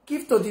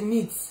 Give to the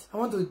needs. I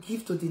want to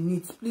give to the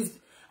needs. Please.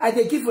 I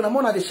they give when I'm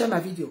on they share my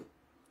video.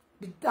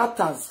 The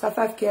datas,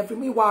 5K every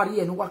me worry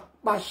and work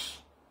bash.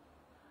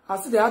 I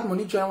see they had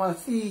money join one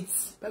see it.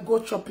 I go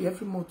choppy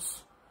every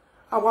month.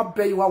 I want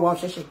pay you wow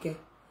shake.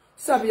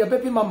 See I be your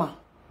baby mama.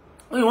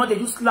 When you want to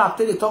use slap,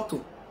 tell they talk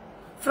to.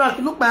 Frank,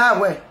 look my eye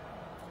where.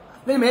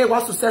 Let me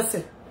what's to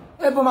say.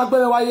 Every my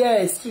baby why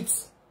here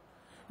streets.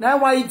 Now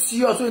why it's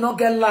you so you not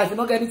get life, you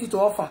not get anything to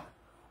offer.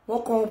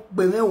 What come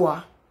beme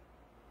wa?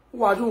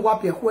 Who are you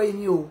wap your way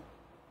in you?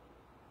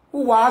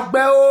 Who walk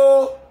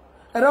bell?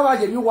 I don't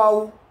want you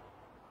wow.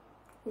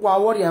 Who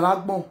are worried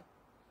about bon?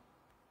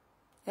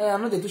 I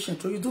know they do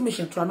shentro. You do me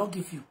shentro, I not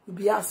give you. You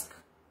be ask.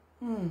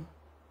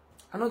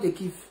 I know they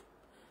give.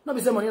 Not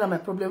be say money na my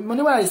problem.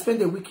 Money where I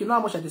spend a week, you know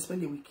how much I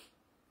spend a week.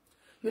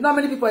 You know how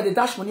many people they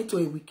dash money to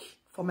a week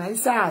for my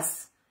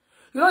answers.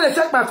 You know they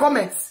check my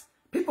comments.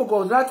 People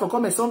go write for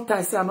comments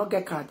sometimes say I not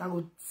get card. I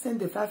will send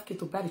the 5K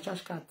to buy the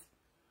charge card.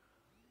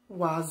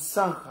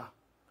 Wazara.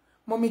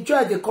 Mommy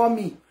Joy they call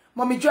me.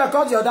 Mommy Joy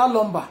call your other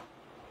number.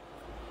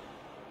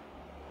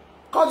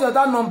 Call your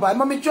other number.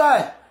 Mommy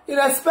Joy, he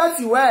respect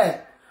you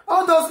well.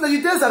 All those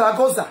you did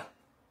Zaragoza.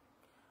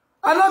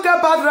 I don't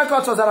get bad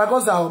records for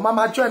Zaragoza.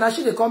 Mama Joy, now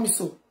she they call me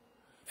so.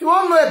 If you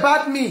want to know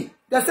about me,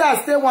 they say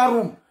I stay one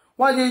room.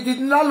 Why they did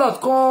not lot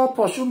come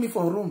pursue me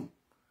for a room.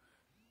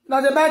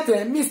 Now the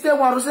matter, me stay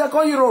one room, say I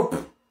call Europe.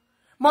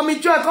 Mommy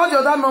Joy, call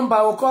your other number,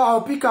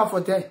 I'll pick up for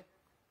there.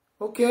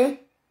 Okay?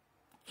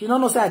 You don't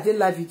know say I did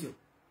live video.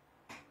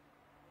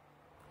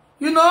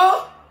 You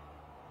know?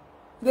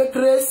 The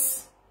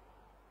grace.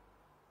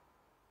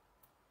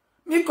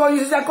 Me call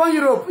you, say I call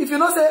Europe. If you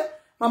know say,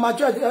 Mama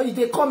Joy,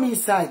 they call me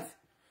inside.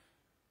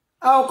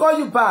 I'll call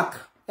you back.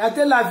 I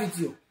did live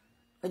video.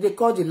 And they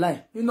call the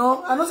line. You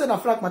know, I know say na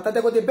flag matter.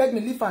 They go, they beg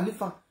me, leave and.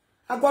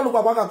 I go look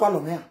at what I go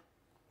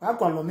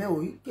lome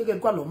we.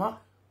 Get go loma.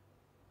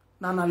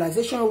 Na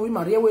analyzation we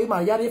Maria we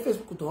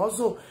Facebook to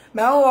also.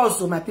 My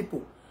also my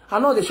people. I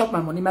know they shop my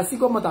money. My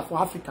single mother for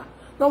Africa.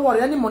 Don't worry,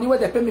 any money where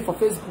they pay me for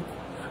Facebook.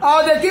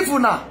 Oh, they give you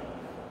now.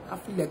 I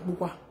feel like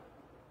bukwa.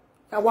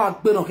 I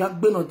want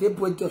Beno, they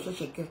put your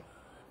shake.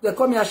 They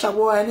call me a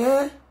shawo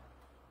and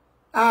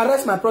I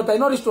arrest my brother. I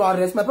know this to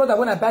arrest my brother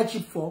when I buy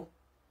cheap for.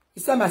 He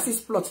said my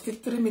 6 plots,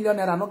 3 million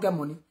naira, not get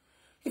money.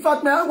 In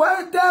fact, that way,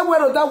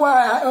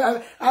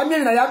 I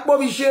mean, I have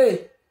Bobby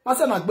Shay. I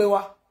said,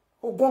 Magbewa,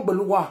 or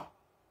Gongbeluwa.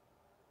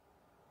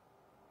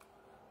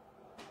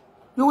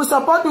 You will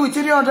support me with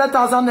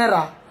 300,000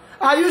 naira.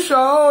 Are you sure?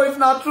 Oh, if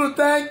not true,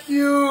 thank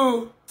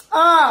you.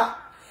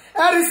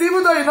 Eris,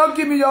 even though you not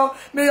give me your,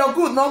 may your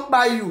good not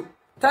buy you.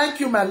 Thank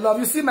you, my love.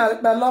 You see my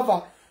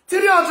lover.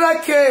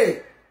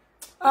 300K.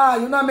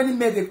 You know how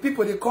many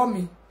people they call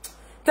me.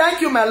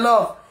 Thank you, my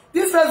love.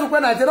 This Facebook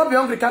when I did not be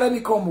hungry, carry me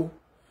come.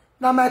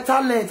 Now my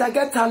talent, I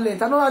get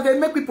talent. I know how they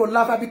make people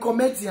laugh. I be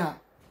comedian.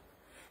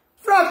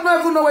 Frank don't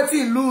even know what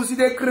he lose.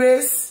 They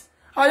craze.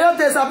 I heard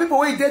there's some people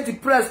when they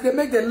depressed, they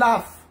make them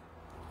laugh.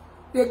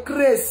 They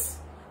craze.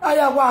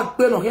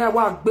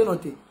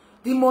 The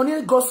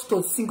money goes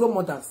to single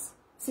mothers.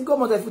 Single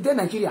mothers within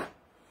Nigeria.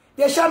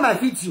 They share my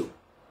video.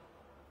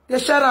 They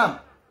share them.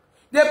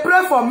 They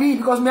pray for me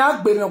because me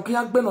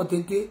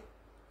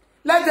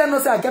Let them know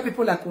say I get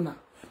people like Una.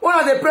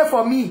 When they pray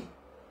for me.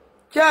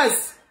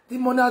 Yes. The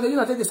money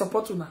they take the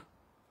support Una.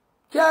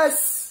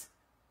 Yes.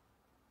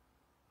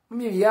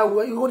 Me ya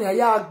you only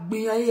ya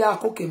gbin ya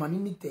koke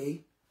man ni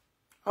te.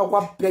 I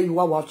wa pay you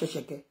wa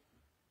cheke.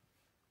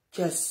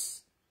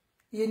 Yes.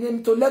 You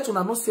need to let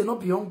Una know say not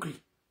be hungry.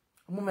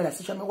 I'm like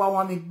say me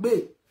wa me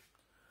gbe.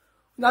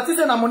 Now this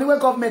is the money when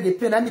government they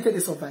pay, I need to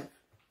survive.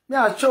 Me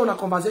I show una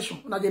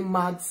conversation. Una they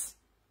mad.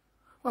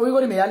 When we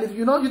go to me, I live.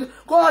 You know, you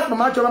go ask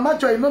Mama Joy. Mama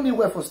Joy, you know me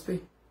well for Spain.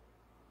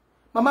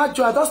 Mama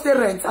Joy, I don't stay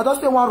rent. I don't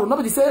stay one room.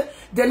 Nobody say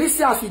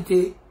delicious with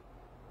day.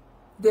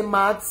 They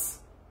mad.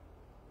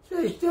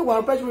 Say stay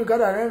one person we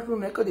got a rent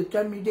room. They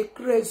tell me they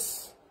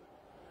crazy.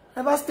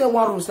 Never stay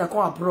one room. So I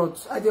come abroad.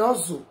 I dey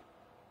hustle.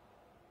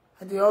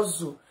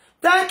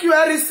 Thank you,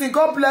 Harrison.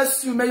 God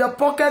bless you. May your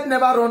pocket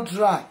never run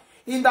dry.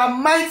 In the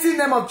mighty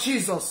name of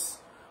Jesus.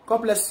 God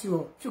bless you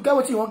all. If you get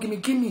what you want,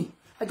 give me.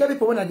 I get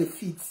people when I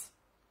defeat.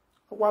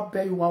 What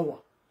bear you wawa?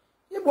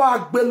 You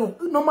walk belu.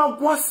 No man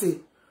guase.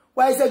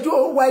 Why is it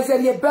you? Why is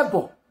it ye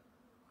bebo?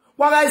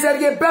 Why is it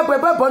ye bebo?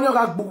 Bebo ni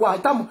oga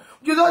buwa.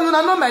 You don't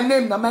know my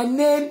name. Now my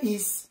name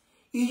is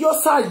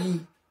Iyosayi.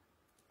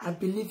 I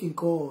believe in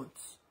God.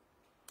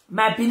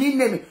 My belief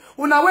name.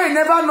 Una way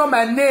never know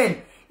my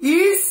name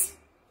is.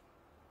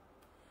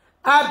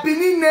 I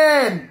believe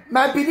name.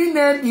 My belief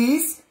name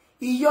is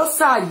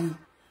Iyosayi.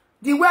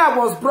 The way I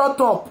was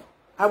brought up,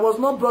 I was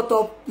not brought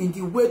up in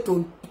the way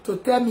to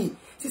tell me.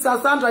 Sister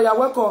Sandra, you're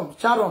welcome.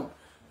 Sharon.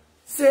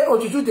 Say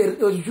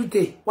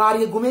Ojujude.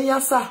 Wari gume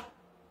yasa.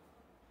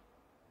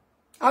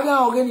 Aga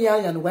ogeni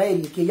ya no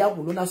wae ke ya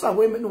wulu na so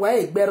we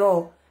wae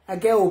gbero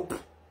age hope.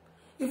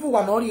 If we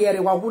no ri ere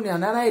wa wu ni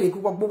anana ere ku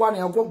gbogbo wa ni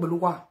agbo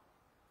gbeluwa.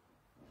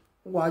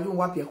 Wa ju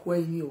wa pie kwa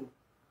yin o.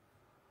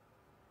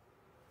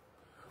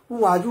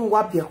 Wa ju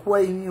wa pie kwa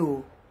yin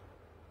o.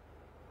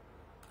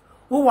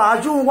 Wa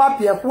ju wa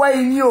pie kwa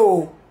yin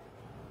o.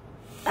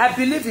 I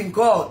believe in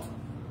God.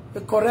 The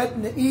correct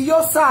name.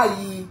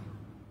 Iyosayi.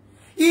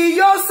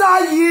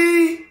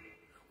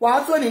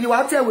 What when you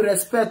want with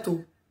respect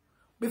to?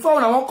 Before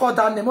when I won't call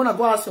that name, when I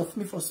go ask of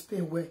me for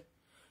Spain, where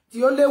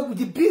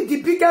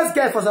the biggest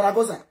girl for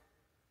Zaragoza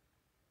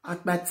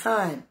at my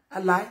time,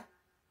 I lie.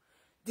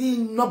 The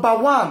number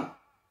one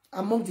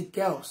among the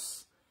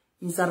girls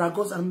in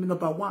Zaragoza, I'm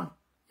number one.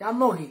 You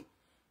know it.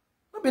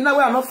 Maybe now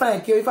we are not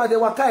fine. If I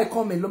were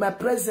come in, my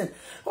present.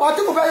 Oh, I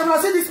think if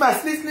I see this my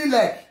sneaking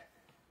leg.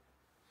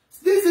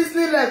 This is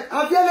leg.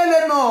 I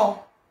feel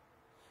no.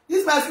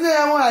 This my snake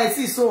I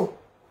see so.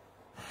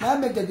 I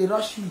make that they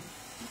rush me.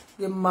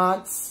 They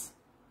mad.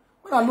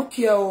 When I look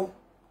here,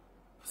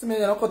 see me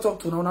not talk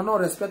to now. I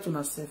not respect to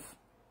myself.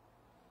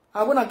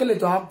 I wanna get it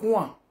to have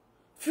one.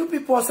 Few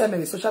people say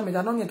me social media.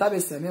 I don't need to have a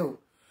same.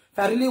 If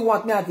I really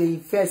want me, I they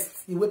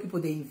invest the way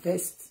people they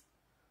invest.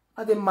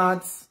 Are they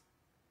mad?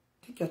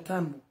 Take your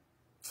time.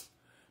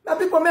 Now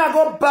people may I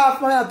go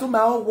back when I do my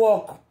own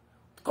work.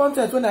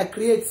 Content when I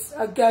create,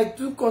 I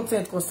do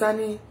content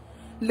concerning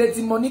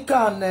Lady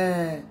Monica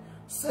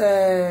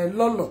and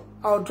Lolo.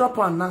 I'll drop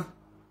one now.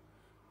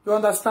 You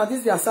understand? This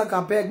is the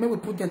saga beg. May we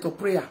put them to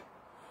prayer.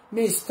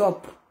 May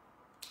stop.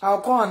 I'll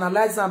come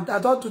analyze them. I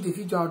don't do the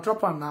video. I'll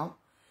drop one now.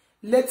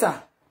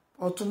 Later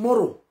or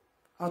tomorrow,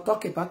 I'll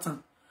talk about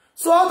them.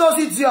 So all those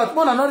idiots,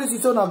 more than all this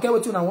is so now get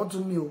what you want to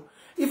me.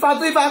 If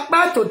I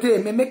buy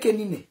today, may make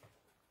any name.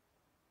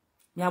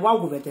 Me I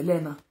want to go to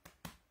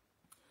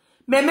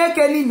me make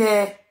any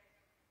ne.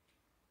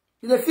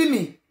 You feel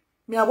me?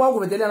 Me I walk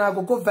with the and I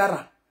go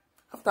viral.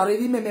 After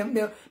ready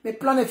me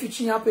plan a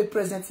future here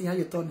present here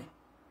you turn.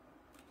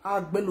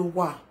 Agbelu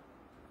wa.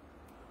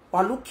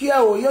 Wa look here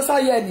o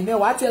Iyosayi ni me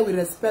wa tell with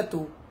respect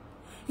o.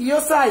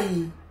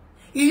 Iyosayi.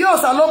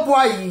 Iyosa lo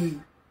boy.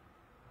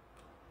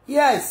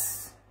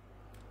 Yes.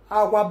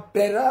 Our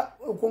better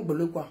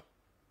okungbelu kwa.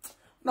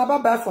 Na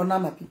bye for now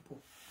my people.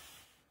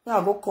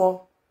 Now I go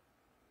call.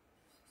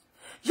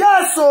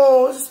 Yes,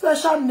 so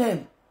special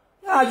name.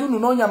 Yeah, you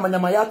know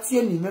nyama ya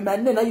tie ni. My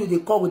name na you they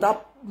call with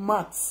that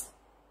maths.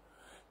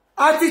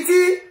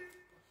 Atiti,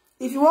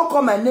 if you won't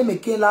call my name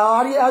again,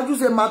 I'll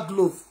just say my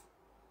glove.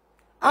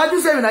 I'll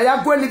just say when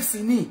I go lips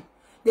in me.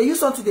 They use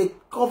something to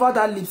cover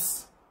that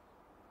lips.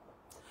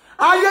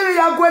 I'll just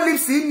say go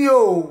lips in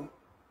you.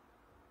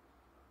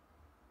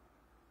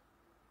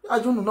 I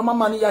don't know, normal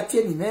money you're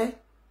telling me.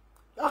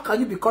 How can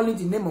you be calling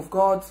the name of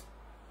God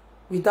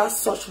without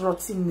such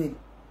rotten name?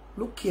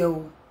 Look here.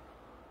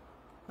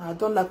 I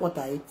don't like what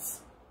I eat.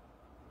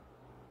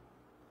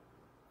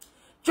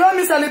 Join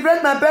me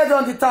celebrate my birthday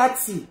on the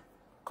 30th.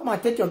 Come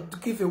and take your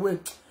giveaway.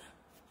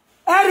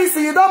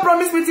 Harrison, you don't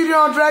promise me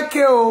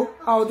 300K. Oh,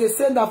 how they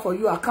send that for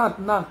you account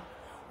now?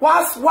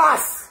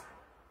 Was.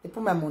 They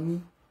put my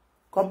money.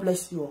 God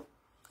bless you all.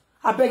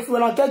 I beg you,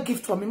 when I get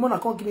gift from me, Mona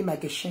can't give me my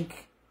geschenk.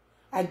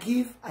 I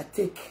give, I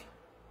take.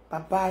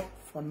 Bye-bye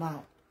for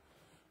now.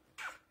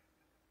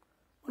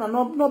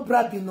 No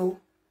bragging, no.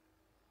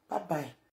 Bye-bye.